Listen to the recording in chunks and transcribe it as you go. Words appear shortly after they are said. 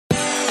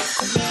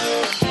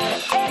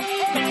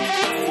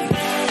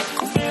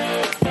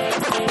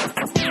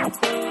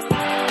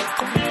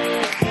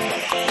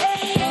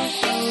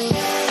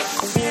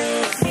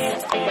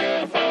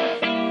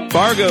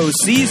Fargo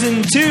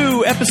Season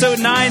 2, Episode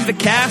 9, The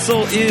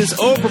Castle is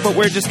over, but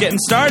we're just getting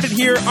started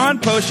here on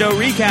Post-Show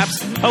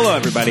Recaps. Hello,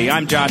 everybody.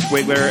 I'm Josh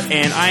Wigler,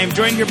 and I am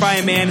joined here by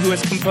a man who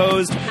has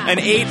composed an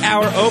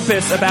 8-hour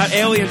opus about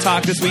alien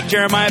talk this week,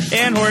 Jeremiah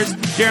Panhorse.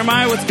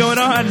 Jeremiah, what's going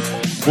on?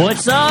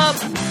 What's up?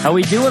 How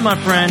we doing, my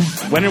friend?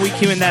 When are we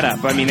queuing that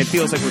up? I mean, it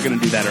feels like we're going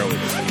to do that early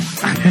this week.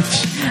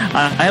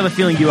 I have a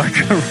feeling you are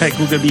correct.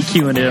 We're going to be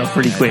queuing it up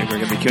pretty quick. We're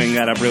going to be queuing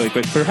that up really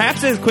quick.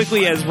 Perhaps as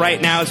quickly as right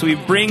now as we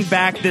bring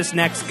back this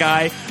next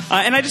guy.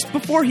 And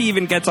before he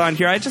even gets on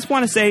here, I just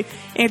want to say,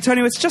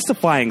 Antonio, it's just a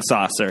flying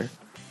saucer.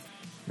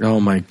 Oh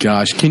my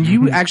gosh. Can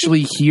you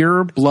actually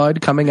hear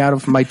blood coming out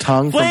of my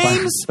tongue?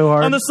 Flames so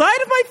hard? On the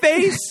side of my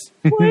face.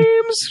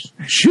 Flames.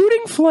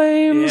 Shooting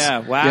flames. Yeah,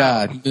 wow.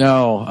 Yeah,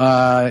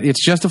 no.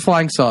 It's just a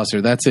flying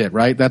saucer. That's it,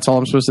 right? That's all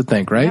I'm supposed to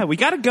think, right? Yeah, we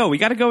got to go. We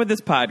got to go with this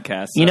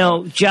podcast. You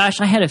know,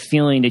 Josh, I had a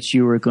feeling that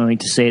you were going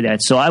to say that,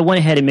 so I went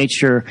ahead and made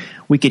sure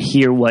we could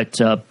hear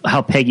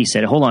how Peggy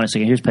said it. Hold on a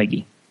second. Here's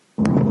Peggy.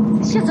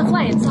 It's just a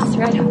flying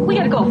saucer. We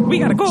gotta go. We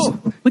gotta go.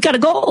 We gotta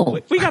go.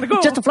 We gotta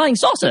go. Just a flying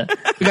saucer.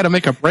 We gotta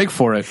make a break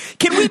for it.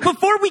 Can we,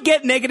 before we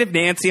get negative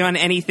Nancy on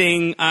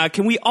anything,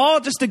 can we all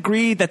just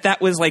agree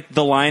that was like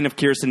the line of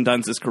Kirsten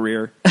Dunst's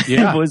career?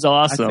 Yeah. It was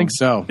awesome. I think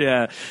so.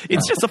 Yeah.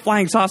 It's just a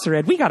flying saucer,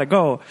 Ed. We gotta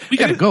go. We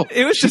gotta go.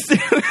 It was just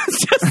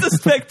a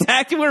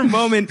spectacular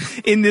moment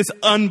in this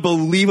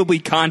unbelievably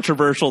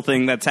controversial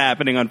thing that's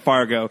happening on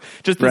Fargo.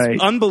 Just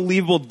this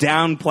unbelievable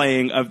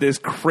downplaying of this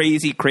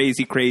crazy,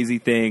 crazy, crazy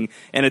thing.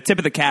 And a tip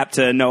of the cap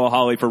to Noah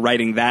Hawley for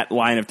writing that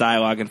line of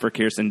dialogue and for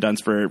Kirsten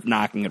Dunst for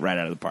knocking it right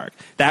out of the park.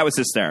 That was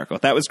hysterical.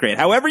 That was great.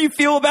 However you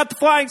feel about the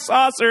flying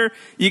saucer,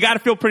 you got to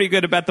feel pretty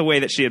good about the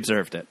way that she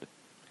observed it.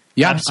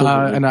 Yeah,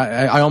 and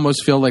I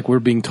almost feel like we're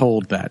being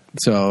told that.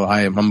 So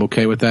I'm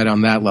okay with that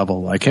on that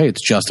level. Like, hey,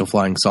 it's just a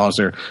flying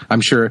saucer.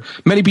 I'm sure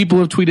many people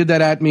have tweeted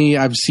that at me.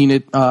 I've seen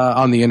it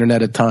on the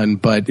internet a ton,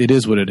 but it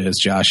is what it is,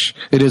 Josh.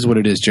 It is what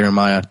it is,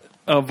 Jeremiah.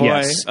 Oh, boy.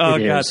 Yes, oh,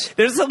 God.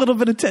 There's a little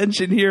bit of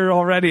tension here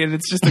already, and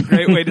it's just a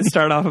great way to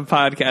start off a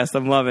podcast.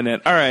 I'm loving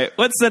it. All right,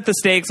 let's set the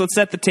stakes. Let's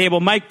set the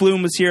table. Mike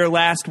Bloom was here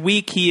last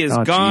week. He is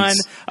gone.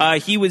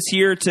 He was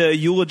here to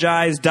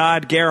eulogize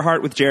Dodd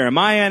Gerhardt with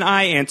Jeremiah and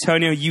I.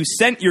 Antonio, you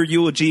sent your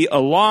eulogy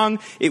along.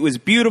 It was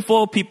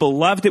beautiful. People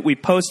loved it. We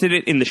posted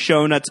it in the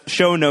show notes. The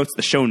show nuts?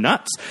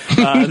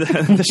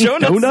 The show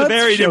nuts is a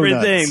very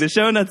different thing. The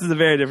show nuts is a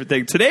very different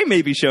thing. Today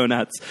may be show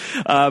nuts.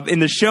 In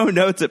the show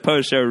notes at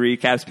Post Show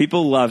Recaps,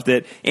 people loved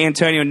it.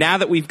 Antonio, now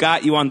that we've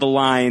got you on the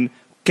line,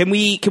 can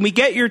we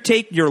get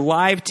your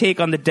live take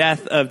on the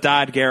death of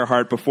Dodd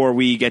Gerhardt before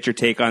we get your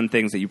take on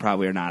things that you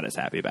probably are not as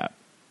happy about?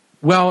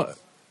 Well,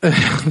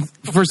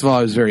 first of all,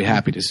 I was very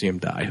happy to see him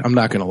die. I'm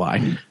not going to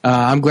lie.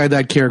 I'm glad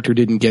that character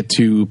didn't get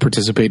to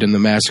participate in the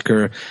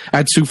massacre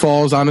at Sioux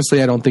Falls.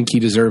 Honestly, I don't think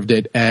he deserved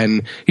it,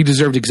 and he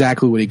deserved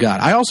exactly what he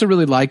got. I also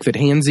really like that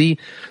Hansy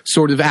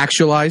sort of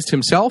actualized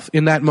himself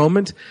in that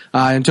moment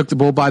and took the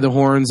bull by the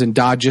horns, and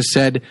Dodd just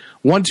said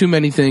one too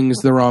many things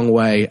the wrong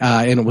way,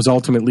 and it was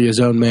ultimately his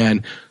own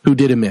man who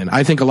did him in.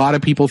 I think a lot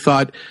of people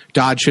thought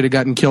Dodd should have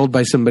gotten killed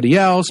by somebody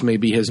else,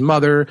 maybe his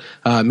mother,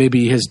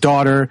 maybe his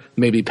daughter,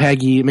 maybe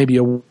Peggy, maybe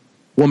a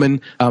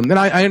woman, and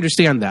I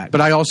understand that,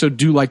 but I also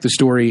do like the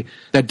story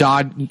that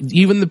Dodd,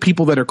 even the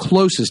people that are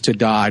closest to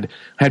Dodd,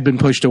 had been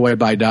pushed away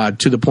by Dodd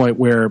to the point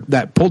where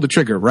that pulled the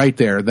trigger right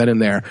there, then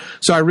and there.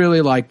 So I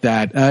really like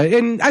that,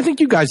 and I think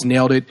you guys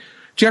nailed it.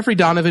 Jeffrey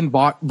Donovan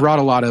brought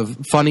a lot of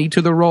funny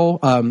to the role,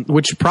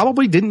 which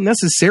probably didn't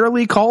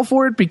necessarily call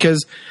for it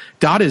because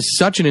Dodd is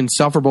such an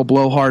insufferable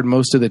blowhard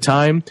most of the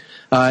time.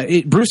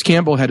 Bruce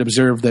Campbell had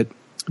observed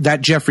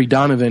that Jeffrey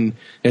Donovan,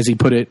 as he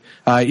put it,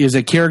 is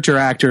a character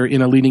actor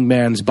in a leading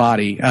man's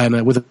body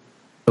and with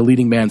a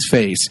leading man's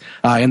face,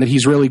 and that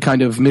he's really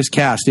kind of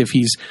miscast if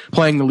he's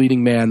playing the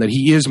leading man, that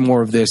he is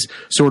more of this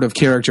sort of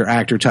character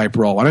actor type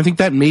role. And I think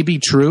that may be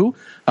true.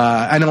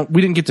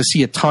 We didn't get to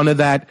see a ton of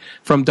that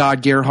from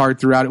Dodd Gerhardt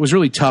throughout. It was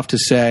really tough to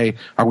say,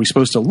 are we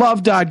supposed to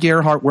love Dodd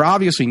Gerhardt? We're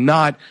obviously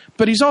not,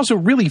 but he's also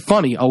really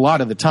funny a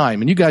lot of the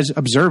time. And you guys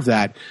observed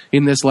that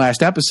in this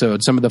last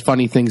episode, some of the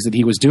funny things that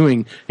he was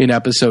doing in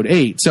episode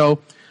 8.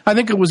 So I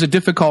think it was a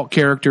difficult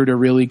character to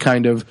really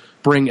kind of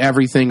bring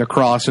everything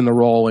across in the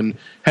role, and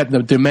had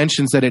the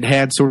dimensions that it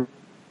had sort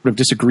of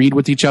disagreed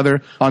with each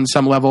other on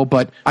some level,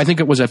 but I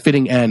think it was a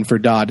fitting end for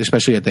Dodd,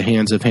 especially at the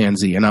hands of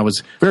Hansy, and I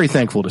was very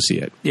thankful to see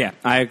it. Yeah,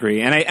 I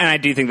agree, and I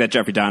do think that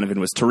Jeffrey Donovan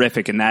was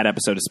terrific in that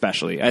episode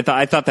especially. I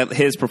thought that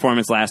his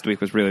performance last week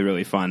was really,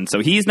 really fun. So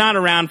he's not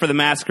around for the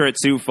massacre at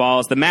Sioux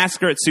Falls. The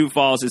massacre at Sioux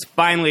Falls is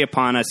finally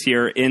upon us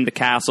here in the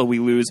castle. We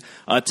lose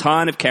a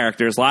ton of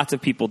characters. Lots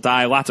of people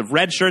die. Lots of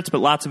red shirts,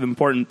 but lots of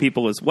important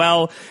people as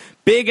well.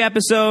 Big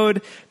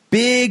episode.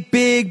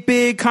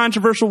 Big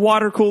controversial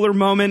water cooler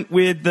moment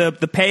with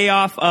the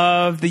payoff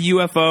of the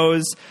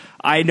UFOs.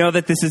 I know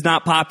that this is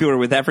not popular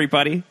with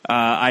everybody.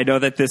 I know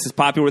that this is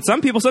popular with some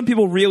people. Some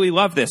people really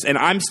love this, and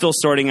I'm still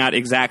sorting out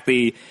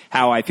exactly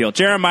how I feel.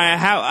 Jeremiah,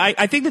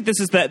 I think that this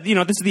is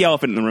the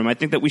elephant in the room. I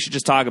think that we should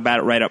just talk about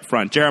it right up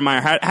front.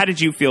 Jeremiah, how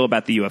did you feel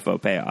about the UFO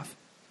payoff?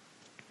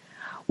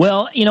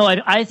 Well,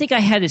 I think I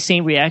had the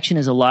same reaction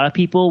as a lot of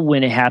people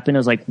when it happened. I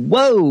was like,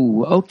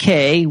 whoa,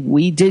 okay,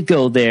 we did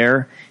go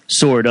there,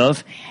 sort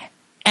of.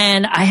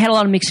 And I had a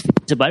lot of mixed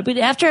feelings about it. But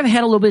after I've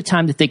had a little bit of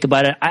time to think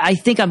about it, I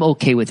think I'm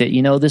okay with it.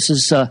 This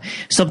is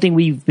something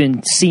we've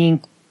been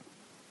seeing.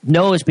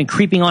 Noah has been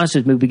creeping on us.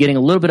 We've been getting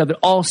a little bit of it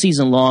all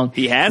season long.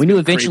 He has. We knew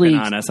been eventually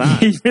creeping on us, huh?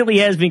 He really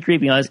has been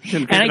creeping on us.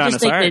 And I just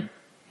think that.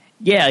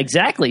 Yeah,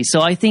 exactly.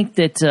 So I think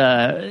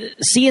that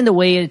seeing the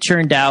way it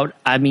turned out,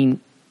 I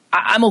mean,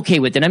 I'm okay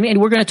with it. I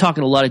mean, we're going to talk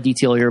in a lot of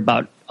detail here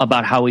about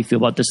how we feel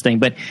about this thing,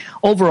 but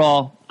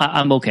overall,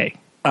 I'm okay.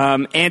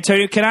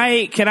 Antonio, can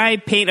I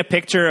paint a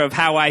picture of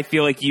how I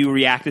feel like you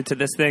reacted to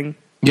this thing?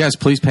 Yes,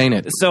 please paint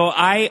it. So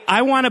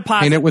I want to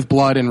posit... Paint it with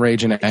blood and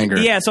rage and anger.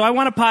 Yeah, so I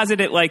want to posit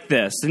it like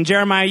this. And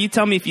Jeremiah, you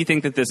tell me if you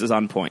think that this is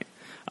on point.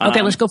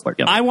 Okay, let's go for it.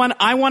 Yeah. I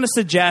want to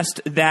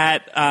suggest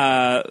that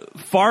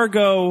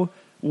Fargo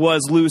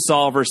was Lou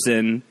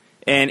Solverson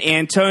and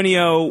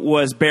Antonio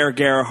was Bear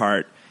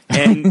Gerhardt.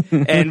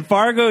 And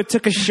Fargo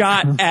took a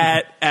shot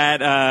at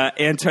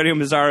Antonio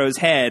Mazzaro's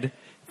head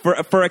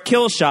for a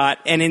kill shot,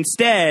 and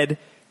instead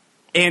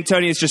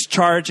Antonio's just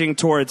charging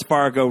towards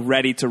Fargo,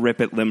 ready to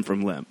rip it limb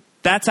from limb.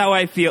 That's how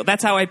I feel.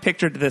 That's how I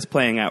pictured this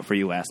playing out for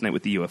you last night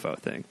with the UFO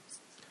thing.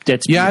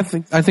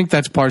 I think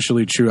that's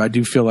partially true. I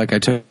do feel like I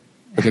took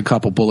a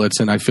couple bullets,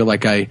 and I feel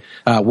like I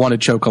want to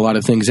choke a lot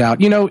of things out.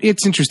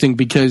 It's interesting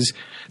because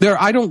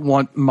I don't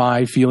want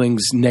my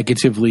feelings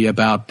negatively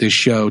about this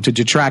show to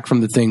detract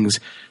from the things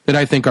that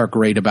I think are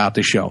great about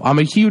the show. I'm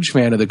a huge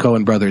fan of the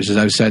Coen brothers, as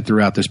I've said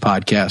throughout this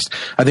podcast.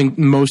 I think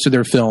most of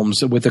their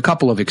films, with a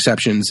couple of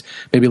exceptions,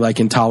 maybe like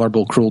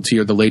Intolerable Cruelty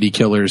or The Lady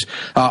Killers,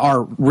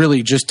 are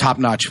really just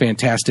top-notch,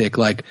 fantastic,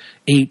 like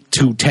 8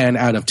 to 10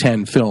 out of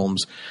 10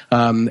 films.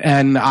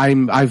 And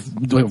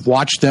I've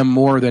watched them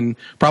more than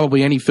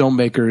probably any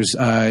filmmaker's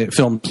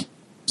films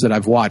that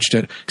I've watched,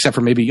 except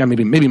for maybe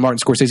Martin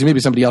Scorsese, maybe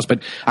somebody else,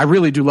 but I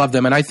really do love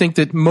them. And I think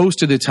that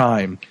most of the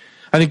time,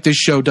 I think this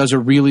show does a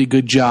really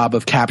good job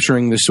of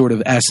capturing the sort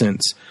of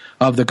essence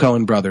of the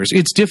Coen brothers.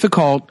 It's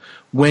difficult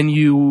when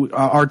you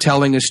are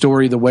telling a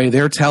story the way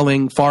they're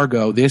telling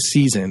Fargo this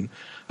season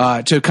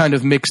to kind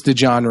of mix the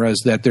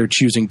genres that they're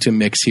choosing to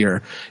mix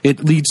here.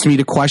 It leads me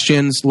to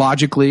questions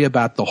logically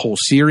about the whole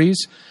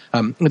series.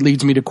 It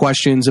leads me to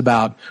questions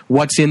about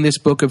what's in this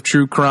book of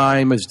true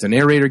crime. Is the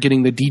narrator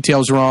getting the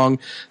details wrong?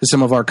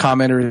 Some of our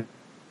commenters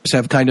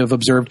have kind of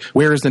observed,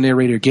 where is the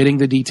narrator getting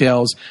the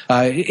details?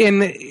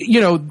 And,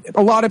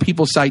 a lot of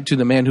people cite to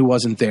The Man Who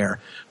Wasn't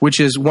There, which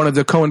is one of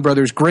the Coen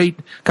brothers' great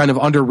kind of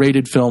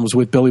underrated films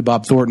with Billy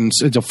Bob Thornton.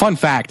 It's a fun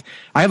fact.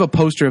 I have a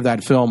poster of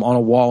that film on a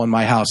wall in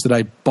my house that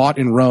I bought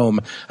in Rome.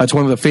 It's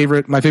one of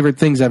my favorite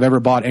things I've ever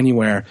bought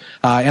anywhere.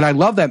 And I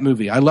love that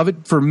movie. I love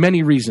it for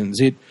many reasons.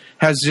 It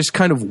has this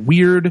kind of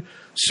weird,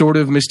 sort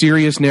of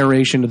mysterious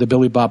narration of the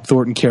Billy Bob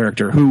Thornton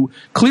character, who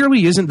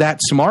clearly isn't that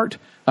smart,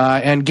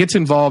 and gets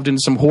involved in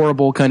some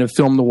horrible kind of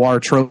film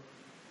noir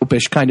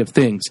trope-ish kind of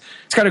things.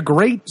 It's got a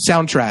great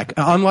soundtrack.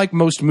 Unlike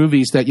most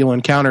movies that you'll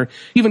encounter,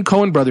 even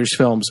Coen Brothers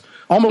films,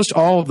 almost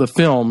all of the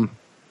film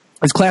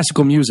is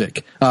classical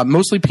music,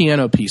 mostly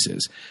piano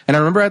pieces. And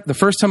I remember the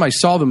first time I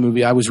saw the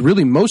movie, I was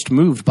really most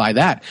moved by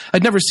that.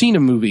 I'd never seen a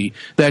movie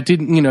that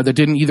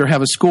didn't either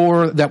have a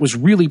score that was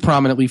really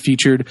prominently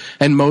featured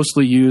and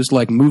mostly used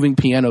like moving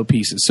piano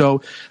pieces.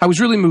 So I was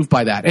really moved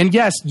by that. And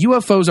yes,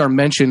 UFOs are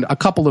mentioned a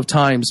couple of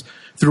times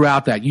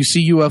throughout that. You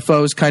see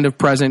UFOs kind of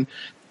present.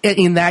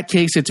 In that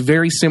case, it's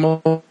very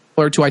similar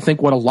to, I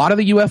think, what a lot of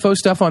the UFO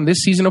stuff on this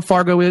season of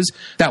Fargo is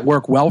that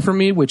work well for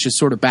me, which is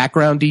sort of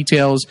background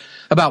details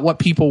about what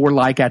people were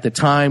like at the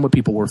time, what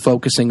people were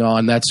focusing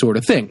on, that sort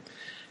of thing.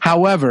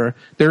 However,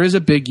 there is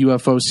a big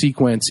UFO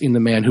sequence in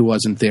The Man Who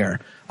Wasn't There.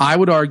 I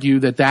would argue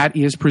that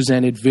is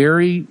presented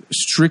very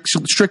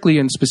strictly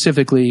and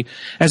specifically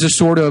as a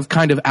sort of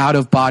kind of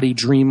out-of-body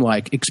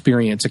dreamlike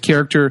experience. A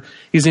character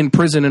is in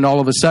prison and all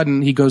of a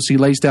sudden he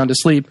lays down to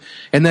sleep,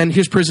 and then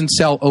his prison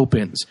cell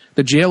opens.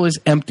 The jail is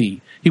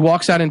empty. He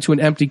walks out into an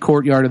empty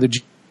courtyard of the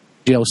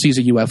jail, sees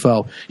a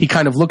UFO. He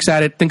kind of looks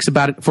at it, thinks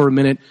about it for a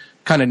minute,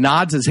 kind of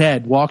nods his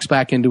head, walks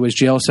back into his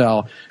jail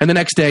cell, and the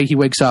next day he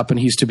wakes up and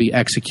he's to be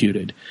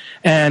executed.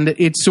 And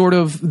it's sort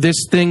of this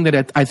thing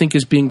that I think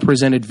is being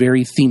presented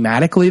very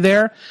thematically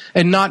there,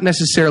 and not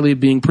necessarily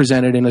being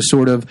presented in a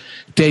sort of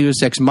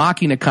Deus Ex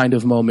Machina kind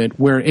of moment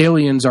where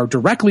aliens are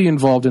directly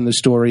involved in the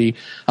story,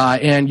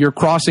 and you're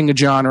crossing a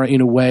genre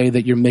in a way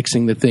that you're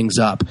mixing the things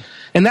up.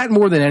 And that,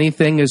 more than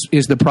anything,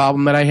 is the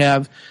problem that I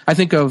have. I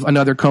think of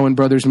another Coen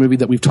Brothers movie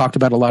that we've talked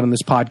about a lot on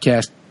this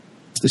podcast,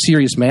 The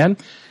Serious Man.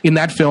 In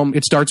that film,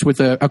 it starts with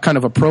a kind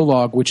of a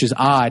prologue, which is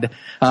odd,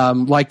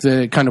 like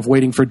the kind of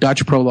Waiting for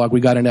Dutch prologue we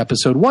got in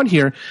episode 1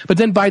 here. But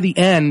then by the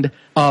end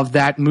of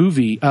that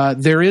movie,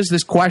 there is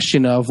this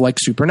question of like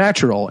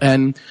supernatural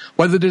and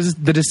whether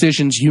the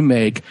decisions you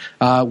make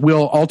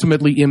will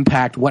ultimately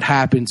impact what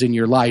happens in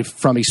your life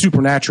from a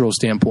supernatural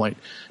standpoint,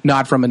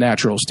 not from a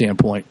natural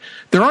standpoint.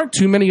 There aren't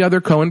too many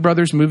other Coen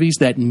Brothers movies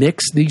that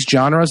mix these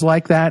genres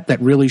like that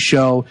really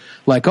show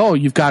like, oh,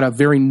 you've got a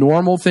very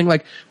normal thing.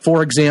 Like,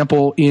 for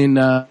example, in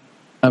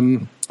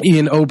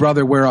in Oh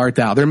Brother, Where Art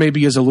Thou. There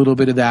maybe is a little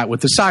bit of that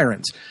with the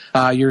sirens.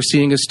 You're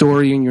seeing a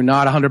story and you're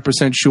not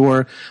 100%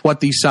 sure what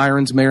these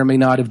sirens may or may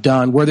not have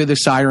done. Were they the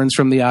sirens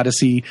from the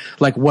Odyssey?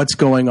 Like, what's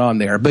going on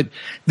there? But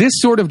this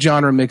sort of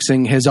genre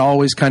mixing has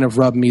always kind of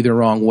rubbed me the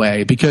wrong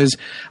way, because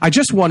I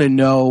just want to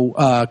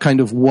know kind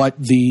of what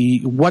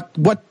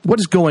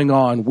is going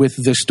on with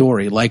this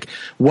story. Like,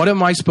 what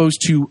am I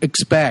supposed to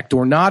expect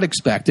or not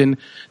expect? And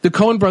the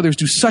Coen brothers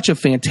do such a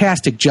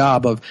fantastic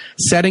job of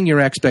setting your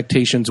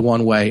expectations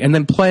one way and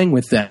then playing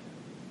with them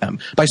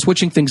by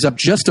switching things up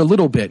just a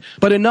little bit,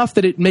 but enough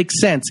that it makes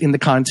sense in the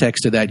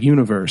context of that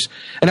universe.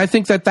 And I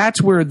think that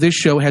that's where this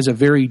show has a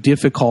very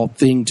difficult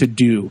thing to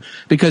do,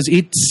 because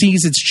it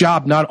sees its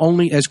job not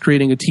only as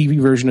creating a TV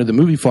version of the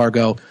movie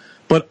Fargo,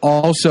 but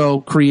also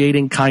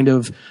creating kind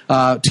of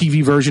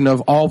TV version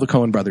of all the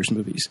Coen brothers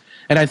movies.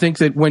 And I think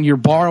that when you're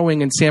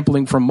borrowing and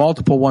sampling from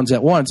multiple ones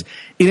at once,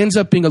 it ends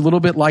up being a little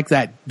bit like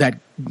that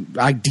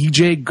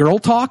DJ Girl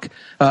Talk,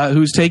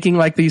 who's taking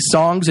like these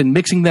songs and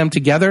mixing them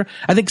together.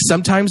 I think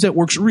sometimes that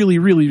works really,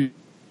 really,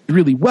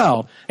 really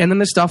well. And then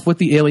the stuff with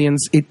the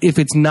aliens, if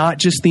it's not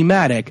just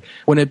thematic,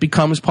 when it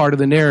becomes part of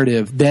the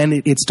narrative,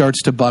 then it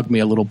starts to bug me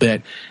a little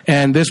bit.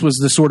 And this was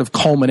the sort of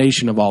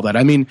culmination of all that.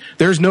 I mean,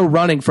 there's no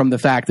running from the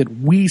fact that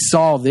we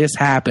saw this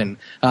happen,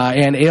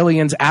 and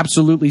aliens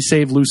absolutely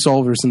saved Lou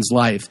Solverson's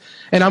life.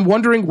 And I'm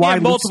wondering why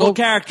multiple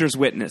characters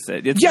witness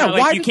it. It's not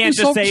like you can't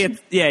just say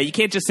it's you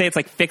can't just say it's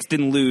like fixed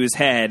in Lou's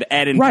head.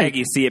 Ed and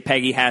Peggy see it.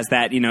 Peggy has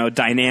that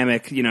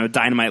dynamic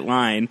dynamite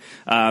line.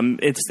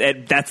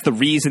 That's the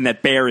reason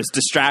that Bear is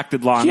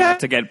distracted long enough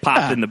to get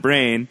popped in the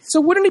brain.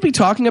 So wouldn't he be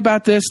talking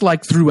about this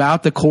like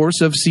throughout the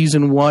course of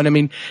season 1? I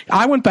mean,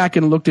 I went back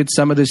and looked at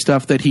some of the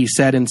stuff that he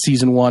said in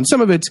season 1. Some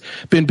of it's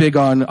been big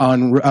on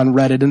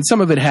Reddit, and some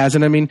of it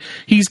hasn't. I mean,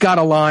 he's got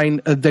a line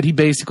that he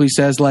basically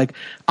says like,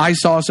 "I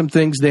saw some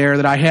things there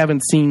that I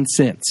haven't seen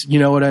since." You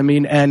know what I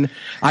mean? And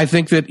I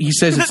think that he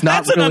says it's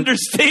not That's an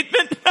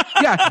understatement.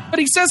 Yeah, but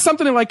he says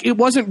something like it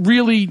wasn't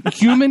really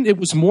human, it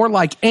was more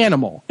like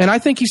animal. And I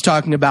think he's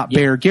talking about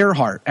Bear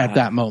Gerhardt at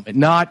that moment,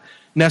 not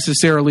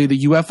necessarily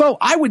the UFO.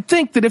 I would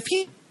think that if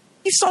he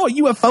saw a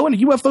UFO and a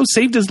UFO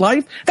saved his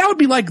life, that would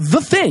be like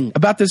the thing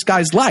about this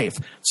guy's life.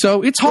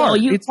 So it's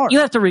hard. Well, it's hard. You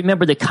have to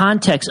remember the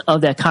context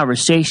of that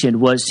conversation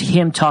was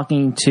him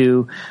talking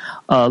to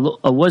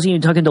was he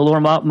talking to Laura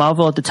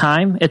Malvo at the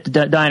time at the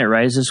diner,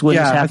 right? Is this what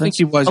this happened? I think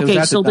he was. Okay,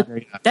 was so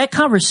that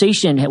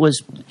conversation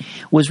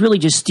was really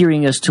just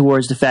steering us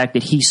towards the fact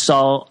that he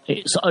saw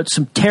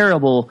some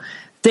terrible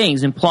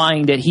things,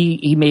 implying that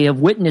he may have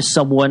witnessed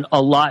someone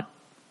a lot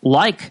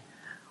like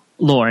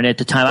Lauren at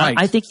the time. Right.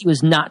 I think he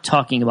was not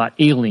talking about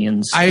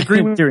aliens. I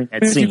agree during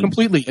that with scene you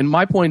completely. And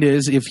my point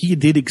is, if he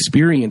did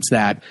experience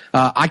that,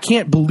 I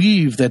can't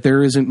believe that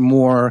there isn't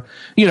more.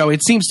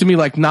 It seems to me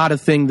like not a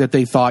thing that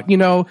they thought.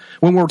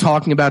 When we're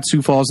talking about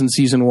Sioux Falls in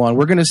season 1,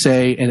 we're going to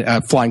say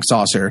a flying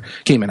saucer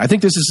came in. I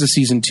think this is a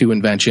season 2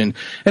 invention,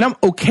 and I'm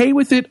okay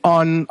with it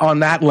on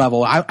that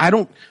level. I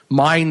don't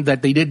mind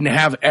that they didn't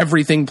have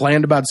everything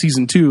planned about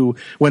season 2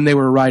 when they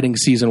were writing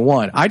season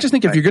 1. I just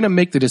think if you're going to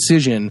make the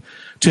decision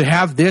to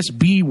have this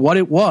be what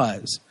it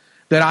was,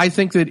 that I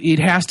think that it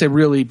has to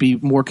really be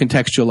more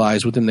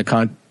contextualized within the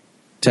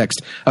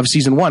context of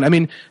season 1. I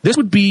mean, this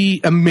would be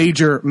a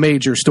major,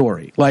 major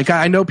story. Like,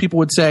 I know people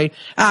would say,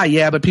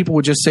 but people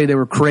would just say they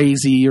were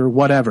crazy or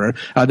whatever.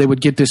 They would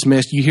get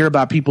dismissed. You hear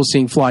about people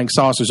seeing flying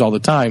saucers all the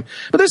time.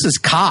 But this is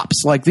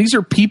cops. Like, these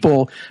are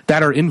people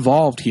that are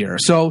involved here.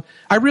 So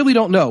I really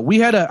don't know. We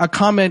had a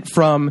comment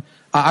from...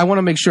 I want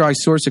to make sure I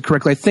source it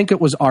correctly. I think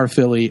it was R.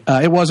 Philly.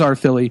 It was R.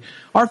 Philly.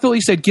 R.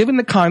 Philly said, given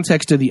the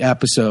context of the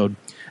episode,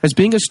 as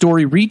being a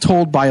story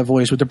retold by a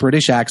voice with a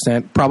British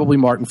accent, probably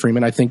Martin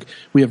Freeman. I think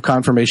we have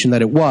confirmation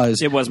that it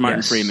was. It was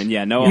Martin Freeman,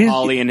 yeah. Noah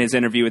Hawley in his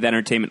interview with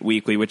Entertainment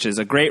Weekly, which is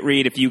a great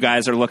read if you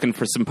guys are looking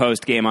for some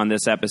post-game on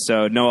this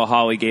episode. Noah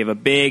Hawley gave a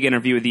big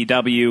interview with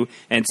EW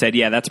and said,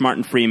 that's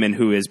Martin Freeman,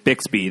 who is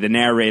Bixby, the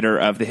narrator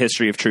of the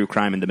history of true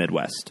crime in the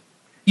Midwest.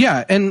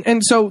 Yeah,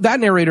 and so that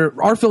narrator,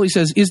 R. Philly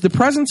says, is the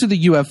presence of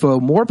the UFO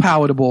more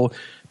palatable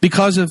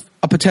because of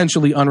a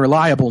potentially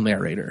unreliable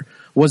narrator?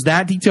 Was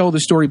that detail of the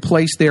story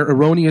placed there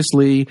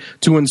erroneously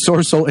to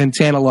ensorcel and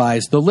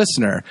tantalize the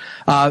listener?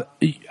 And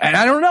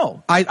I don't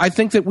know. I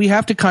think that we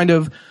have to kind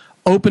of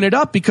open it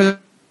up, because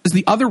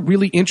the other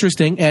really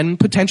interesting and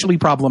potentially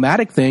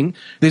problematic thing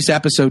this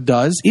episode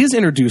does is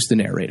introduce the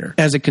narrator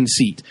as a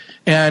conceit.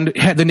 And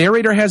the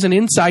narrator has an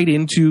insight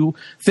into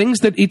things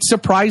that it's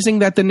surprising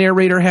that the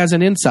narrator has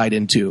an insight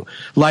into.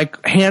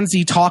 Like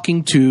Hansy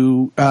talking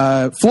to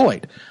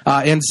Floyd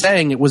and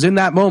saying it was in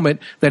that moment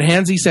that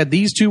Hansy said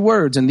these 2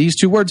 words and these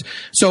 2 words.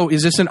 So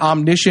is this an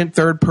omniscient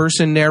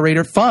third-person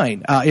narrator?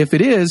 Fine. If it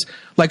is,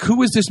 like,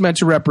 who is this meant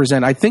to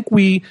represent? I think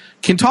we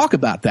can talk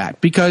about that,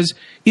 because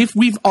if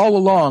we've all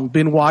along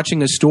been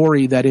watching a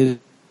story that is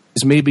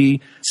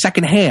maybe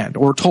secondhand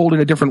or told in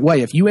a different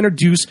way. If you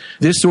introduce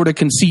this sort of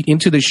conceit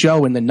into the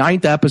show in the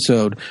 9th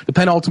episode, the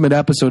penultimate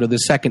episode of the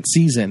 2nd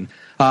season,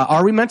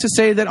 are we meant to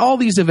say that all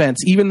these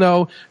events, even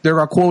though they're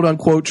a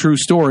quote-unquote true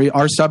story,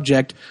 are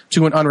subject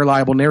to an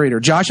unreliable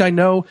narrator? Josh, I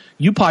know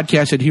you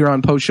podcasted here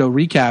on post-show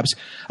recaps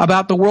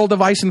about The World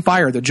of Ice and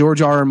Fire, the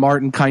George R.R.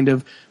 Martin kind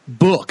of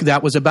book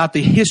that was about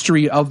the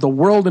history of the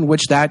world in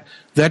which that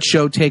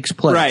show takes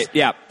place. Right,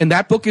 yeah. And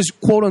that book is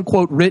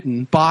quote-unquote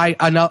written by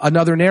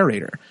another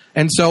narrator.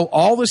 And so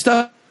all the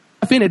stuff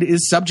in it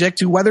is subject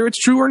to whether it's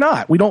true or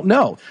not. We don't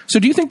know. So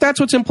do you think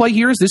that's what's in play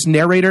here? Is this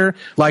narrator,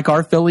 like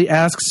our Philly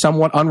asks,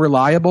 somewhat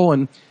unreliable?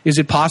 And is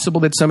it possible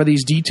that some of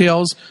these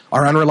details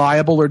are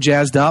unreliable or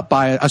jazzed up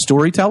by a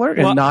storyteller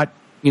and not,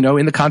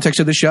 in the context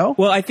of the show?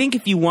 Well, I think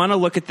if you want to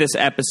look at this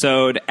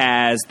episode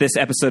as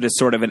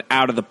sort of an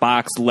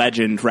out-of-the-box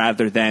legend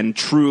rather than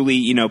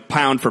truly,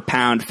 pound for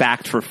pound,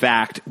 fact for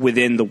fact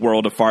within the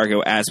world of Fargo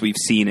as we've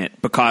seen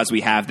it, because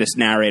we have this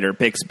narrator,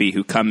 Bixby,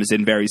 who comes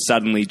in very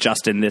suddenly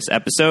just in this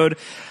episode,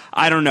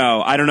 I don't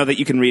know. I don't know that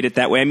you can read it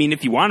that way. I mean,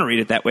 if you want to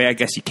read it that way, I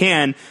guess you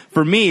can.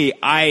 For me,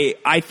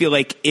 I feel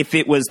like if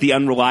it was the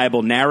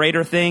unreliable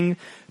narrator thing,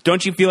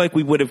 don't you feel like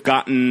we would have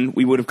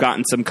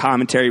gotten some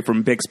commentary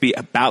from Bixby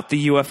about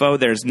the UFO?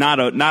 There's not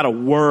a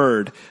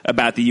word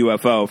about the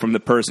UFO from the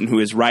person who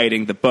is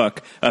writing the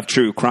book of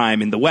true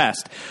crime in the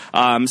West.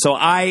 So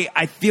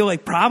I feel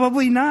like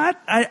probably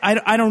not.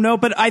 I don't know,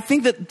 but I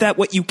think that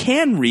what you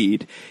can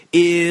read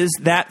is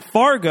that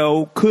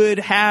Fargo could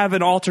have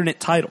an alternate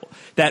title.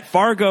 That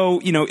Fargo,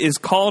 is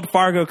called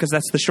Fargo because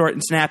that's the short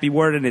and snappy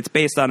word, and it's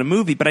based on a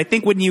movie. But I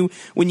think when you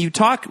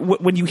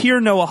hear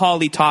Noah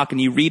Hawley talk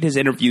and you read his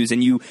interviews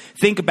and you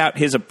think about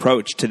his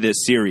approach to this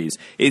series,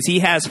 is he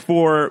has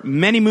for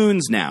many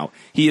moons now,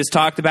 he has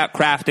talked about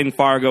crafting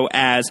Fargo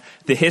as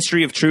the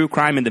history of true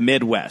crime in the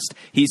Midwest.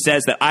 He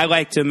says that I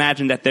like to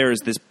imagine that there is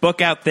this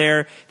book out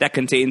there that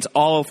contains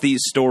all of these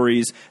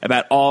stories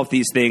about all of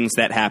these things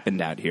that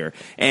happened out here.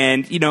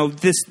 And,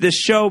 this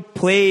show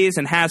plays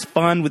and has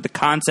fun with the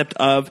concept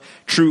of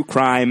true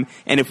crime.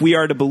 And if we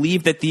are to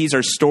believe that these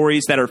are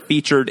stories that are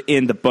featured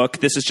in the book,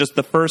 this is just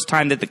the first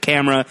time that the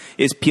camera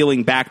is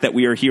peeling back that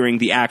we are hearing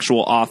the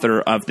actual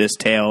author of this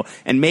tale.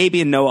 And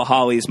maybe in Noah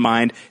Hawley's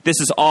mind, this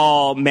is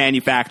all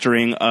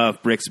manufacturing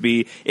of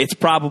Bixby. It's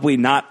probably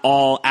not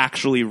all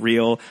actually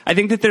real. I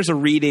think that there's a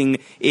reading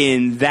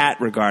in that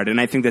regard. And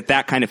I think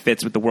that kind of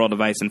fits with the World of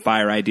Ice and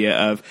Fire idea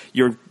of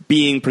you're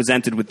being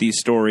presented with these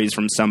stories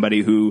from somebody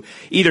who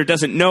either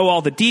doesn't know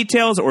all the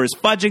details or is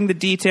fudging the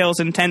details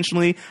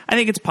intentionally. I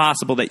think it's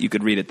possible that you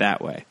could read it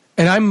that way.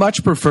 And I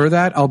much prefer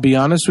that, I'll be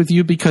honest with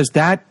you, because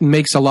that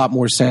makes a lot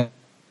more sense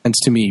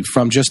to me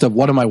from just a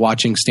what am I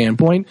watching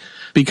standpoint,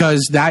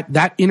 because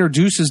that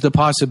introduces the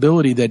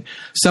possibility that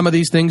some of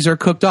these things are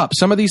cooked up.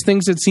 Some of these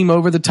things that seem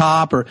over the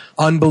top or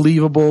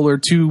unbelievable or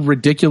too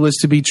ridiculous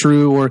to be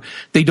true, or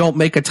they don't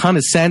make a ton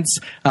of sense.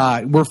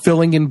 We're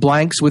filling in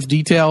blanks with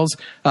details.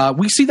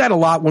 We see that a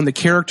lot when the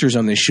characters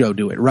on this show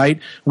do it, right?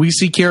 We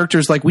see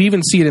characters like we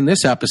even see it in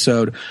this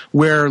episode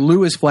where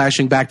Lou is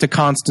flashing back to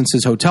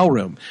Constance's hotel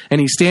room,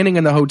 and he's standing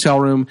in the hotel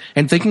room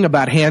and thinking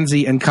about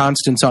Hansy and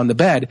Constance on the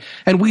bed,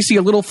 and we see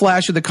a little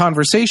flash of the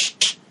conversation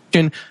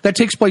that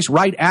takes place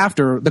right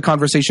after the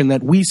conversation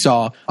that we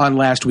saw on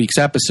last week's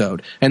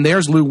episode. And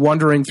there's Lou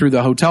wandering through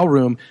the hotel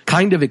room,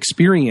 kind of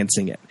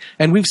experiencing it.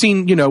 And we've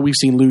seen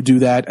Lou do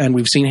that, and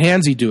we've seen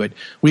Hansy do it.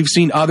 We've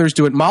seen others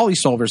do it. Molly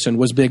Solverson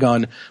was big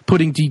on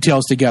putting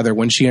details together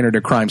when she entered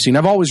a crime scene.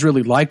 I've always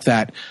really liked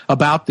that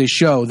about this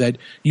show, that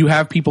you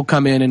have people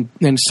come in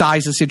and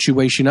size the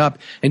situation up,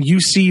 and you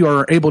see or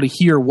are able to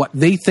hear what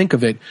they think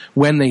of it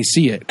when they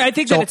see it. I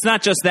think that it's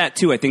not just that,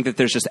 too. I think that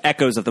there's just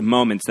echoes of the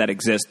moments that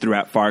exist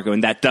throughout Fargo,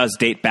 and that does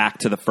date back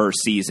to the first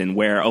season,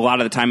 where a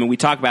lot of the time when we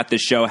talk about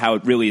this show, how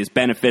it really is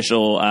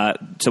beneficial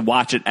to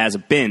watch it as a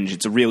binge.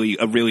 It's a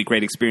really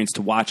great experience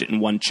to watch it in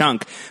one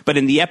chunk. But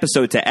in the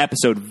episode to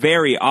episode,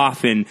 very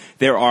often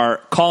there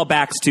are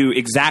callbacks to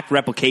exact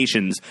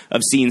replications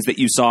of scenes that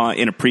you saw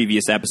in a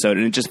previous episode,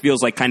 and it just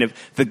feels like kind of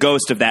the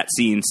ghost of that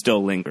scene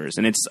still lingers.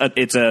 And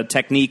it's a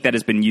technique that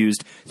has been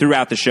used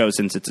throughout the show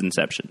since its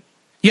inception.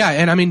 Yeah,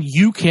 and I mean,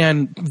 you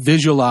can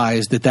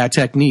visualize that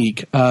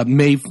technique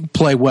may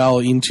play well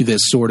into this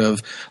sort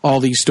of,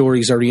 all these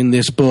stories are in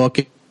this book.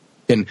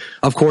 And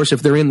of course,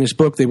 if they're in this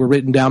book, they were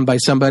written down by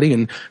somebody,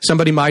 and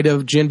somebody might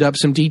have ginned up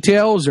some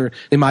details, or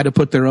they might have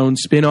put their own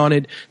spin on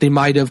it. They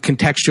might have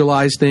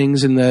contextualized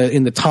things in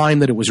the time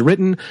that it was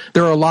written.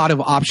 There are a lot of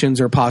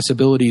options or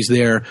possibilities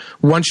there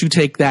once you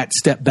take that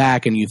step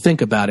back and you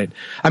think about it.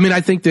 I mean,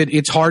 I think that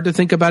it's hard to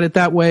think about it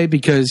that way,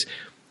 because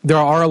there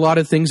are a lot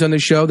of things on the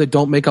show that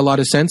don't make a lot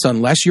of sense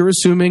unless you're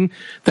assuming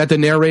that the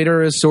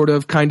narrator is sort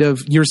of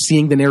you're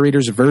seeing the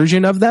narrator's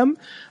version of them.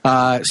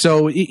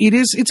 So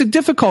it's a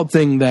difficult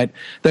thing that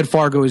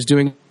Fargo is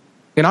doing.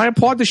 And I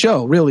applaud the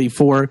show, really,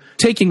 for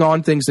taking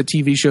on things that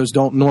TV shows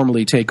don't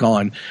normally take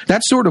on.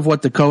 That's sort of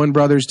what the Coen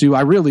brothers do.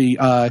 I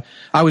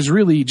was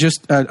really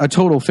just a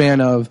total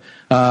fan of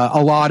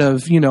a lot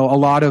of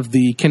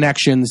the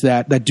connections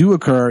that do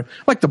occur,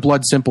 like the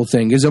Blood Simple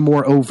thing is a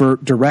more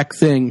overt, direct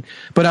thing.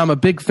 But I'm a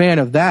big fan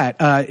of that.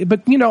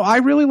 But I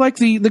really like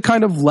the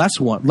kind of less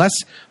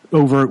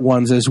overt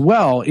ones as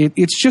well.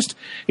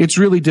 It's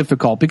really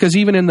difficult because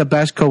even in the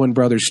best Coen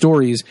brothers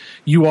stories,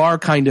 you are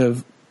kind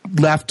of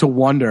left to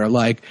wonder,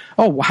 like,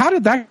 oh, how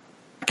did that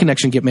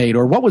connection get made,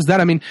 or what was that?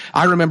 I mean,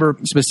 I remember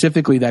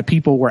specifically that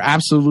people were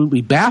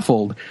absolutely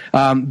baffled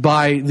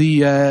by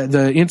the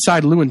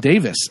Inside Llewyn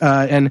Davis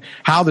and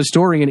how the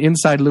story in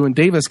Inside Llewyn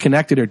Davis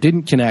connected or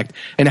didn't connect,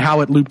 and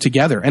how it looped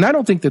together. And I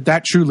don't think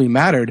that truly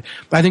mattered.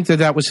 I think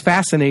that was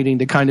fascinating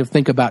to kind of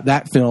think about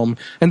that film.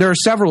 And there are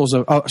several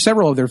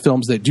of their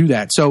films that do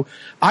that. So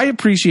I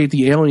appreciate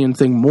the alien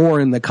thing more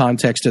in the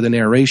context of the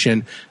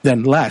narration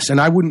than less. And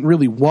I wouldn't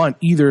really want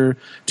either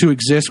to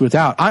exist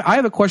without. I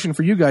have a question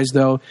for you guys,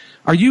 though.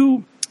 Do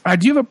you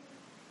have a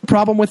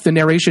problem with the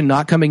narration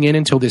not coming in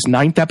until this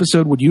 9th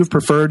episode? Would you have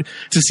preferred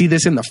to see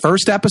this in the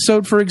first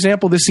episode, for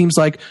example? This seems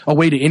like a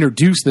way to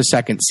introduce the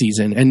second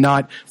season and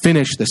not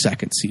finish the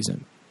second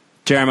season.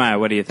 Jeremiah,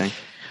 what do you think?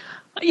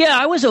 Yeah,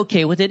 I was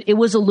okay with it. It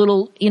was a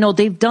little,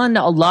 they've done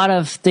a lot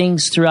of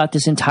things throughout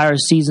this entire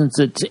season.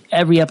 That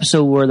every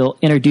episode where they'll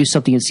introduce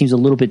something that seems a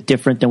little bit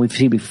different than we've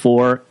seen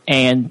before,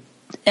 and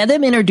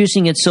them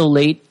introducing it so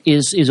late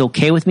is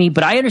okay with me,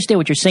 but I understand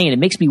what you're saying. It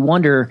makes me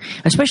wonder,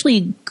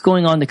 especially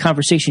going on the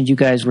conversations you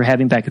guys were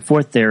having back and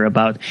forth there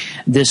about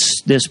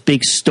this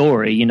big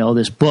story,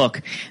 this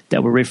book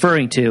that we're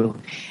referring to,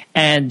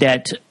 and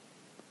that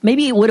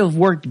maybe it would have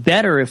worked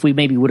better if we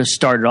maybe would have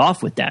started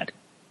off with that.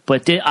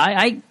 But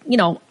I'm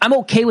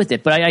okay with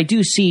it, but I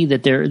do see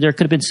that there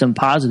could have been some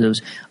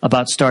positives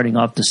about starting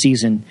off the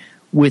season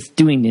with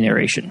doing the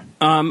narration.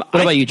 What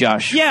about you,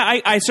 Josh? Yeah,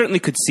 I certainly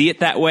could see it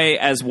that way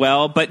as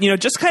well. But,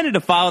 just kind of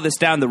to follow this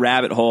down the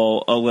rabbit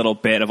hole a little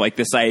bit of like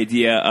this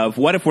idea of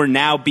what if we're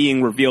now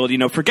being revealed,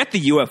 forget the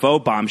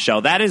UFO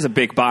bombshell. That is a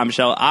big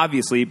bombshell,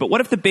 obviously. But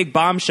what if the big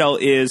bombshell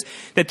is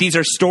that these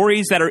are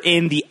stories that are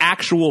in the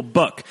actual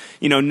book?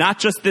 Not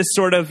just this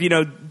sort of,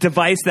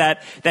 device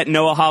that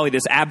Noah Hawley,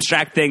 this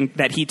abstract thing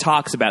that he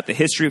talks about, the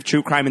history of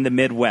true crime in the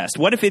Midwest.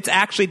 What if it's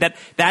actually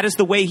that is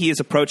the way he is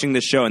approaching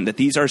this show, and that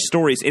these are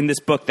stories in this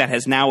book that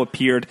has now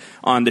appeared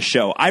on the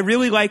show? I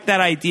really like that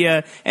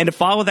idea, and to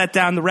follow that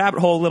down the rabbit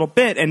hole a little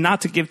bit, and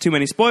not to give too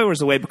many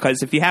spoilers away,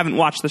 because if you haven't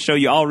watched the show,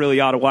 you all really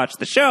ought to watch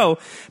the show.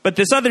 But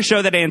this other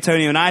show that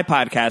Antonio and I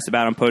podcast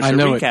about on Post Show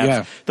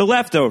Recaps, The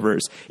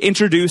Leftovers,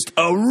 introduced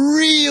a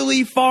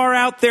really far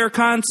out there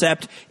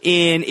concept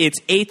in its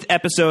 8th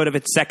episode of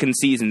its 2nd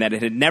season that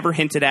it had never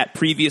hinted at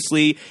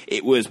previously.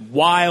 It was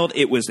wild,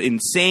 it was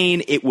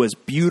insane, it was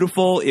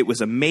beautiful, it was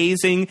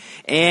amazing,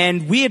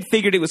 and we had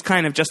figured it was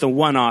kind of just a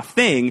one-off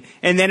thing,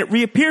 and then it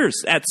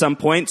reappears at some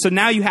point. So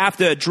now you have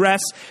to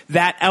address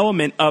that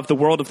element of the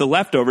world of The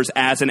Leftovers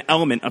as an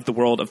element of the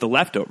world of The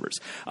Leftovers.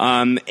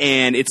 And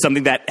it's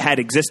something that had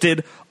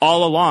existed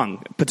all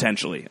along,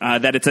 potentially.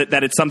 That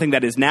it's something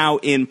that is now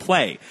in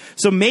play.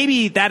 So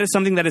maybe that is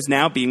something that is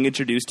now being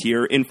introduced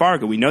here in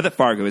Fargo. We know that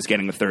Fargo is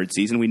getting a 3rd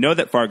season. We know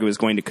that Fargo is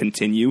going to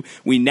continue.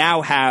 We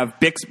now have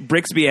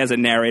Brixby as a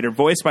narrator,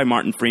 voiced by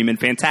Martin Freeman.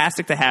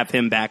 Fantastic to have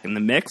him back in the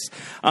mix.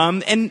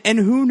 And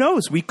who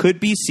knows? We could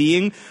be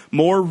seeing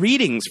more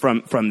readings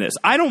from this.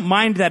 I don't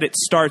mind that it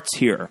starts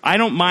here. I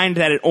don't mind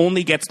that it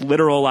only gets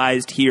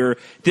literalized here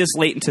this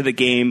late into the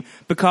game,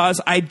 because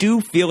I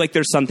do feel like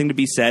there's something to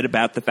be said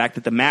about the fact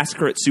that the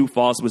massacre at Sioux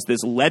Falls was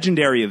this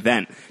legendary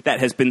event that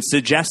has been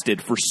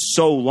suggested for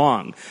so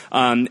long,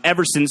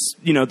 ever since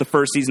the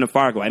first season of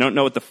Fargo. I don't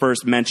know what the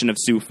first mention of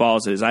Sioux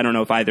Falls is. I don't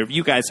know if either of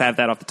you guys have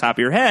that off the top of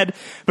your head,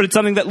 but it's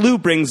something that Lou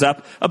brings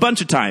up a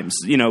bunch of times,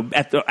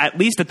 at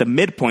least at the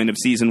midpoint of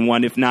season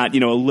 1, if not,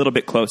 a little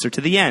bit closer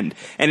to the end.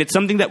 And it's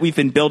something that we've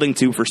been building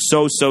to for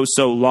so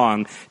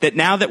long, that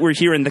now that we're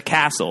here in the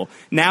castle,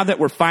 now that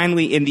we're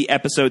finally in the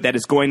episode that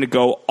is going to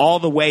go all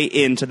the way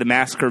into the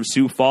massacre of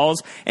Sioux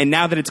Falls, and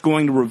now that it's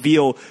going to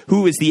reveal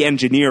who is the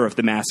engineer of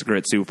the massacre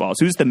at Sioux Falls,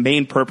 who's the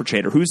main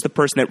perpetrator, who's the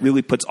person that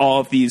really puts all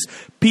of these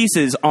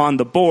pieces on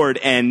the board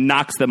and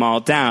knocks them all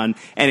down,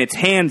 and it's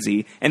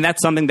Hansy. And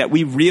that's something that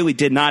we really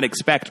did not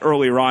expect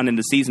earlier on in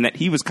the season, that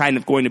he was kind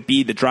of going to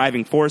be the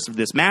driving force of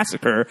this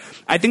massacre.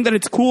 I think that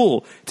it's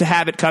cool to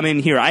have it come in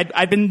here.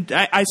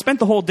 I spent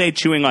the whole day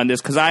chewing on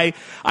this because I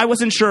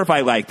wasn't sure if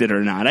I liked it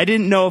or not. I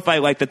didn't know if I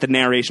liked that the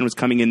narration was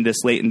coming in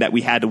this late and that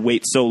we had to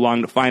wait so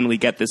long to finally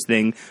get this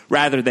thing,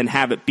 rather than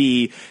have it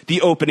be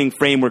the opening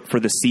framework for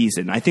the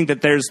season. I think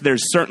that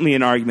there's certainly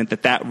an argument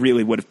that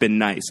really would have been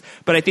nice.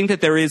 But I think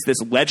that there is this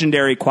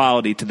legendary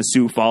quality to the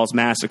Sioux Falls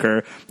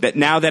massacre, that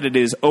now that it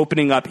is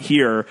opening up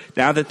here,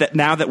 now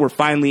that we're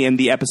finally in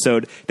the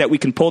episode, that we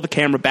can pull the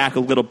camera back a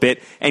little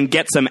bit and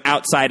get some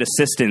outside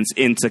assistance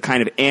into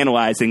kind of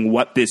analyzing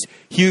what this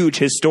huge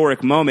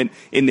historic moment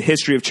in the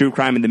history of true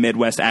crime in the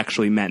Midwest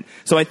actually meant.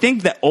 So I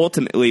think that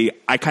ultimately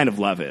I kind of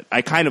love it.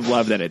 I kind of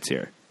love that it's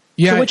here.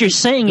 Yeah, so what you're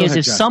saying is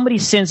if somebody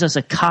sends us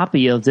a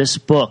copy of this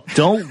book,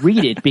 don't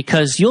read it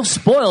because you'll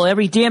spoil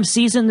every damn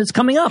season that's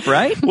coming up,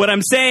 right? What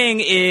I'm saying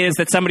is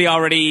that somebody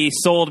already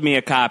sold me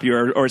a copy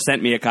or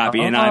sent me a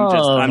copy, and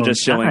I'm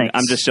just shilling. Nice.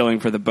 I'm just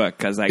shilling for the book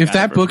because if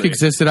that book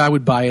existed, I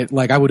would buy it.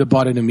 Like I would have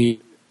bought it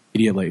immediately.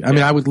 I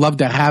mean, I would love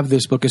to have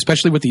this book,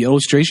 especially with the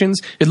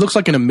illustrations. It looks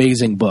like an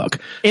amazing book.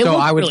 So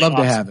I would love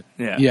to have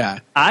it. Yeah.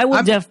 I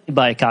would definitely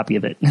buy a copy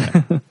of it.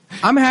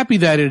 I'm happy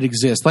that it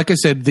exists. Like I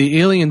said, the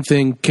alien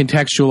thing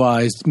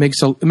contextualized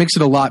makes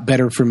it a lot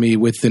better for me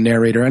with the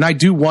narrator. And I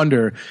do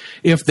wonder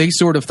if they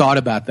sort of thought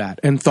about that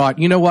and thought,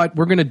 you know what,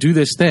 we're going to do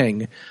this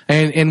thing.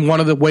 And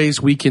one of the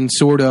ways we can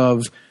sort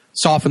of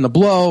soften the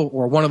blow,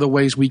 or one of the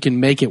ways we can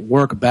make it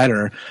work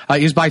better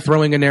is by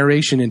throwing a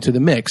narration into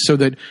the mix so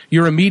that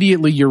you're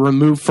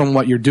removed from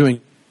what you're doing.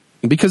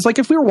 Because, like,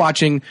 if we were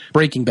watching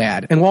Breaking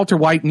Bad and Walter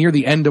White near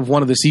the end of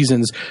one of the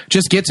seasons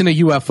just gets in a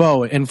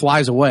UFO and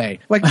flies away,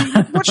 like,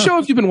 what show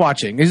have you been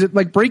watching? Is it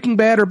like Breaking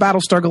Bad or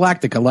Battlestar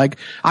Galactica? Like,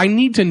 I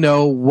need to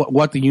know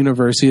what the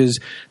universe is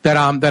that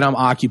I'm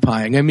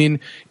occupying. I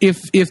mean,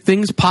 if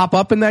things pop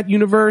up in that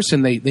universe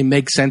and they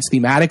make sense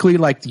thematically,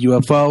 like the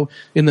UFO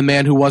in The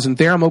Man Who Wasn't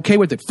There, I'm okay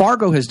with it.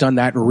 Fargo has done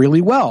that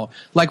really well.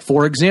 Like,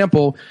 for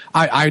example,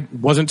 I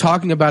wasn't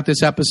talking about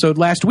this episode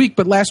last week,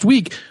 but last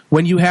week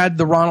when you had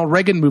the Ronald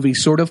Reagan movie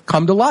sort of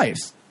come to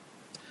life.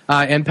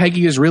 And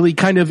Peggy is really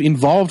kind of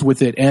involved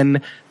with it,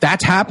 and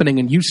that's happening,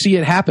 and you see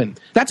it happen.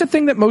 That's a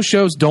thing that most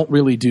shows don't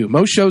really do.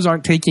 Most shows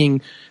aren't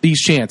taking these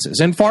chances.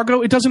 And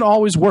Fargo, it doesn't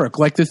always work.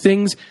 Like the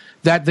things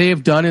that they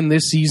have done in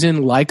this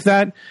season like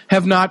that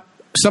have not.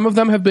 Some of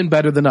them have been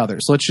better than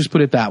others. Let's just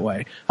put it that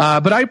way.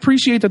 But I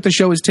appreciate that the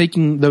show is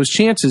taking those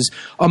chances.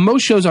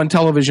 Most shows on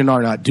television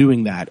are not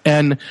doing that.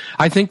 And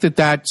I think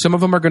that some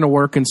of them are going to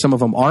work and some of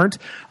them aren't.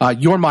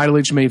 Your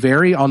mileage may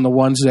vary on the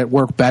ones that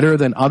work better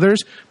than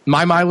others.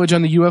 My mileage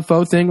on the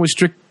UFO thing was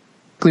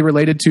strictly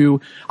related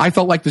to, I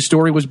felt like the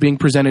story was being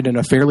presented in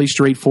a fairly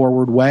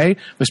straightforward way,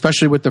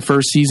 especially with the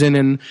first season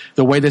and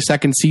the way the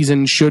second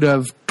season should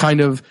have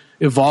kind of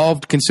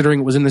evolved,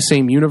 considering it was in the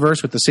same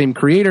universe with the same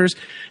creators,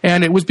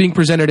 and it was being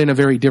presented in a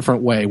very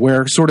different way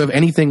where sort of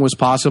anything was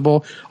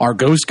possible. Are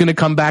ghosts going to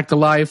come back to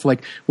life?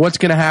 Like, what's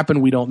going to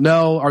happen? We don't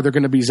know. Are there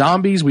going to be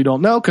zombies? We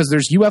don't know, because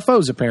there's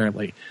UFOs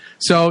apparently.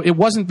 So it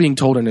wasn't being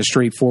told in a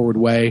straightforward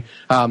way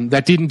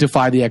that didn't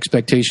defy the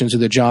expectations of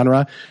the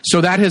genre.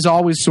 So that has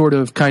always sort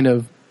of kind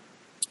of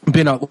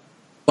been a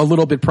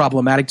little bit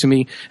problematic to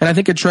me, and I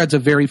think it treads a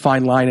very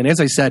fine line. And as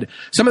I said,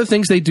 some of the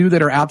things they do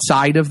that are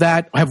outside of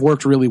that have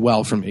worked really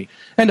well for me,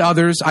 and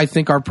others I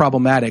think are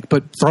problematic.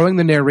 But throwing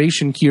the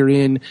narration here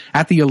in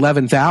at the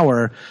 11th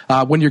hour,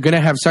 when you're going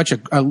to have such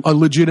a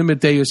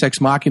legitimate Deus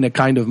Ex Machina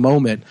kind of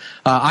moment,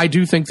 I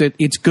do think that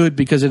it's good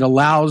because it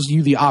allows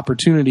you the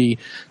opportunity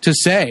to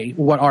say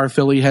what our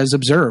Philly has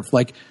observed.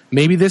 Like,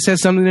 maybe this has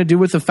something to do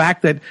with the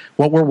fact that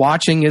what we're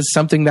watching is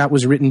something that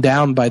was written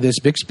down by this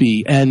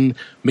Bixby, and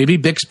maybe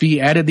Bixby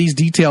added these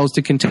details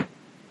to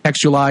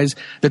contextualize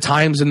the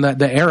times and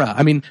the era.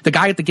 I mean, the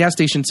guy at the gas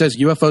station says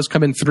UFOs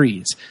come in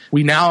threes.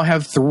 We now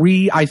have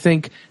three, I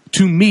think,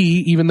 to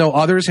me, even though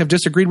others have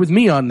disagreed with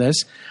me on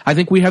this, I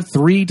think we have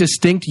three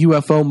distinct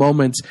UFO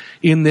moments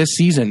in this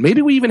season.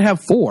 Maybe we even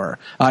have four,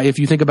 if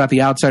you think about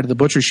the outside of the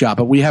butcher shop.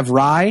 But we have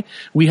Rye,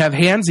 we have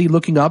Hansy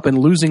looking up and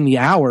losing the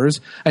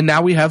hours, and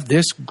now we have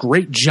this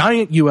great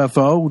giant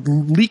UFO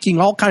leaking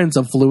all kinds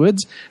of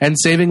fluids and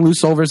saving Lou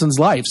Silverson's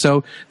life.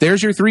 So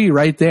there's your three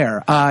right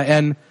there.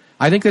 And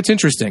I think that's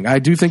interesting. I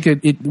do think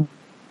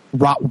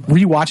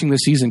rewatching the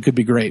season could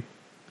be great.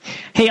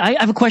 Hey, I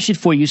have a question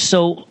for you.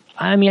 So,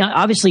 I mean,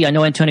 obviously, I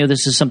know, Antonio,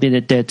 this is something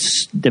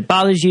that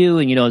bothers you,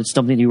 and it's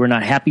something that you were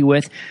not happy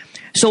with.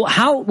 So,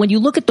 when you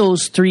look at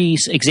those three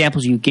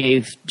examples you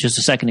gave just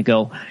a second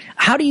ago,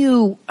 how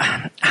do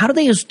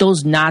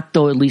those not,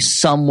 though, at least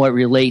somewhat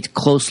relate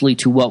closely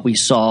to what we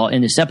saw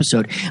in this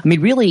episode? I mean,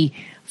 really,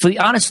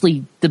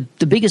 honestly,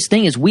 the biggest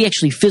thing is we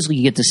actually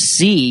physically get to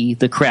see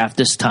the craft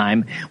this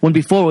time, when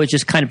before it was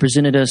just kind of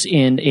presented us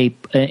in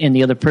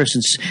the other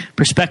person's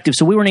perspective.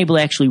 So we weren't able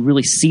to actually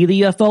really see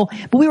the UFO,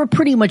 but we were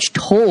pretty much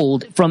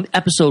told from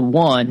episode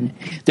 1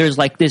 there's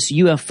like this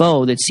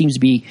UFO that seems to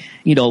be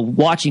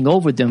watching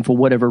over them for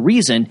whatever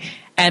reason.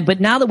 But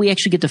now that we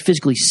actually get to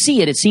physically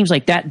see it, it seems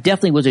like that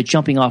definitely was a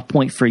jumping off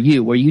point for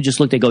you, where you just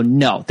looked and go,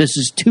 no, this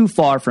is too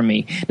far for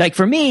me. Like,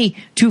 for me,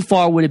 too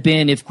far would have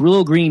been if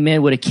Little Green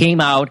Men would have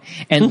came out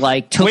and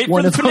took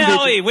one of them.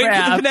 Wait for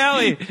the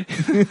finale.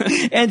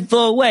 And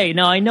flew away.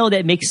 Now, I know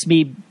that makes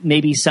me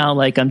maybe sound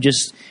like I'm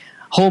just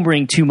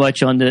homering too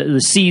much on the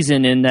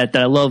season, and that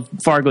I love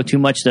Fargo too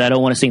much that I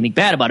don't want to say anything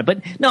bad about it.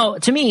 But no,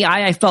 to me,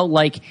 I felt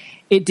like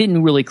it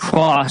didn't really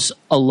cross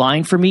a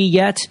line for me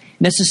yet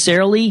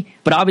necessarily,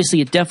 but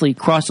obviously it definitely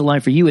crossed a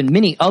line for you and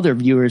many other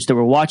viewers that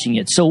were watching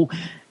it. So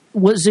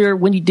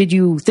did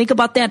you think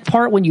about that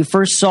part when you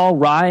first saw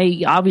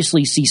Rye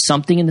obviously see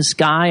something in the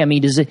sky? I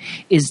mean,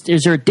 is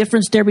there a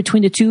difference there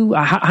between the two?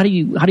 How do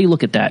you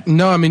look at that?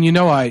 No, I mean,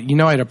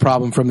 I had a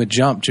problem from the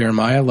jump,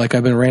 Jeremiah. Like,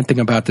 I've been ranting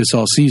about this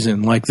all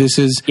season. Like, this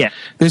is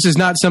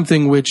not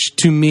something which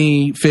to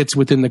me fits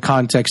within the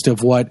context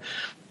of what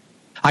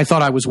I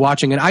thought I was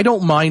watching. And I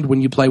don't mind when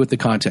you play with the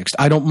context.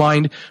 I don't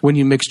mind when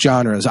you mix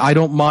genres. I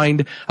don't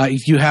mind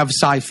if you have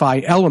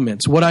sci-fi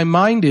elements. What I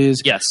mind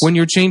is when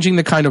you're changing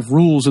the kind of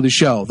rules of the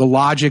show, the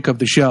logic of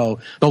the show,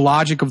 the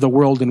logic of the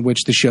world in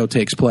which the show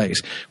takes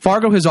place.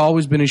 Fargo has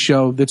always been a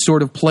show that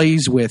sort of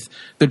plays with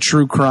the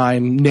true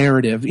crime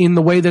narrative in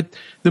the way that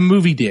the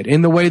movie did,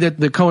 in the way that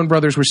the Coen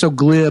brothers were so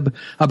glib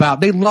about.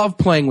 They love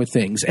playing with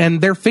things,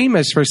 and they're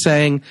famous for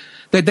saying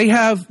that they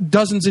have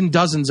dozens and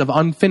dozens of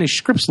unfinished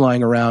scripts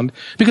lying around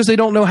because they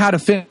don't know how to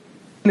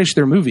finish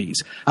their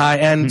movies.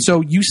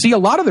 So you see a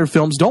lot of their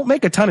films don't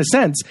make a ton of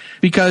sense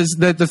because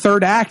the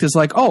third act is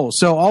like, oh,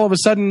 so all of a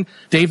sudden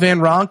Dave Van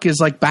Ronk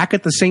is like back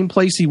at the same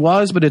place he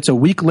was, but it's a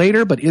week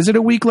later. But is it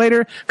a week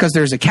later? Because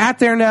there's a cat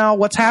there now.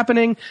 What's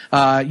happening?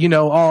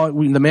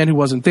 The Man Who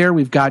Wasn't There.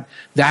 We've got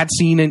that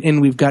scene and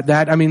we've got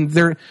that. I mean,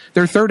 their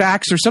third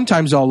acts are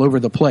sometimes all over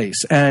the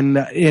place, and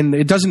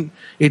it doesn't.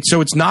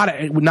 It's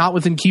not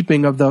within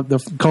keeping of the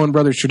Coen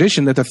brothers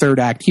tradition that the third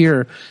act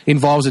here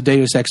involves a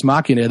Deus Ex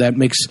Machina. That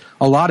makes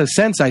a lot of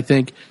sense, I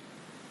think,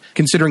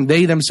 considering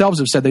they themselves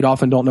have said they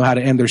often don't know how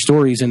to end their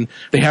stories, and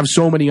they have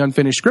so many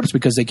unfinished scripts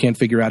because they can't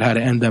figure out how to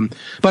end them.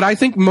 But I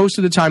think most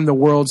of the time the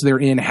worlds they're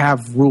in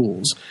have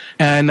rules,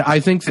 and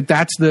I think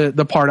that's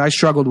the part I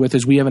struggled with,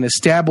 is we have an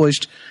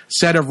established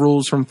set of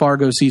rules from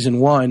Fargo season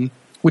 1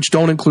 which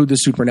don't include the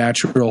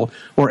supernatural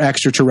or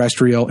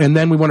extraterrestrial, and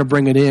then we want to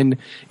bring it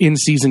in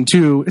season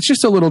 2. It's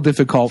just a little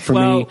difficult for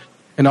me.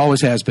 And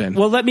always has been.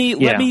 Well, let me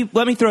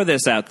throw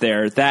this out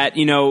there that,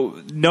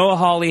 Noah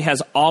Hawley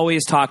has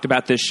always talked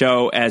about this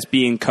show as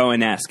being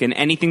Coen-esque, and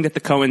anything that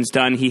the Coens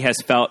done, he has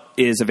felt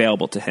is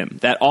available to him.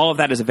 That all of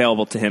that is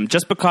available to him.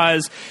 Just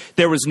because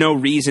there was no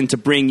reason to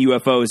bring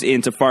UFOs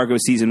into Fargo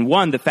season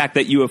 1, the fact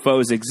that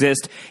UFOs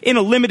exist in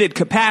a limited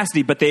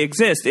capacity, but they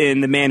exist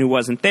in The Man Who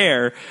Wasn't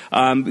There,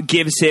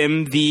 gives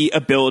him the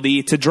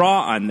ability to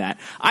draw on that.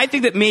 I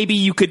think that maybe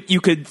you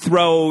could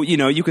throw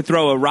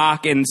a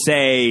rock and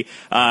say,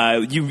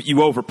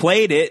 you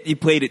overplayed it. You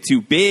played it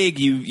too big.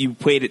 You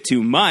played it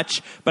too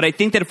much. But I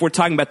think that if we're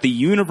talking about the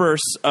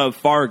universe of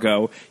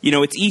Fargo,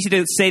 it's easy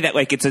to say that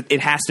like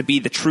it has to be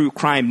the true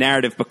crime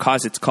narrative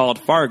because it's called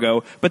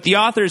Fargo. But the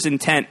author's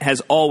intent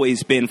has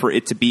always been for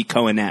it to be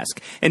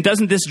Coen-esque. And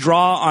doesn't this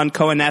draw on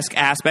Coen-esque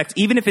aspects?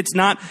 Even if it's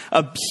not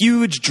a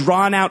huge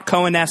drawn out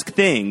Coen-esque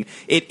thing,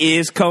 it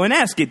is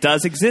Coen-esque. It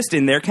does exist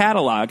in their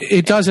catalog.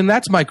 It does, and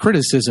that's my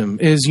criticism.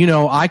 Is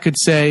I could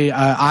say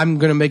I'm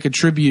going to make a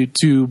tribute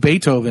to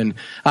Beethoven.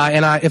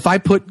 If I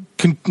put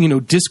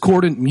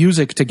discordant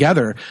music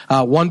together,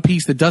 one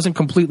piece that doesn't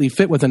completely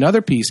fit with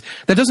another piece,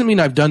 that doesn't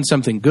mean I've done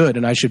something good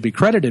and I should be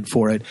credited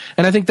for it.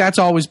 And I think that's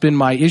always been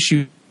my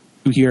issue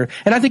here,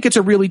 and I think it's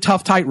a really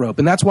tough tightrope,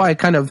 and that's why I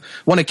kind of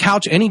want to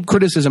couch any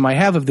criticism I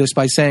have of this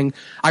by saying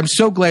I'm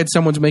so glad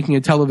someone's making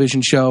a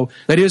television show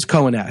that is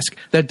Coen-esque,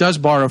 that does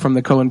borrow from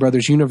the Coen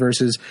brothers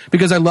universes,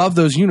 because I love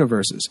those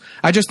universes.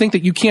 I just think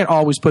that you can't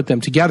always put them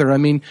together. I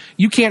mean,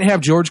 you can't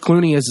have George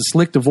Clooney as a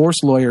slick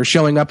divorce lawyer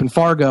showing up in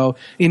Fargo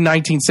in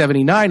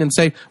 1979 and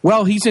say,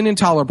 well, he's in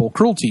Intolerable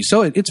Cruelty,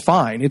 so it's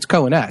fine, it's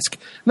Coen-esque.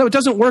 No, it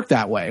doesn't work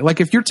that way.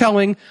 Like, if you're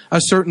telling a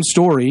certain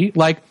story,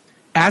 like,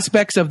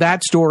 aspects of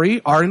that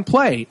story are in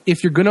play.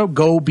 If you're going to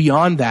go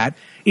beyond that,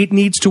 it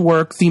needs to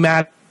work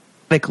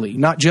thematically,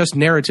 not just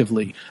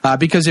narratively.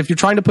 Because if you're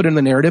trying to put it in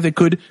the narrative, it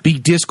could be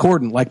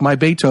discordant, like my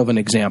Beethoven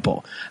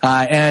example.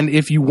 And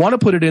if you want to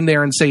put it in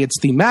there and say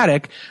it's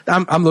thematic,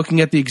 I'm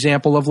looking at the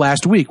example of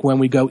last week when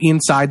we go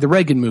inside the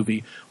Reagan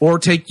movie, or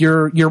take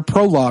your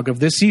prologue of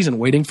this season,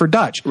 Waiting for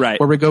Dutch, right,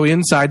 where we go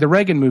inside the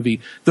Reagan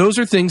movie. Those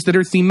are things that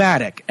are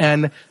thematic,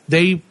 and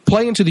they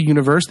play into the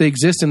universe. They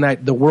exist in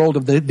the world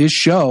of this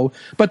show,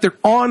 but they're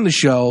on the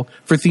show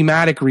for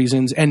thematic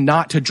reasons and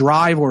not to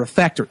drive or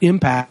affect or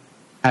impact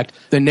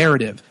the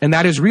narrative. And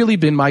that has really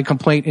been my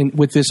complaint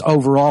with this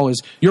overall.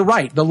 Is you're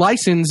right, the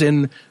license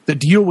and the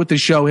deal with the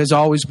show has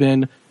always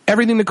been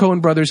everything the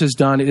Coen brothers has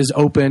done is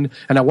open,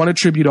 and I want to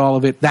tribute all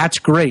of it. That's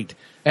great.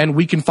 And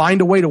we can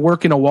find a way to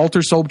work in a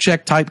Walter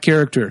Sobchak type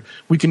character.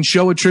 We can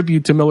show a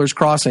tribute to Miller's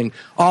Crossing.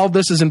 All of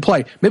this is in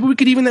play. Maybe we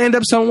could even end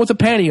up someone with a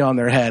panty on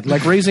their head,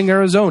 like Raising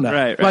Arizona.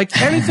 Right. Like,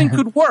 anything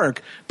could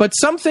work. But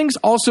some things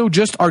also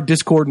just are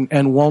discordant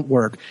and won't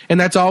work. And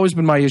that's always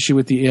been my issue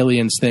with the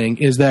Aliens thing,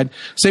 is that,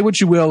 say what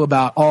you will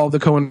about all the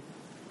Coen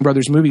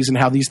brothers movies and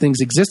how these things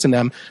exist in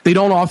them, they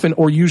don't often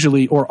or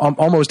usually or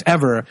almost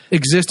ever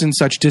exist in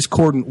such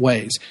discordant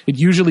ways. It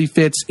usually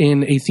fits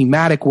in a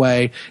thematic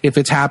way if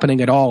it's happening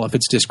at all, if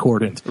it's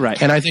discordant.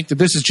 Right. And I think that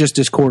this is just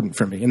discordant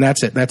for me, and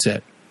that's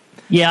it.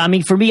 Yeah, I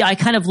mean, for me, I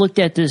kind of looked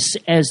at this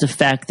as the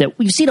fact that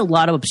we've seen a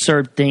lot of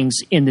absurd things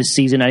in this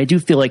season. I do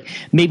feel like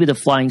maybe the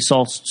flying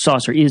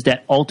saucer is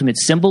that ultimate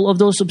symbol of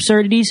those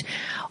absurdities.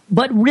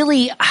 But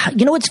really,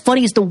 what's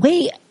funny is the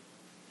way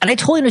And I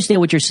totally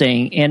understand what you're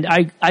saying, and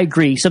I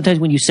agree. Sometimes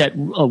when you set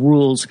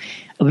rules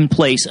in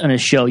place on a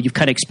show, you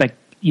kind of expect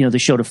the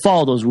show to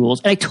follow those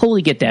rules, and I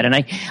totally get that. And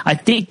I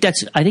think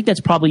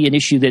that's probably an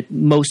issue that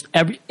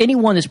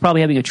anyone that's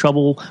probably having a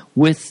trouble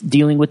with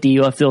dealing with the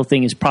UFO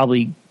thing is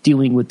probably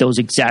dealing with those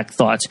exact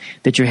thoughts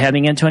that you're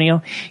having,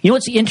 Antonio. You know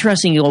what's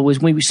interesting was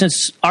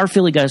since our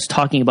Philly guys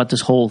talking about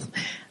this whole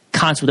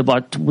concept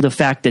about the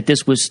fact that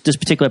this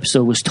particular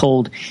episode was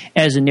told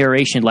as a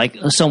narration, like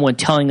someone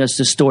telling us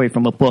the story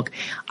from a book.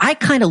 I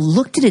kind of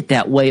looked at it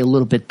that way a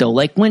little bit, though.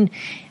 Like when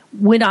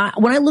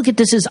I look at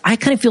this, I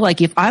kind of feel like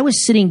if I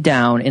was sitting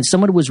down and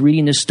someone was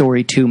reading this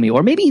story to me,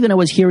 or maybe even I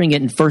was hearing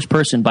it in first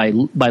person by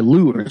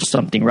Lou or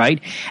something, right?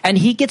 And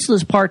he gets to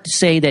this part to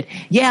say that,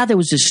 yeah, there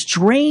was this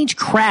strange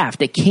craft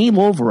that came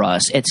over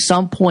us at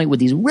some point with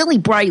these really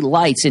bright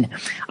lights, and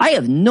I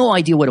have no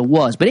idea what it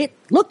was, but it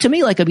looked to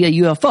me like it'd be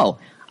a UFO.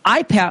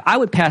 I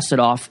would pass it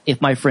off if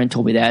my friend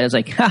told me that. I was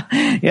like,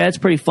 yeah, that's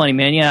pretty funny,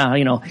 man. Yeah,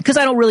 because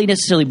I don't really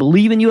necessarily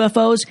believe in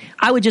UFOs.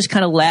 I would just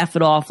kind of laugh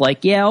it off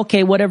like, yeah,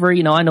 okay, whatever.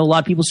 I know a lot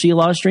of people see a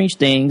lot of strange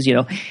things,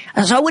 So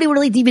I wouldn't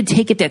really even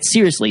take it that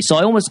seriously. So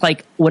I almost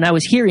like when I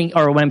was hearing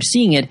or when I'm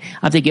seeing it,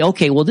 I'm thinking,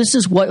 okay, well, this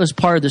is what was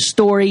part of the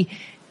story.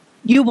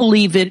 You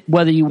believe it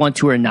whether you want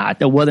to or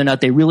not, or whether or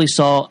not they really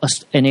saw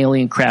an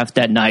alien craft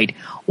that night,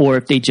 or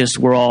if they just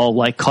were all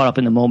like caught up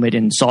in the moment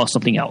and saw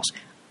something else.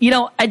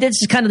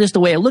 This is kind of just the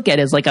way I look at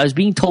it. Is like I was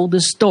being told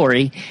this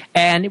story,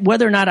 and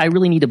whether or not I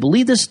really need to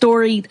believe this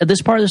story,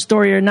 this part of the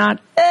story or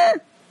not,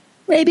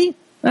 maybe.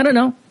 I don't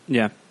know.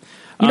 Yeah.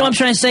 You know what I'm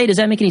trying to say? Does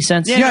that make any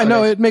sense? Yeah,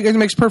 no, it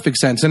makes perfect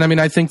sense. And I mean,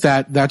 I think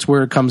that's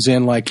where it comes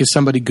in. Like, is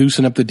somebody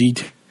goosing up the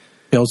details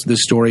of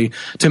this story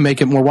to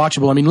make it more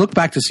watchable? I mean, look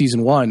back to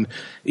season 1.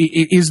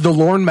 Is the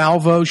Lorne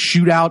Malvo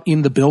shootout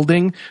in the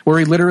building where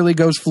he literally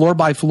goes floor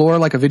by floor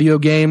like a video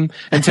game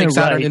and takes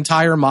out an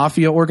entire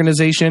mafia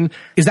organization?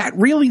 Is that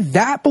really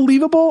that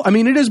believable? I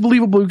mean, it is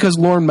believable because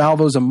Lorne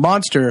Malvo's a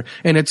monster,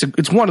 and it's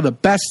one of the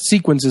best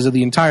sequences of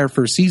the entire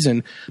first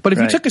season. But if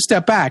you took a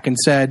step back and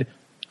said,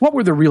 what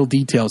were the real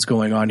details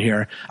going on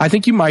here? I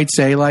think you might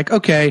say, like,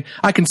 okay,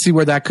 I can see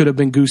where that could have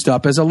been goosed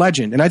up as a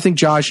legend. And I think,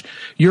 Josh,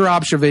 your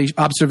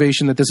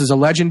observation that this is a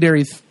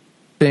legendary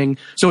thing,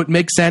 so it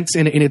makes sense,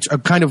 and it's a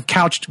kind of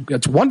couched,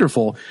 it's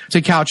wonderful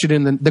to couch it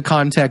in the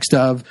context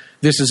of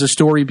this is a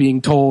story being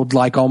told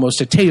like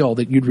almost a tale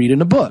that you'd read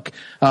in a book.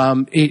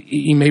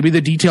 Maybe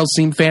the details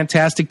seem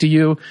fantastic to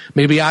you.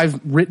 Maybe I've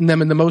written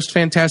them in the most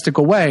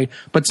fantastical way,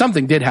 but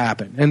something did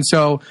happen. And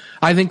so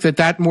I think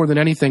that more than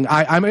anything,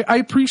 I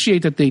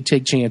appreciate that they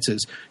take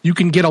chances. You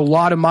can get a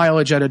lot of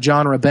mileage out of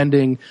genre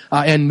bending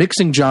and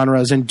mixing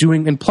genres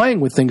and playing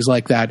with things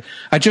like that.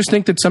 I just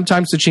think that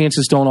sometimes the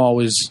chances don't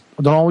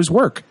always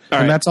work.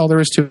 And that's all there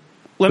is to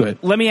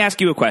it. Let me ask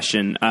you a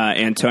question,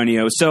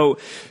 Antonio. So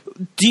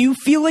do you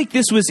feel like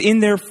this was in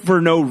there for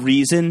no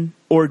reason,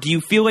 or do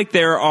you feel like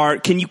there are?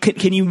 Can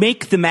you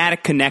make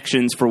thematic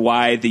connections for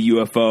why the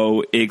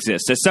UFO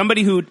exists? As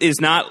somebody who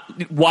is not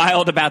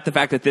wild about the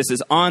fact that this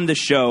is on the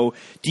show,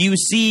 do you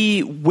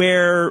see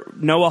where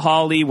Noah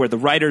Hawley, where the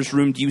writers'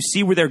 room, do you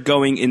see where they're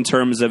going in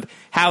terms of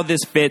how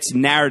this fits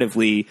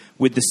narratively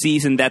with the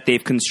season that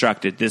they've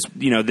constructed? This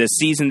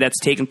season that's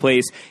taken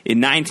place in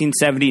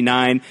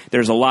 1979.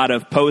 There's a lot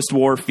of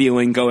post-war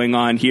feeling going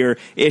on here.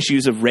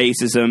 Issues of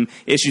racism,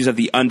 issues of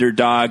the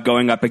underdog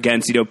going up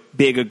against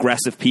big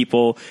aggressive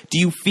people. Do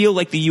you feel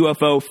like the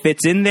UFO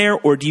fits in there,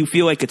 or do you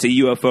feel like it's a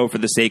UFO for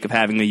the sake of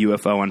having a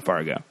UFO on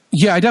Fargo?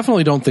 Yeah, I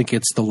definitely don't think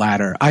it's the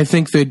latter. I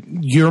think that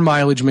your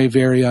mileage may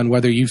vary on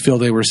whether you feel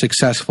they were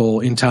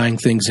successful in tying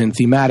things in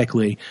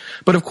thematically.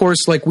 But of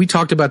course, like we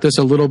talked about this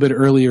a little bit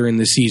earlier in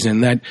the season,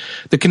 that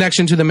the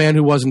connection to the man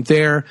who wasn't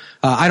there,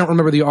 I don't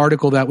remember the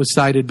article that was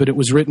cited, but it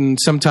was written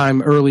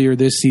sometime earlier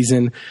this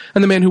season.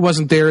 And the man who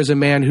wasn't there is a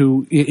man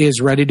who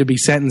is ready to be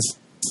sentenced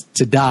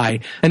to die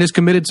and has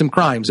committed some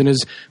crimes and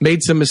has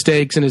made some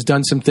mistakes and has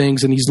done some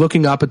things, and he's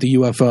looking up at the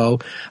UFO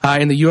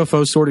and the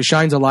UFO sort of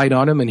shines a light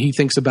on him, and he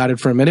thinks about it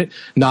for a minute,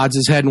 nods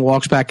his head and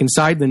walks back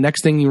inside. The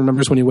next thing he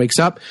remembers when he wakes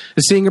up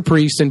is seeing a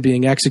priest and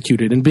being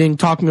executed and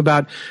talking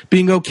about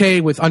being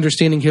okay with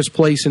understanding his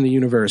place in the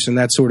universe and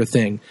that sort of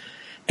thing.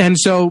 And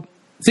so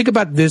think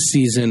about this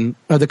season,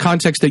 the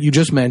context that you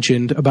just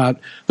mentioned about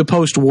the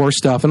post-war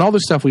stuff and all the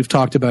stuff we've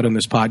talked about in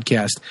this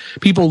podcast.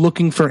 People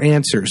looking for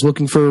answers,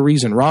 looking for a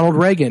reason. Ronald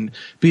Reagan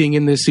being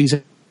in this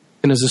season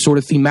as a sort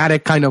of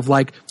thematic kind of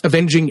like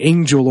avenging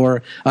angel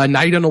or a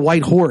knight on a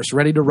white horse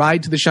ready to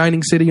ride to the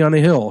shining city on a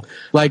hill.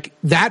 Like,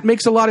 that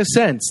makes a lot of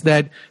sense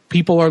that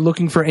people are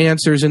looking for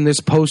answers in this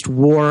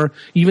post-war,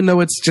 even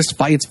though it's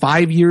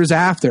 5 years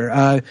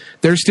after.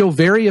 They're still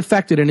very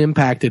affected and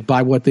impacted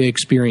by what they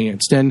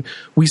experienced. And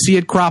we see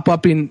it crop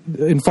up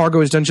in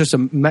Fargo has done just a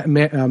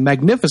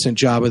magnificent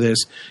job of this,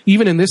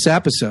 even in this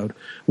episode,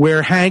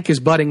 where Hank is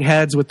butting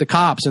heads with the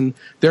cops and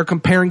they're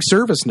comparing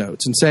service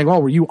notes and saying, oh,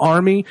 were you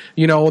Army?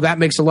 That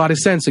makes a lot of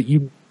sense that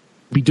you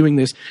be doing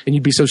this and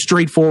you'd be so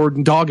straightforward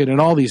and dogged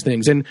and all these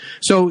things. And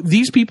so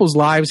these people's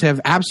lives have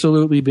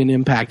absolutely been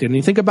impacted. And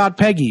you think about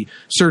Peggy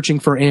searching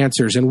for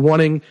answers and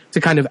wanting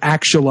to kind of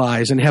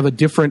actualize and have a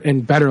different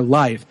and better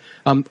life.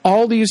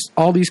 All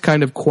these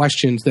kind of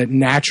questions that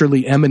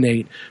naturally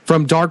emanate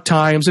from dark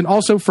times, and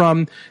also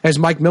from, as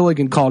Mike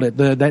Milligan called it,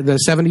 the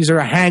 70s are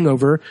a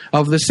hangover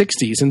of the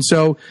 60s. And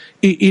so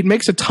it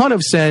makes a ton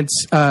of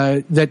sense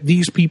that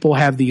these people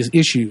have these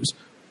issues.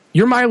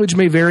 Your mileage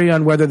may vary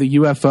on whether the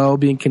UFO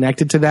being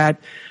connected to that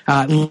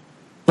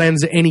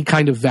lends any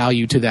kind of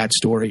value to that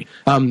story.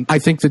 I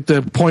think that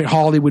the point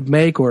Hawley would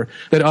make, or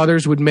that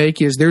others would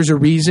make, is there's a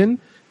reason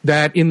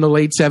that in the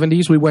late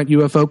 70s we went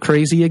UFO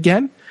crazy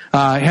again.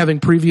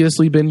 Having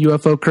previously been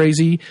UFO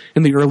crazy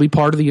in the early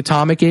part of the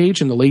atomic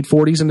age, in the late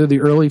 40s into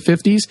the early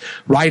 50s,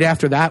 right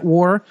after that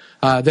war,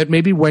 that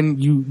maybe when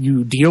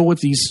you deal with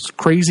these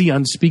crazy,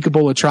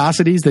 unspeakable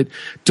atrocities that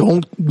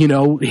don't,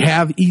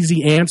 have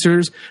easy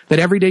answers, that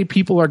everyday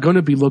people are going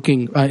to be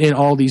looking in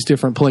all these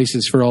different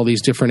places for all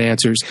these different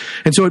answers.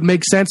 And so it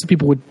makes sense that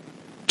people would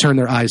turn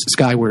their eyes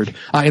skyward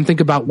and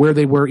think about where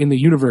they were in the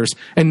universe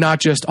and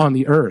not just on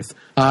the Earth.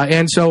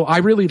 And so I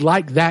really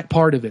like that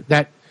part of it.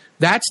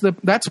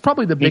 That's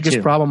probably the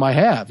biggest problem I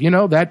have.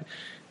 That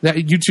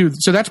you too.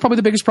 So that's probably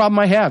the biggest problem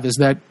I have, is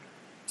that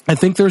I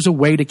think there's a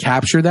way to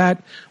capture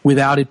that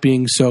without it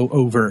being so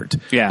overt.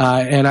 Yeah.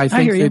 And I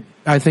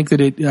think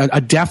that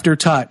a defter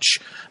touch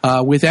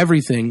with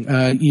everything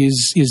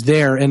is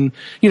there. And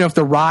if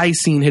the Rye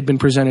scene had been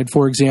presented,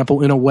 for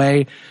example, in a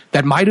way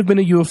that might have been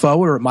a UFO,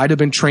 or it might have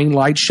been train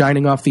lights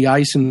shining off the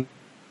ice in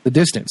the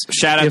distance.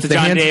 Shout out to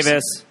John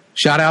Davis.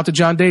 Shout out to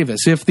John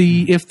Davis. If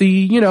the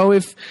Hansy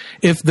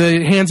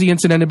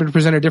incident had been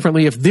presented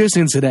differently, if this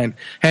incident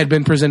had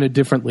been presented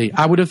differently,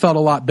 I would have felt a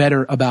lot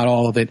better about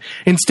all of it.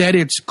 Instead,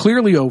 it's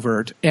clearly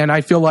overt, and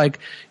I feel like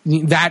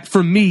that,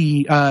 for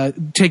me,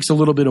 takes a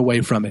little bit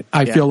away from it.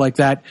 I feel like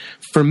that,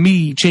 for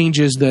me,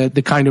 changes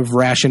the kind of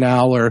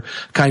rationale or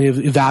kind of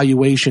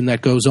evaluation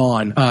that goes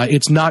on.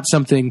 It's not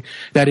something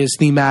that is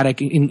thematic,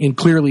 and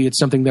clearly it's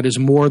something that is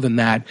more than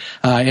that,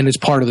 and is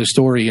part of the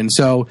story. And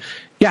so,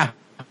 yeah.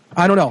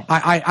 I don't know.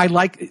 I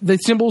like the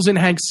symbols in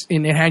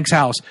Hank's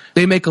house.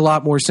 They make a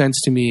lot more sense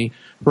to me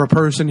for a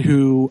person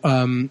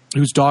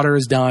whose daughter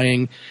is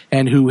dying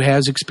and who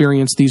has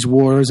experienced these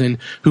wars and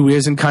who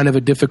is in kind of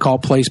a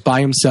difficult place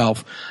by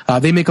himself.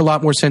 They make a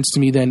lot more sense to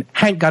me than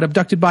Hank got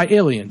abducted by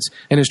aliens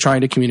and is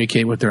trying to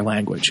communicate with their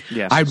language.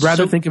 Yeah. I'd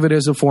rather think of it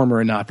as the former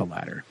and not the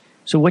latter.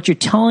 So what you're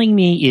telling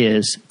me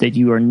is that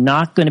you are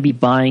not going to be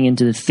buying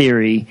into the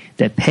theory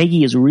that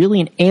Peggy is really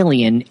an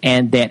alien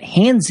and that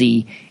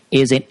Hansy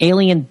is an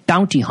alien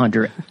bounty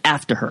hunter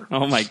after her.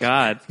 Oh my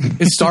God.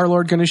 Is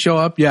Star-Lord going to show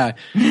up? Yeah.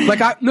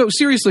 No,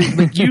 seriously,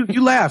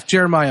 you laugh,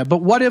 Jeremiah,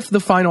 but what if the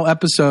final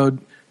episode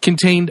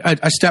contained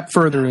a step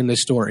further in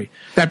this story,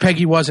 that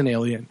Peggy was an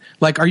alien?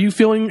 Are you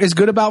feeling as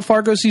good about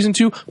Fargo season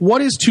 2?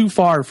 What is too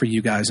far for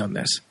you guys on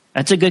this?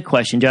 That's a good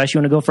question. Josh,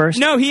 you want to go first?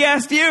 No, he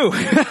asked you.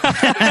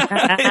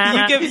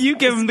 you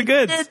give him the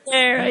goods.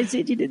 I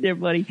said you did there,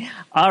 buddy.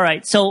 All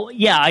right. So,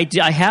 yeah,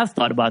 I have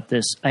thought about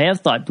this. I have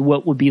thought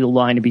what would be the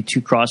line to be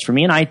too cross for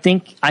me. And I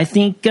think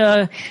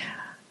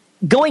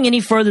going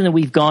any further than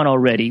we've gone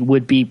already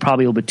would be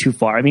probably a little bit too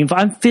far. I mean, if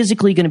I'm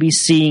physically going to be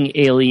seeing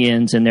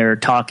aliens and they're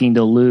talking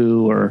to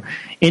Lou or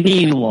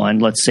anyone,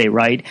 let's say,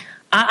 right,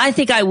 I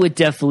think I would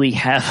definitely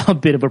have a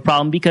bit of a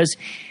problem, because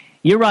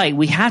you're right.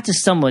 We have to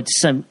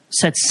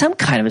set some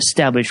kind of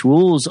established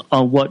rules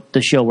on what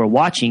the show we're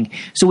watching,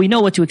 so we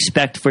know what to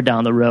expect for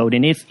down the road.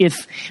 And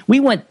if we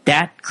went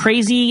that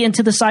crazy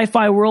into the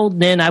sci-fi world,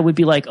 then I would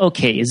be like,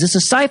 okay, is this a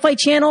sci-fi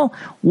channel?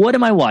 What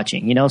am I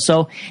watching?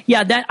 So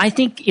yeah, that I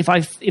think if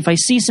I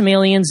see some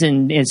aliens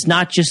and it's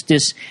not just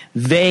this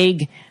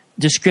vague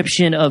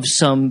description of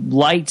some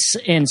lights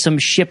and some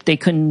ship they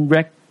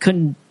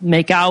couldn't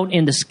make out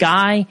in the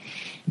sky.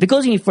 If it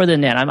goes any further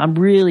than that, I'm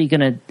really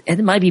gonna.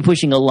 It might be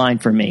pushing a line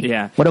for me.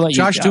 Yeah. What about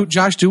you,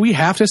 Josh? Do we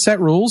have to set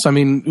rules? I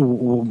mean,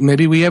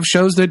 maybe we have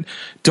shows that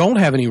don't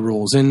have any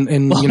rules and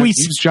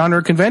use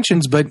genre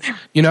conventions, but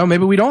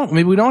maybe we don't.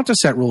 Maybe we don't have to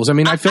set rules. I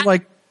mean, I feel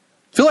like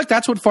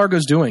that's what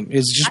Fargo's doing,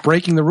 is just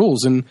breaking the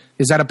rules. And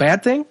is that a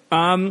bad thing?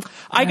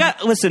 I got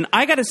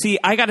to see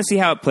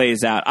how it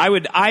plays out.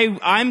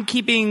 I'm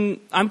keeping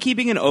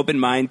an open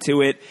mind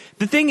to it.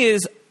 The thing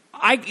is,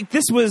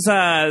 this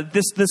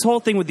whole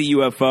thing with the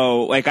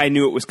UFO, I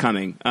knew it was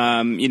coming.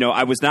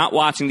 I was not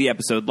watching the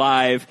episode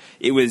live.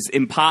 It was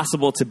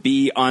impossible to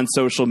be on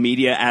social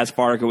media as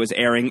Fargo was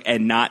airing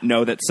and not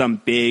know that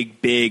some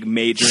big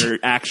major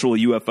actual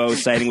UFO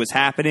sighting was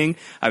happening.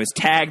 I was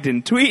tagged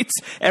in tweets.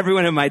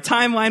 Everyone in my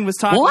timeline was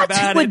talking about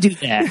it. What would do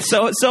that?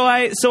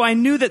 So I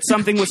knew that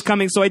something was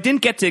coming. So I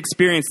didn't get to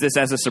experience this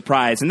as a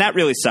surprise, and that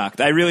really sucked.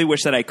 I really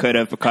wish that I could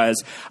have,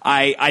 because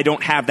I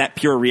don't have that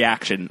pure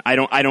reaction. I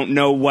don't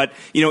know what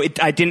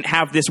but I didn't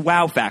have this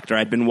wow factor.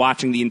 I'd been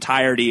watching the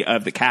entirety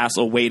of the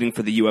castle, waiting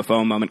for the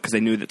UFO moment because I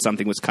knew that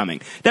something was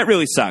coming. That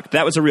really sucked.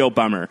 That was a real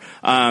bummer.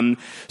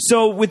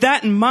 So with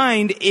that in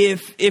mind,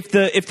 if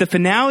the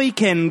finale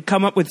can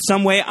come up with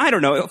some way, I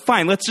don't know.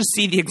 Fine, let's just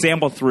see the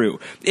example through.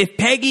 If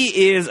Peggy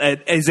is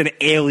an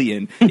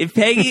alien, if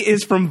Peggy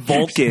is from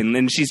Vulcan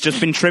and she's just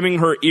been trimming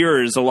her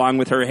ears along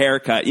with her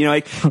haircut,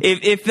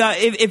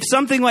 if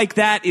something like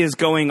that is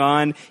going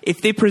on,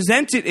 if they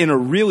present it in a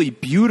really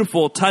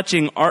beautiful,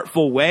 touching,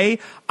 artful way,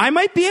 I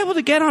might be able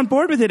to get on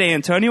board with it,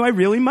 Antonio. I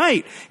really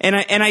might, and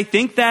I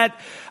think that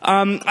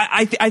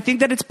I think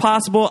that it's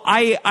possible.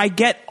 I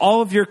get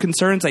all of your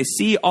concerns. I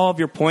see all of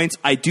your points.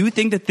 I do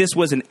think that this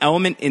was an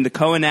element in the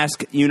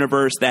Coen-esque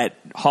universe that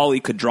Hawley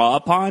could draw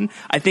upon.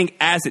 I think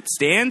as it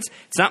stands,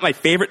 it's not my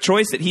favorite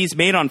choice that he's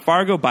made on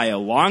Fargo by a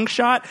long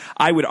shot.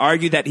 I would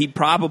argue that he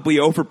probably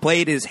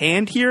overplayed his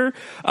hand here,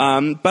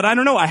 but I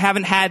don't know. I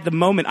haven't had the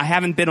moment. I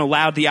haven't been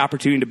allowed the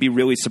opportunity to be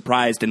really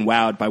surprised and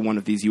wowed by one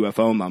of these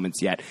UFO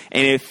moments yet.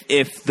 And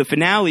if the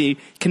finale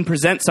can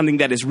present something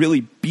that is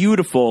really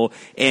beautiful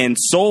and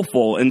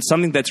soulful and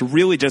something that's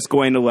really just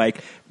going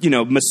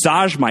to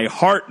massage my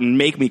heart and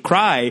make me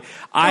cry,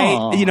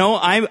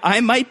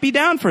 I might be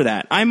down for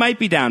that. I might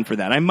be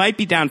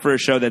down for a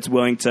show that's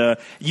willing to,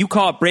 you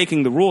call it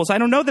breaking the rules. I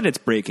don't know that it's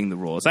breaking the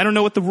rules. I don't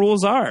know what the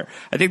rules are.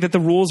 I think that the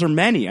rules are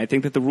many. I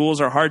think that the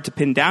rules are hard to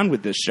pin down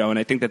with this show, and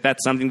I think that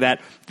that's something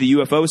that the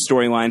UFO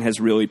storyline has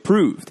really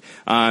proved.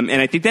 And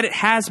I think that it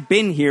has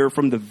been here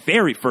from the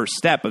very first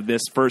step of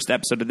this first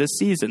episode of this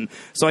season.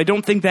 So I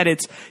don't think that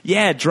it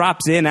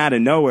drops in out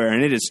of nowhere,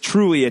 and it is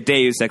truly a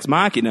Deus Ex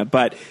Machina,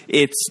 but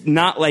it's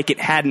not like it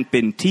hadn't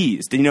been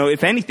teased.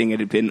 If anything, it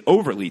had been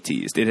overly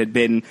teased. It had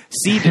been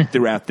seeded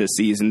throughout this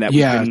season that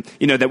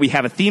that we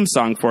have a theme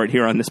song for it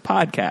here on this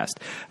podcast.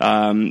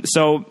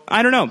 So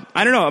I don't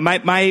know.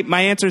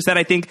 My answer is that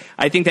I think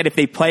that if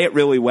they play it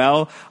really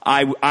well,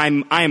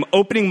 I'm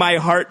opening my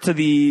heart to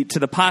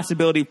the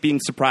possibility of being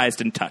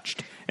surprised and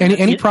touched.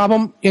 Any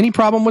problem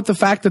with the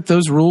fact that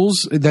those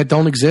rules that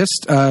don't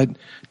exist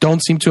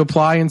don't seem to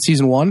apply in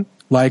season 1?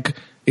 Like,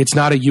 it's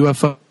not a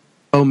UFO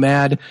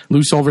mad. Lou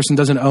Solverson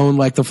doesn't own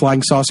the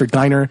Flying Saucer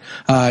Diner.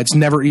 It's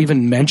never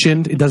even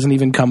mentioned. It doesn't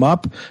even come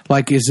up.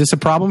 Is this a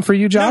problem for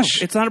you,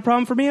 Josh? No, it's not a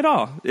problem for me at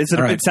all.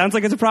 Right. It sounds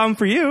like it's a problem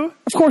for you.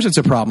 Of course it's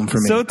a problem for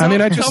me. So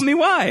tell me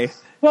why.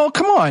 Well,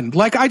 come on.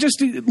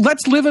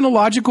 Let's live in a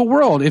logical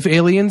world. If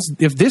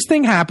this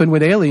thing happened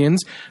with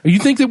aliens, you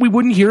think that we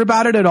wouldn't hear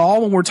about it at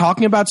all when we're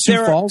talking about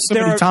Sioux Falls so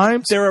many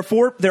times? There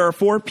are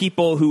four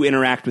people who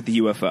interact with the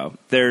UFO.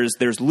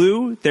 There's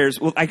Lou,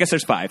 I guess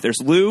there's 5.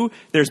 There's Lou,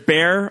 there's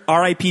Bear,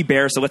 R.I.P.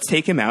 Bear, so let's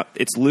take him out.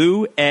 It's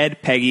Lou,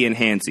 Ed, Peggy, and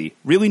Hansy.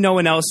 Really no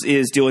one else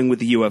is dealing with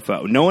the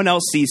UFO. No one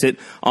else sees it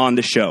on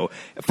the show.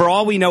 For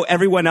all we know,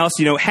 everyone else,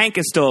 Hank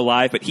is still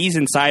alive, but he's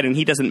inside and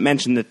he doesn't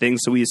mention the thing,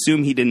 so we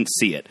assume he didn't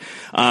see it.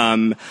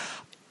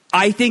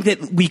 I think that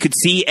we could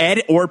see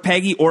Ed or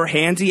Peggy or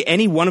Hansy,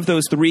 any one of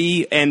those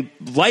 3, and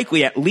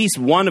likely at least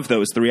one of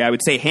those 3. I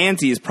would say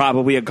Hansy is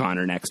probably a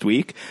goner next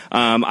week.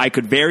 I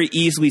could very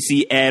easily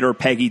see Ed or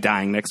Peggy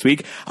dying next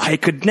week. I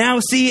could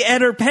now see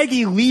Ed or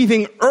Peggy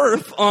leaving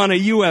Earth on a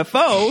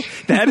UFO.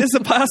 That is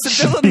a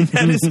possibility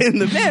that is in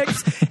the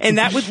mix. And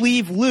that would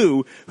leave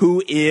Lou,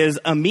 who is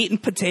a meat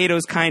and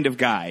potatoes kind of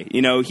guy.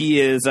 He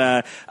is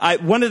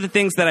one of the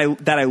things that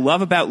I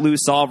love about Lou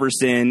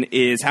Solverson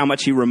is how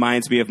much he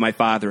reminds me of my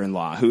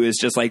father-in-law, who is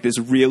just this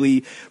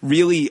really,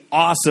 really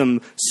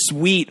awesome,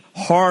 sweet,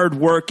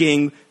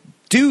 hard-working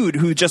dude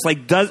who just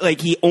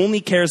he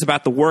only cares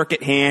about the work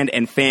at hand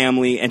and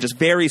family and just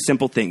very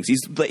simple things.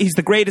 He's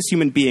the greatest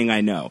human being I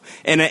know,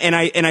 and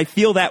I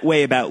feel that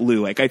way about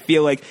Lou. I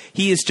feel like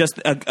he is just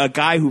a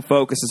guy who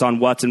focuses on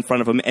what's in front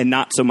of him and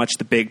not so much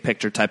the big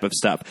picture type of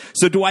stuff.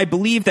 So do I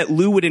believe that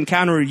Lou would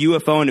encounter a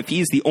UFO, and if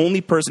he's the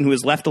only person who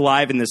is left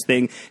alive in this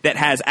thing that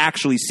has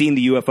actually seen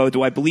the UFO,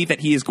 do I believe that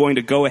he is going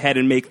to go ahead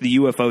and make the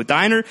UFO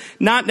diner?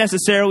 Not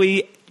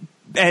necessarily.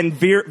 And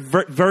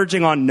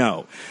verging on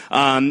no.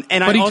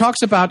 But he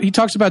talks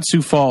about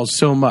Sioux Falls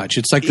so much.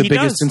 It's the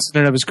biggest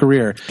incident of his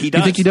career. You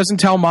think he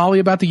doesn't tell Molly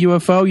about the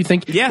UFO? You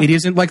think it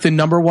isn't the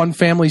number one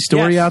family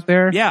story out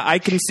there? Yeah, I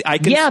can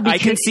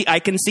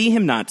see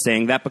him not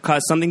saying that,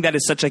 because something that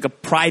is such a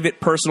private,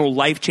 personal,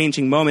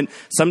 life-changing moment,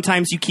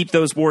 sometimes you keep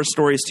those war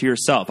stories to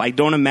yourself. I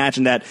don't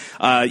imagine that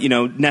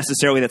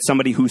necessarily that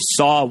somebody who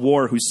saw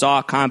war, who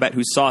saw combat,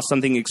 who saw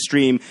something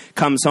extreme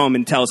comes home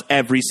and tells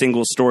every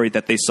single story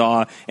that they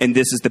saw, and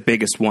this is the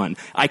biggest one.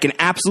 I can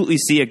absolutely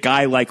see a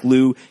guy like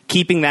Lou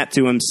keeping that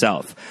to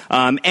himself.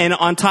 And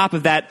on top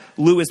of that,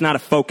 Lou is not a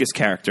focus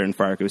character in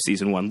Fargo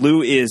Season 1.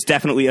 Lou is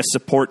definitely a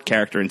support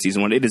character in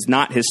Season 1. It is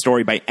not his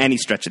story by any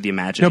stretch of the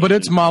imagination. No, but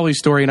it's Molly's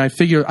story, and I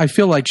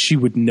feel like she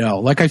would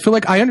know. I feel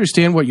like I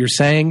understand what you're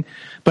saying,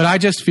 but I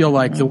just feel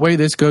like the way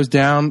this goes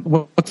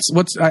down,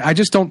 I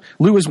just don't.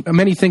 Lou is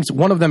many things.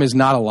 One of them is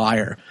not a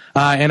liar,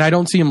 and I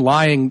don't see him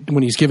lying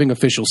when he's giving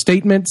official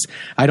statements.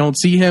 I don't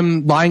see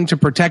him lying to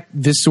protect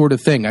this sort sort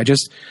of thing.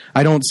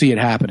 I don't see it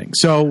happening.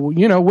 So,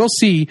 we'll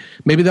see.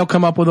 Maybe they'll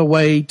come up with a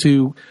way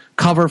to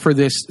cover for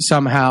this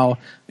somehow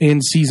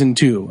in season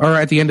 2, or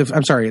at the end of,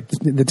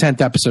 the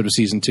 10th episode of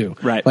season 2.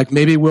 Right. Like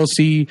maybe we'll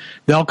see,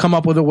 they'll come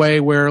up with a way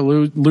where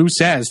Lou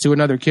says to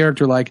another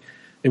character, like,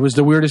 it was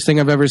the weirdest thing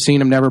I've ever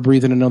seen. I'm never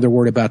breathing another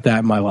word about that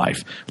in my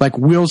life. Like,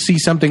 we'll see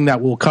something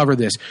that will cover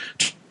this.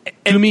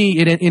 To me,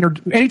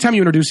 anytime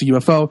you introduce a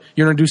UFO,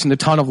 you're introducing a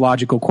ton of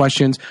logical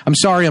questions. I'm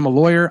sorry, I'm a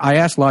lawyer. I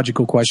ask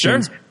logical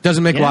questions. Sure.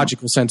 Doesn't make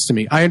logical sense to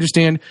me. I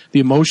understand the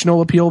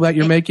emotional appeal that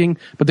you're making,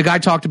 but the guy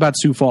talked about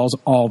Sioux Falls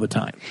all the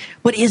time.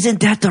 But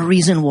isn't that the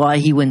reason why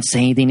he wouldn't say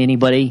anything to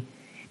anybody?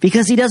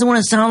 Because he doesn't want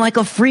to sound like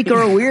a freak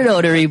or a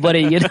weirdo to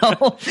everybody,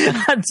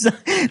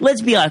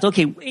 Let's be honest.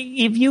 Okay,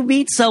 if you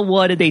meet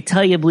someone and they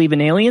tell you believe in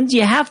aliens,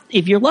 you have.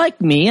 If you're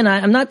like me, and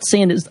I'm not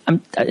saying this,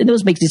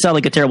 this makes you sound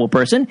like a terrible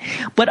person,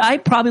 but I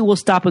probably will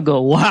stop and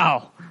go,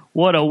 "Wow,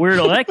 what a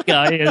weirdo that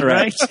guy is!"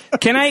 Right?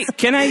 Can I?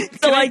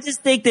 I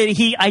just think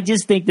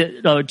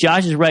that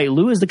Josh is right.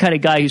 Lou is the kind of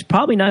guy who's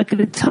probably not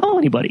going to tell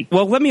anybody.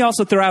 Well, let me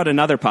also throw out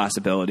another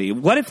possibility.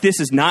 What if this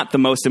is not the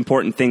most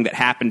important thing that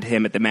happened to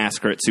him at the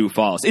massacre at Sioux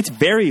Falls? It's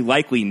very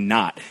likely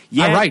not.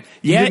 Yeah, all right.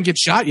 He didn't get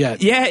shot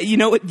yet. Yeah,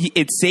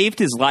 it saved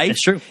his life.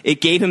 That's true.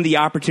 It gave him the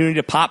opportunity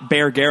to pop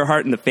Bear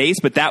Gerhardt in the face,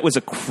 but that was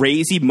a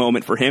crazy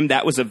moment for him.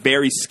 That was a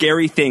very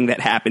scary thing that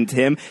happened to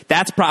him.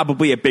 That's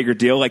probably a bigger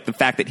deal, like the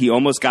fact that he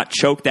almost got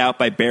choked out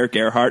by Bear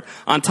Gerhardt.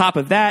 On top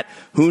of that,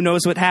 who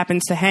knows what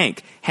happens to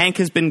Hank? Hank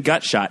has been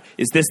gut shot.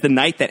 Is this the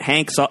night that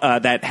Hank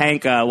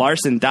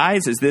Larson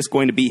dies? Is this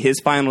going to be his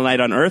final night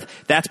on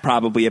Earth? That's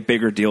probably a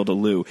bigger deal to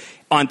Lou.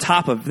 On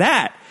top of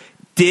that,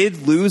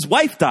 did Lou's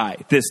wife die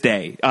this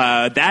day?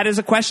 That is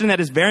a question that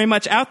is very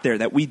much out there,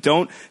 that we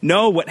don't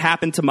know what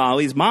happened to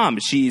Molly's mom.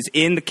 She's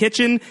in the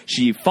kitchen.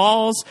 She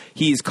falls.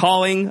 He's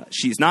calling.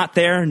 She's not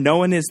there. No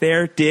one is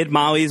there. Did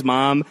Molly's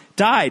mom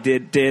die?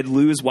 Did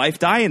Lou's wife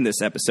die in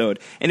this episode?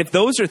 And if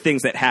those are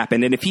things that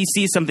happen, and if he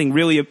sees something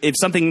if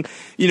something,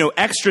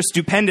 extra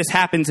stupendous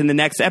happens in the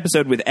next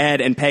episode with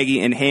Ed and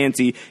Peggy and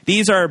Hansy,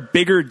 these are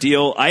bigger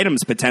deal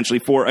items potentially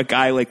for a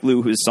guy like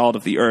Lou who's salt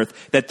of the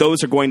earth, that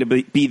those are going to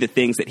be the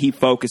things that he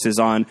focuses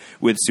on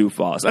with Sioux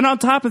Falls. And on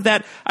top of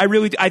that, I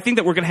think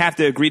that we're going to have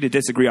to agree to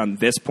disagree on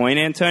this point,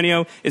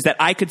 Antonio, is that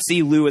I could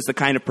see Lou as the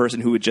kind of person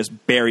who would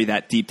just bury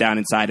that deep down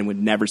inside and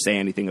would never say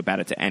anything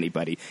about it to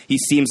anybody. He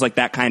seems like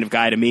that kind of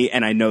guy to me,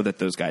 and I know that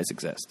those guys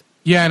exist.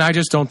 Yeah, and I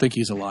just don't think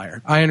he's a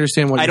liar. I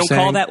understand what you're saying. I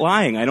don't call that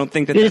lying. I don't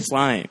think that's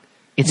lying.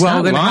 It's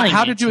not then lying.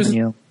 How did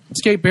you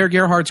escape Bear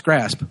Gerhardt's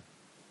grasp?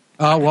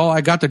 I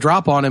got the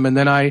drop on him, and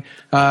then I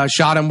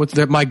shot him with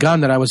my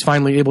gun that I was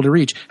finally able to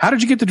reach. How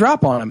did you get the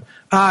drop on him?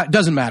 It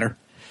doesn't matter.